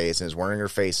her face and is wearing her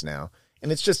face now.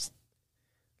 And it's just,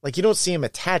 like, you don't see him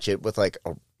attach it with like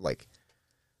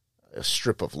a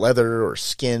strip of leather or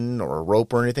skin or a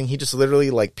rope or anything. He just literally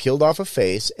like peeled off a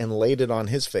face and laid it on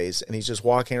his face, and he's just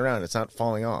walking around. It's not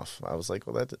falling off. I was like,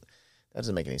 well, that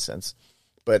doesn't make any sense.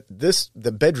 But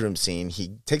the bedroom scene,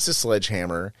 he takes a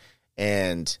sledgehammer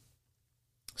and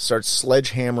starts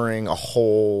sledgehammering a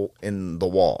hole in the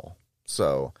wall.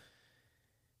 So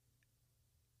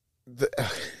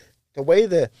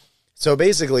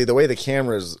basically the way the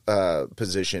camera's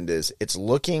positioned is it's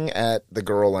looking at the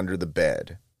girl under the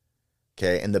bed.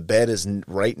 Okay, and the bed is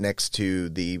right next to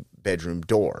the bedroom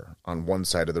door on one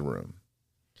side of the room.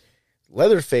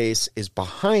 Leatherface is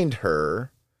behind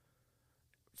her,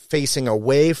 facing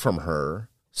away from her,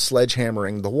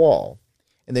 sledgehammering the wall.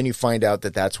 And then you find out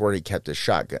that that's where he kept his his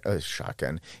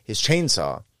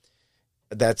chainsaw.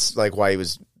 That's like why he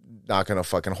was knocking a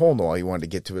fucking hole in the wall. He wanted to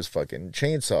get to his fucking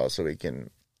chainsaw so he can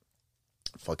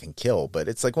fucking kill. But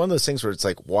it's like one of those things where it's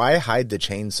like, why hide the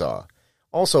chainsaw?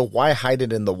 Also, why hide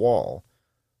it in the wall?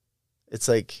 It's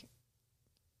like,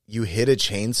 you hid a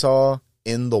chainsaw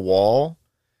in the wall,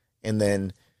 and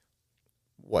then,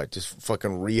 what, just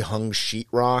fucking rehung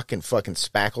sheetrock and fucking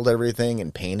spackled everything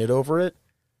and painted over it?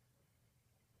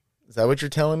 Is that what you're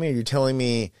telling me? Are you telling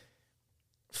me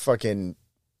fucking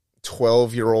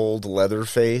 12-year-old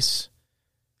Leatherface,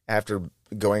 after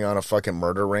going on a fucking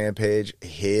murder rampage,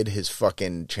 hid his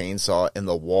fucking chainsaw in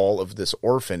the wall of this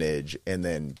orphanage and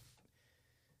then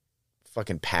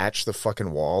fucking patched the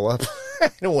fucking wall up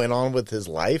and went on with his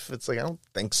life? It's like, I don't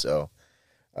think so.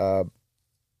 I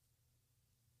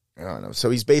don't know. So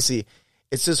he's basically,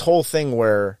 it's this whole thing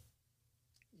where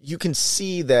you can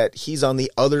see that he's on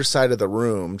the other side of the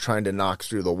room trying to knock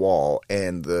through the wall,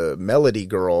 and the Melody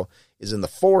girl is in the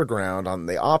foreground on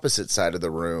the opposite side of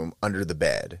the room under the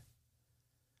bed.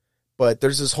 But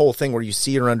there's this whole thing where you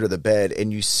see her under the bed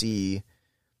and you see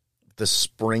the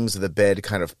springs of the bed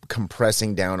kind of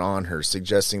compressing down on her,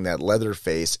 suggesting that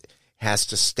Leatherface has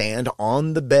to stand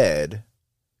on the bed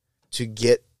to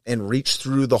get and reach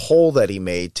through the hole that he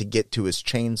made to get to his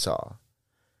chainsaw.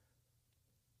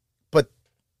 But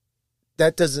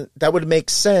that would make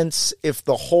sense if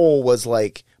the hole was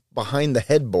like behind the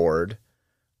headboard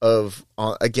of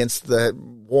against the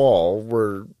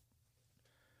wall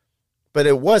but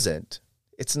it wasn't.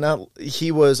 It's not.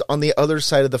 He was on the other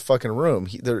side of the fucking room.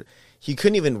 He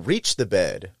couldn't even reach the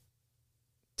bed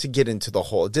to get into the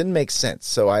hole. It didn't make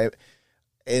sense.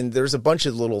 And there's a bunch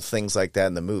of little things like that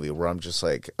in the movie where I'm just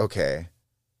like, okay,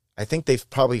 I think they've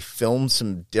probably filmed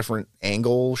some different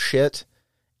angle shit,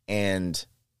 and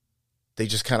they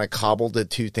just kind of cobbled the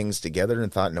two things together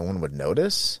and thought no one would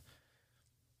notice.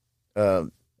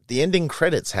 The ending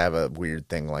credits have a weird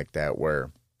thing like that where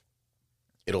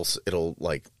it'll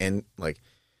like end like,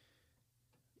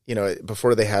 you know,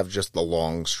 before they have just the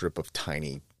long strip of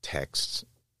tiny text,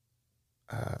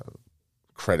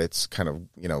 credits kind of,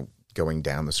 you know, going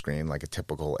down the screen like a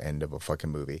typical end of a fucking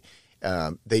movie.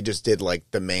 They just did like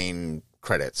the main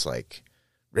credits, like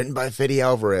written by Fede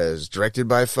Alvarez, directed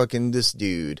by fucking this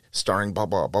dude, starring blah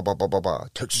blah blah blah blah blah blah,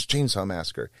 Texas Chainsaw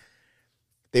Massacre.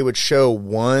 They would show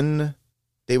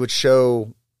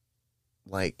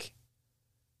like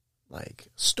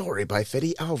story by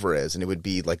Fede Alvarez, and it would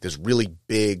be like this really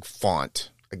big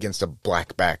font against a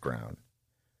black background.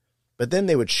 But then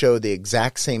they would show the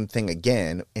exact same thing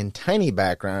again in tiny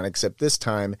background, except this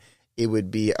time it would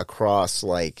be across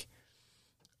like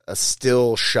a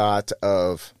still shot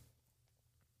of,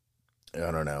 I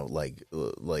don't know, like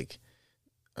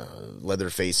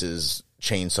Leatherface's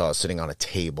chainsaw sitting on a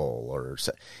table, or,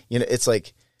 you know, it's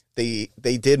like they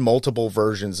did multiple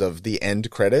versions of the end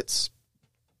credits.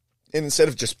 And instead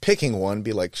of just picking one,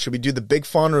 be like, should we do the big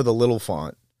font or the little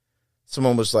font?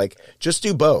 Someone was like, just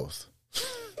do both.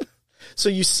 So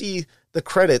you see the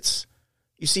credits,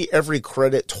 you see every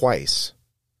credit twice.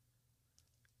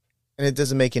 And it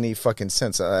doesn't make any fucking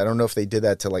sense. I don't know if they did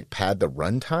that to like pad the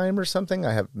runtime or something.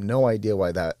 I have no idea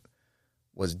why that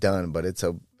was done, but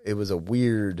it was a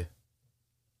weird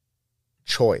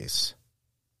choice.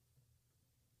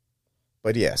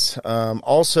 But yes,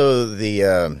 also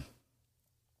the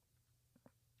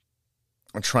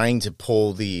trying to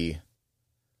pull the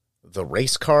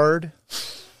race card.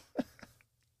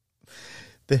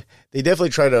 They definitely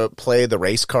try to play the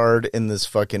race card in this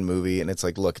fucking movie, and it's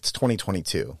like, look, it's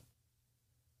 2022.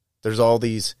 There's all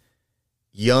these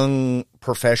young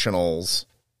professionals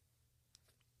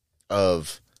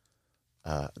of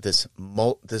this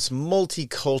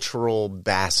multicultural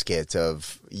basket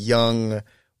of young,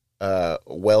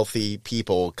 wealthy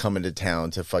people coming to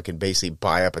town to fucking basically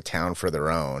buy up a town for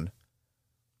their own.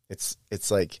 It's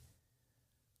like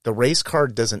the race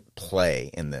card doesn't play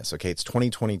in this. Okay, it's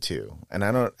 2022, and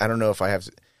I don't know if I have.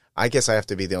 I guess I have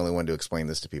to be the only one to explain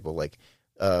this to people. Like,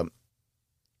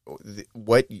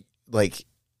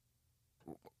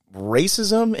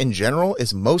 racism in general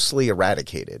is mostly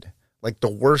eradicated. Like the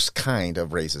worst kind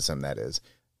of racism, that is.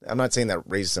 I'm not saying that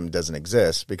racism doesn't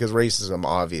exist, because racism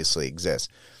obviously exists,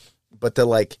 but the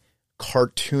like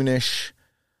cartoonish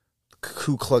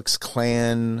Ku Klux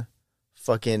Klan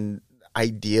fucking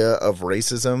idea of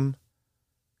racism,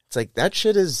 it's like that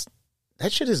shit is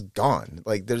gone.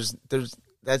 Like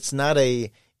that's not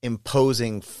a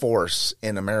imposing force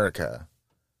in America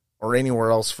or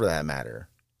anywhere else for that matter.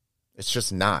 It's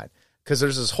just not. Because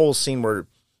there's this whole scene where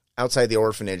outside the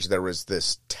orphanage there was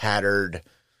this tattered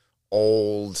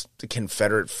old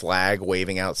Confederate flag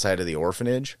waving outside of the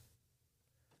orphanage,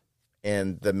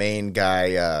 and the main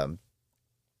guy,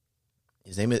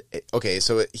 his name is, okay,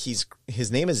 so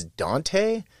his name is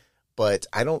Dante, but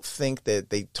I don't think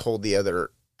that they told the other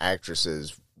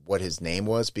actresses what his name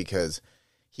was, because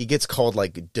he gets called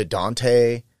like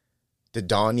Dante,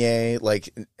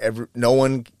 like no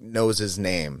one knows his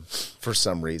name for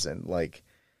some reason. Like,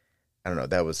 I don't know,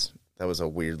 that was a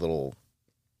weird little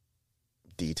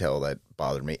detail that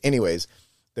bothered me. Anyways,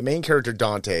 the main character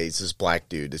Dante is this black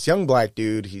dude, this young black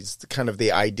dude. He's kind of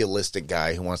the idealistic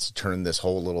guy who wants to turn this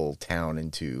whole little town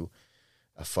into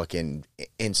a fucking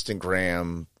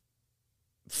Instagram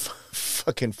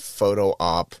fucking photo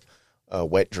op,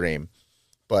 wet dream.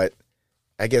 But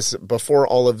I guess before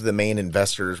all of the main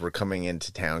investors were coming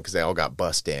into town, because they all got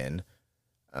bussed in,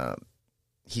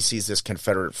 he sees this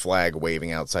Confederate flag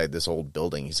waving outside this old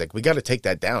building. He's like, we got to take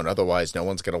that down. Otherwise, no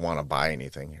one's going to want to buy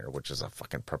anything here, which is a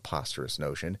fucking preposterous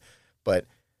notion. But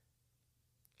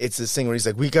it's this thing where he's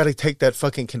like, we got to take that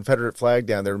fucking Confederate flag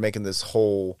down. They're making this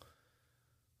whole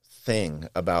thing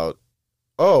about,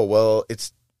 oh, well,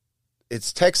 it's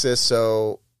Texas,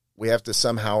 so we have to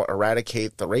somehow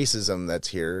eradicate the racism that's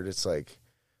here. It's like,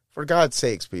 for God's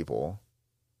sakes, people,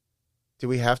 do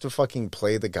we have to fucking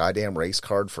play the goddamn race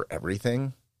card for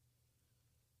everything?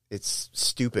 It's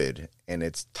stupid and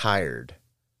it's tired.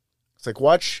 It's like,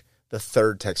 watch the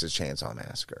third Texas Chainsaw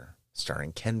Massacre,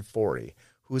 starring Ken Foree,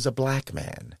 who is a black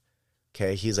man.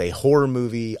 Okay, he's a horror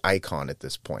movie icon at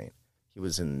this point. He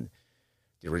was in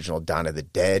the original Dawn of the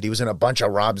Dead. He was in a bunch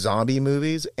of Rob Zombie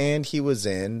movies, and he was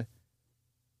in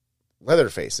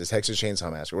Leatherface, the Texas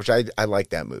Chainsaw Massacre, which I like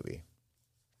that movie.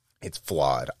 It's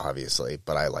flawed, obviously,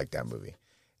 but I like that movie.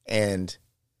 And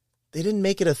they didn't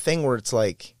make it a thing where it's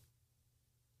like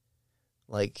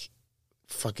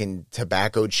fucking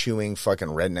tobacco chewing fucking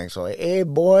rednecks are like, hey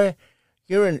boy,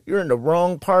 you're in the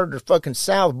wrong part of the fucking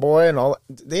South, boy, and all.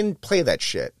 They didn't play that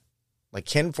shit. Like,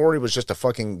 Ken Foree was just a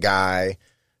fucking guy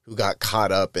who got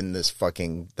caught up in this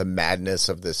fucking the madness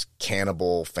of this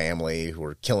cannibal family who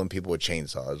were killing people with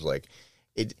chainsaws. Like,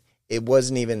 it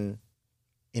wasn't even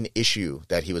an issue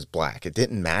that he was black. It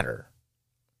didn't matter.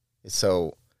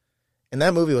 So, and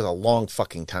that movie was a long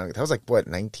fucking time. That was like, what,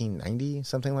 1990?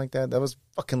 Something like that? That was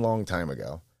a fucking long time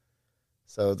ago.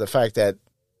 So the fact that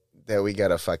we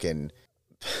got a fucking,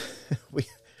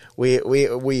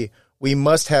 we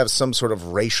must have some sort of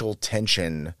racial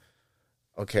tension.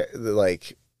 Okay.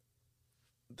 Like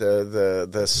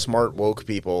the smart woke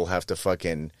people have to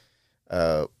fucking,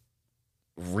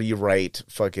 rewrite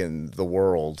fucking the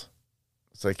world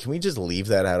It's like, can we just leave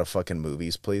that out of fucking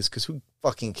movies, please? Because who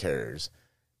fucking cares?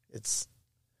 It's,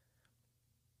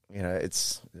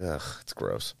 it's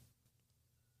gross.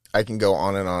 I can go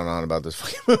on and on and on about this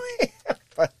fucking movie.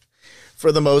 But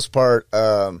for the most part,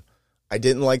 I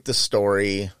didn't like the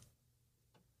story.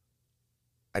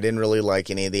 I didn't really like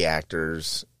any of the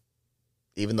actors.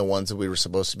 Even the ones that we were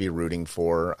supposed to be rooting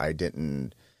for, I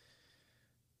didn't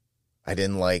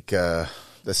like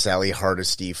the Sally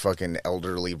Hardesty fucking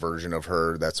elderly version of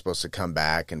her that's supposed to come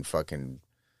back and fucking,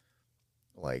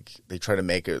 like, they try to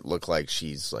make it look like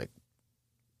she's, like,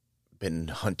 been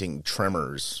hunting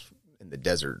tremors in the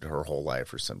desert her whole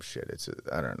life or some shit.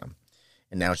 I don't know.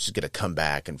 And now she's going to come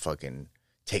back and fucking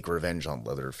take revenge on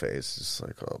Leatherface. It's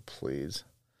like, oh, please.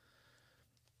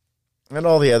 And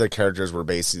all the other characters were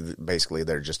basically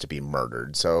there just to be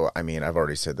murdered. So, I mean, I've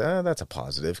already said that's a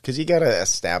positive. Because you got to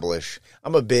establish...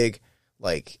 I'm a big,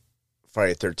 like,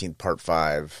 Friday the 13th Part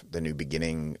 5, The New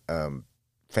Beginning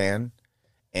fan.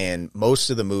 And most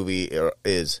of the movie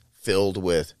is filled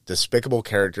with despicable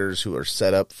characters who are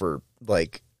set up for,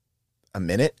 like, a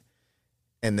minute.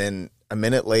 And then a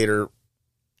minute later,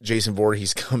 Jason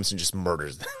Voorhees comes and just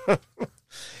murders them.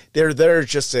 They're there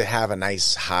just to have a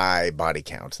nice high body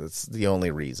count. That's the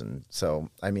only reason. So,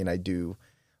 I mean, I do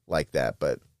like that,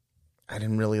 but I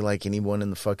didn't really like anyone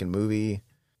in the fucking movie.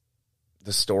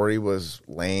 The story was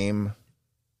lame.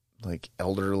 Like,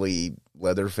 elderly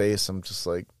Leatherface. I'm just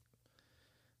like,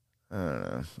 I don't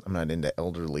know. I'm not into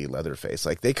elderly Leatherface.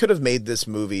 Like, they could have made this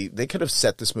movie, they could have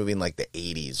set this movie in, like, the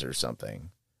 80s or something.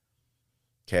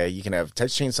 Okay, you can have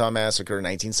Texas Chainsaw Massacre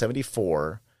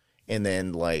 1974, and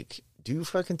then, like, do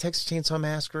fucking Texas Chainsaw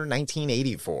Massacre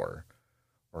 1984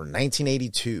 or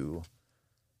 1982,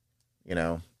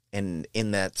 and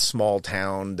in that small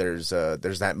town, there's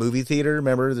that movie theater.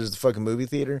 Remember, there's the fucking movie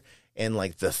theater, and,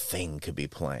 like, The Thing could be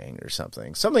playing or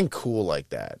something cool like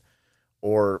that,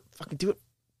 or fucking do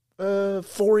it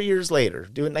 4 years later,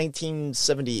 do it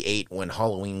 1978 when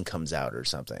Halloween comes out or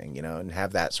something, and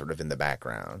have that sort of in the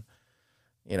background,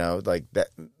 like that,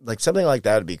 like something like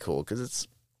that would be cool, because it's,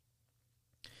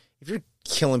 if you're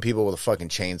killing people with a fucking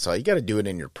chainsaw, you got to do it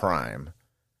in your prime.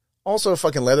 Also,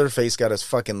 fucking Leatherface got his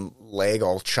fucking leg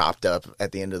all chopped up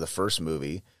at the end of the first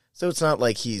movie. So it's not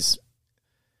like he's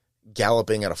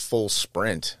galloping at a full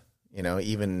sprint,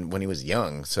 even when he was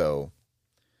young. So,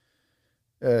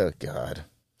 oh, God.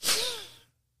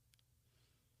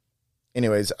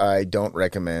 Anyways, I don't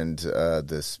recommend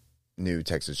this new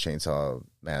Texas Chainsaw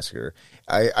Massacre.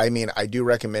 I mean, I do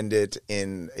recommend it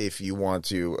if you want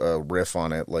to riff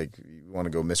on it, like you want to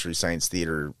go Mystery Science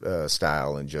Theater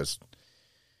style and just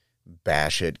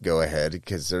bash it, go ahead,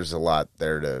 because there's a lot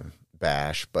there to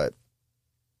bash, but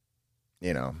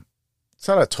it's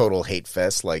not a total hate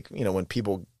fest. Like,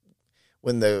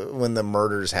 when the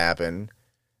murders happen,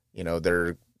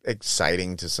 they're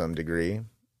exciting to some degree.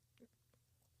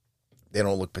 They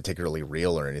don't look particularly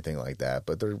real or anything like that,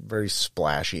 but they're very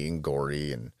splashy and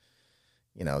gory, and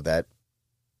that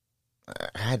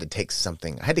I had to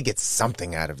get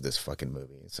something out of this fucking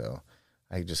movie. So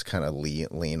I just kind of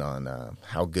lean on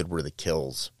how good were the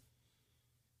kills.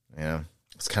 Yeah,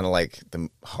 it's kind of like the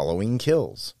Halloween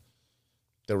Kills.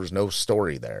 There was no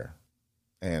story there,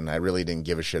 and I really didn't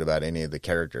give a shit about any of the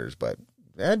characters, but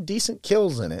they had decent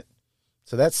kills in it,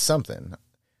 so that's something.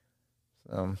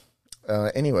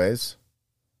 Anyways,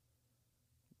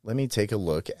 let me take a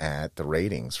look at the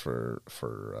ratings for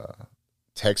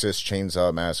Texas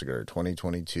Chainsaw Massacre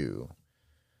 2022.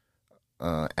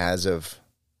 As of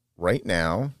right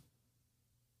now,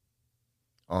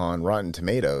 on Rotten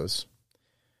Tomatoes,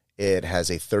 it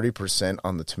has a 30%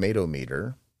 on the tomato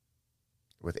meter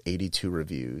with 82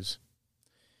 reviews.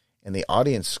 And the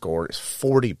audience score is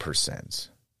 40%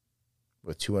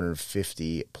 with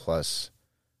 250 plus,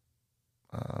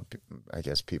 I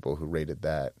guess, people who rated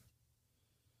that.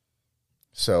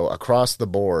 So across the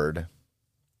board,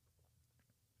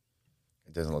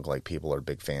 it doesn't look like people are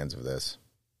big fans of this.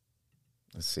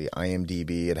 Let's see.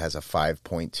 IMDb, it has a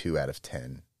 5.2 out of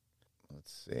 10.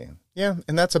 Let's see. Yeah,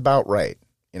 and that's about right.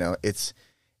 It's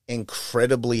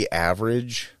incredibly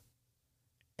average,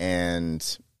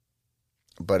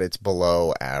 but it's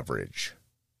below average.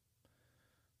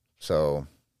 So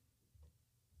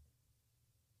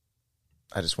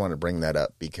I just want to bring that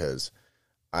up because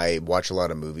I watch a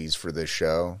lot of movies for this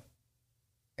show,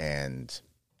 and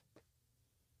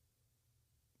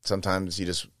sometimes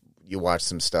you watch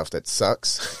some stuff that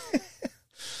sucks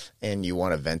and you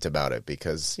want to vent about it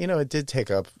because, it did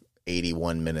take up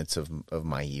 81 minutes of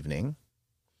my evening.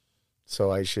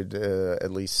 So I should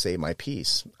at least say my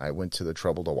piece. I went to the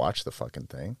trouble to watch the fucking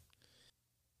thing.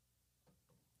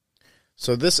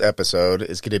 So this episode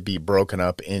is going to be broken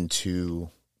up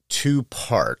into 2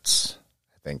 parts.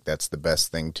 I think that's the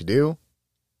best thing to do.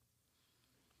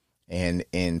 And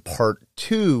in part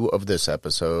 2 of this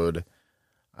episode,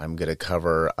 I'm going to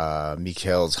cover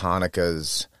Mikhail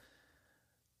Haneke's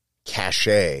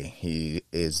cachet. He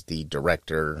is the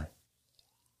director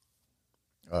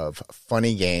of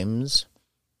Funny Games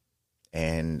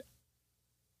and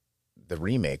the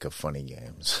remake of Funny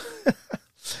Games.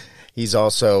 He's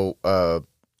also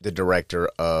the director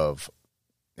of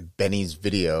Benny's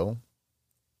Video,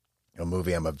 a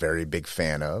movie I'm a very big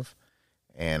fan of,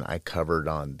 and I covered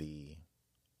on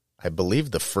I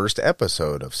believe the first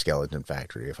episode of Skeleton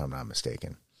Factory, if I'm not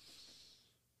mistaken.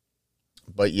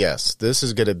 But yes, this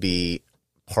is going to be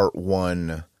part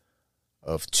 1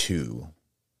 of 2.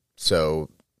 So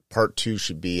part 2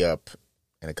 should be up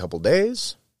in a couple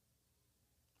days,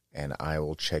 and I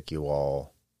will check you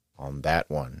all on that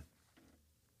one.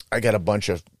 I got a bunch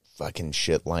of fucking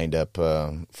shit lined up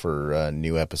for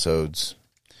new episodes,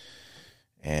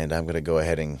 and I'm going to go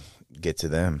ahead and get to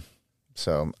them.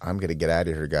 So I'm going to get out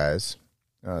of here, guys.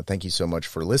 Thank you so much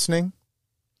for listening.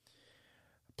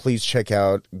 Please check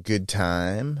out Good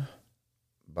Time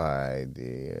by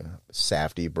the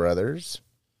Safdie brothers.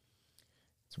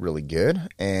 It's really good.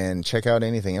 And check out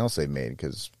anything else they've made,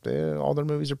 because all their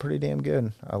movies are pretty damn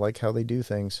good. I like how they do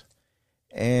things.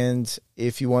 And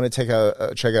if you want to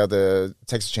check out the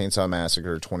Texas Chainsaw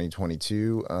Massacre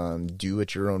 2022, do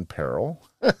at your own peril.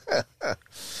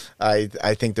 I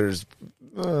think there's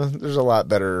a lot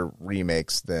better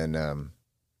remakes than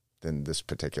this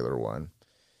particular one.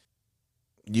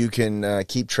 You can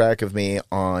keep track of me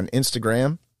on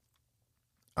Instagram.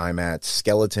 I'm at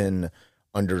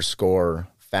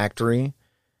skeleton_factory,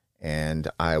 and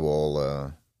I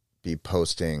will be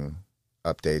posting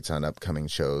updates on upcoming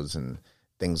shows and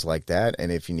things like that.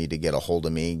 And if you need to get a hold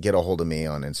of me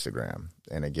on Instagram.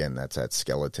 And again, that's at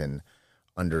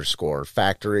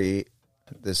skeleton_factory.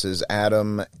 This is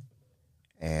Adam,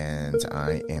 and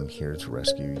I am here to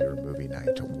rescue your movie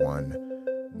night, one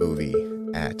movie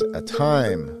at a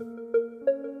time.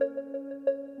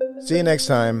 See you next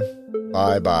time.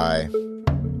 Bye-bye.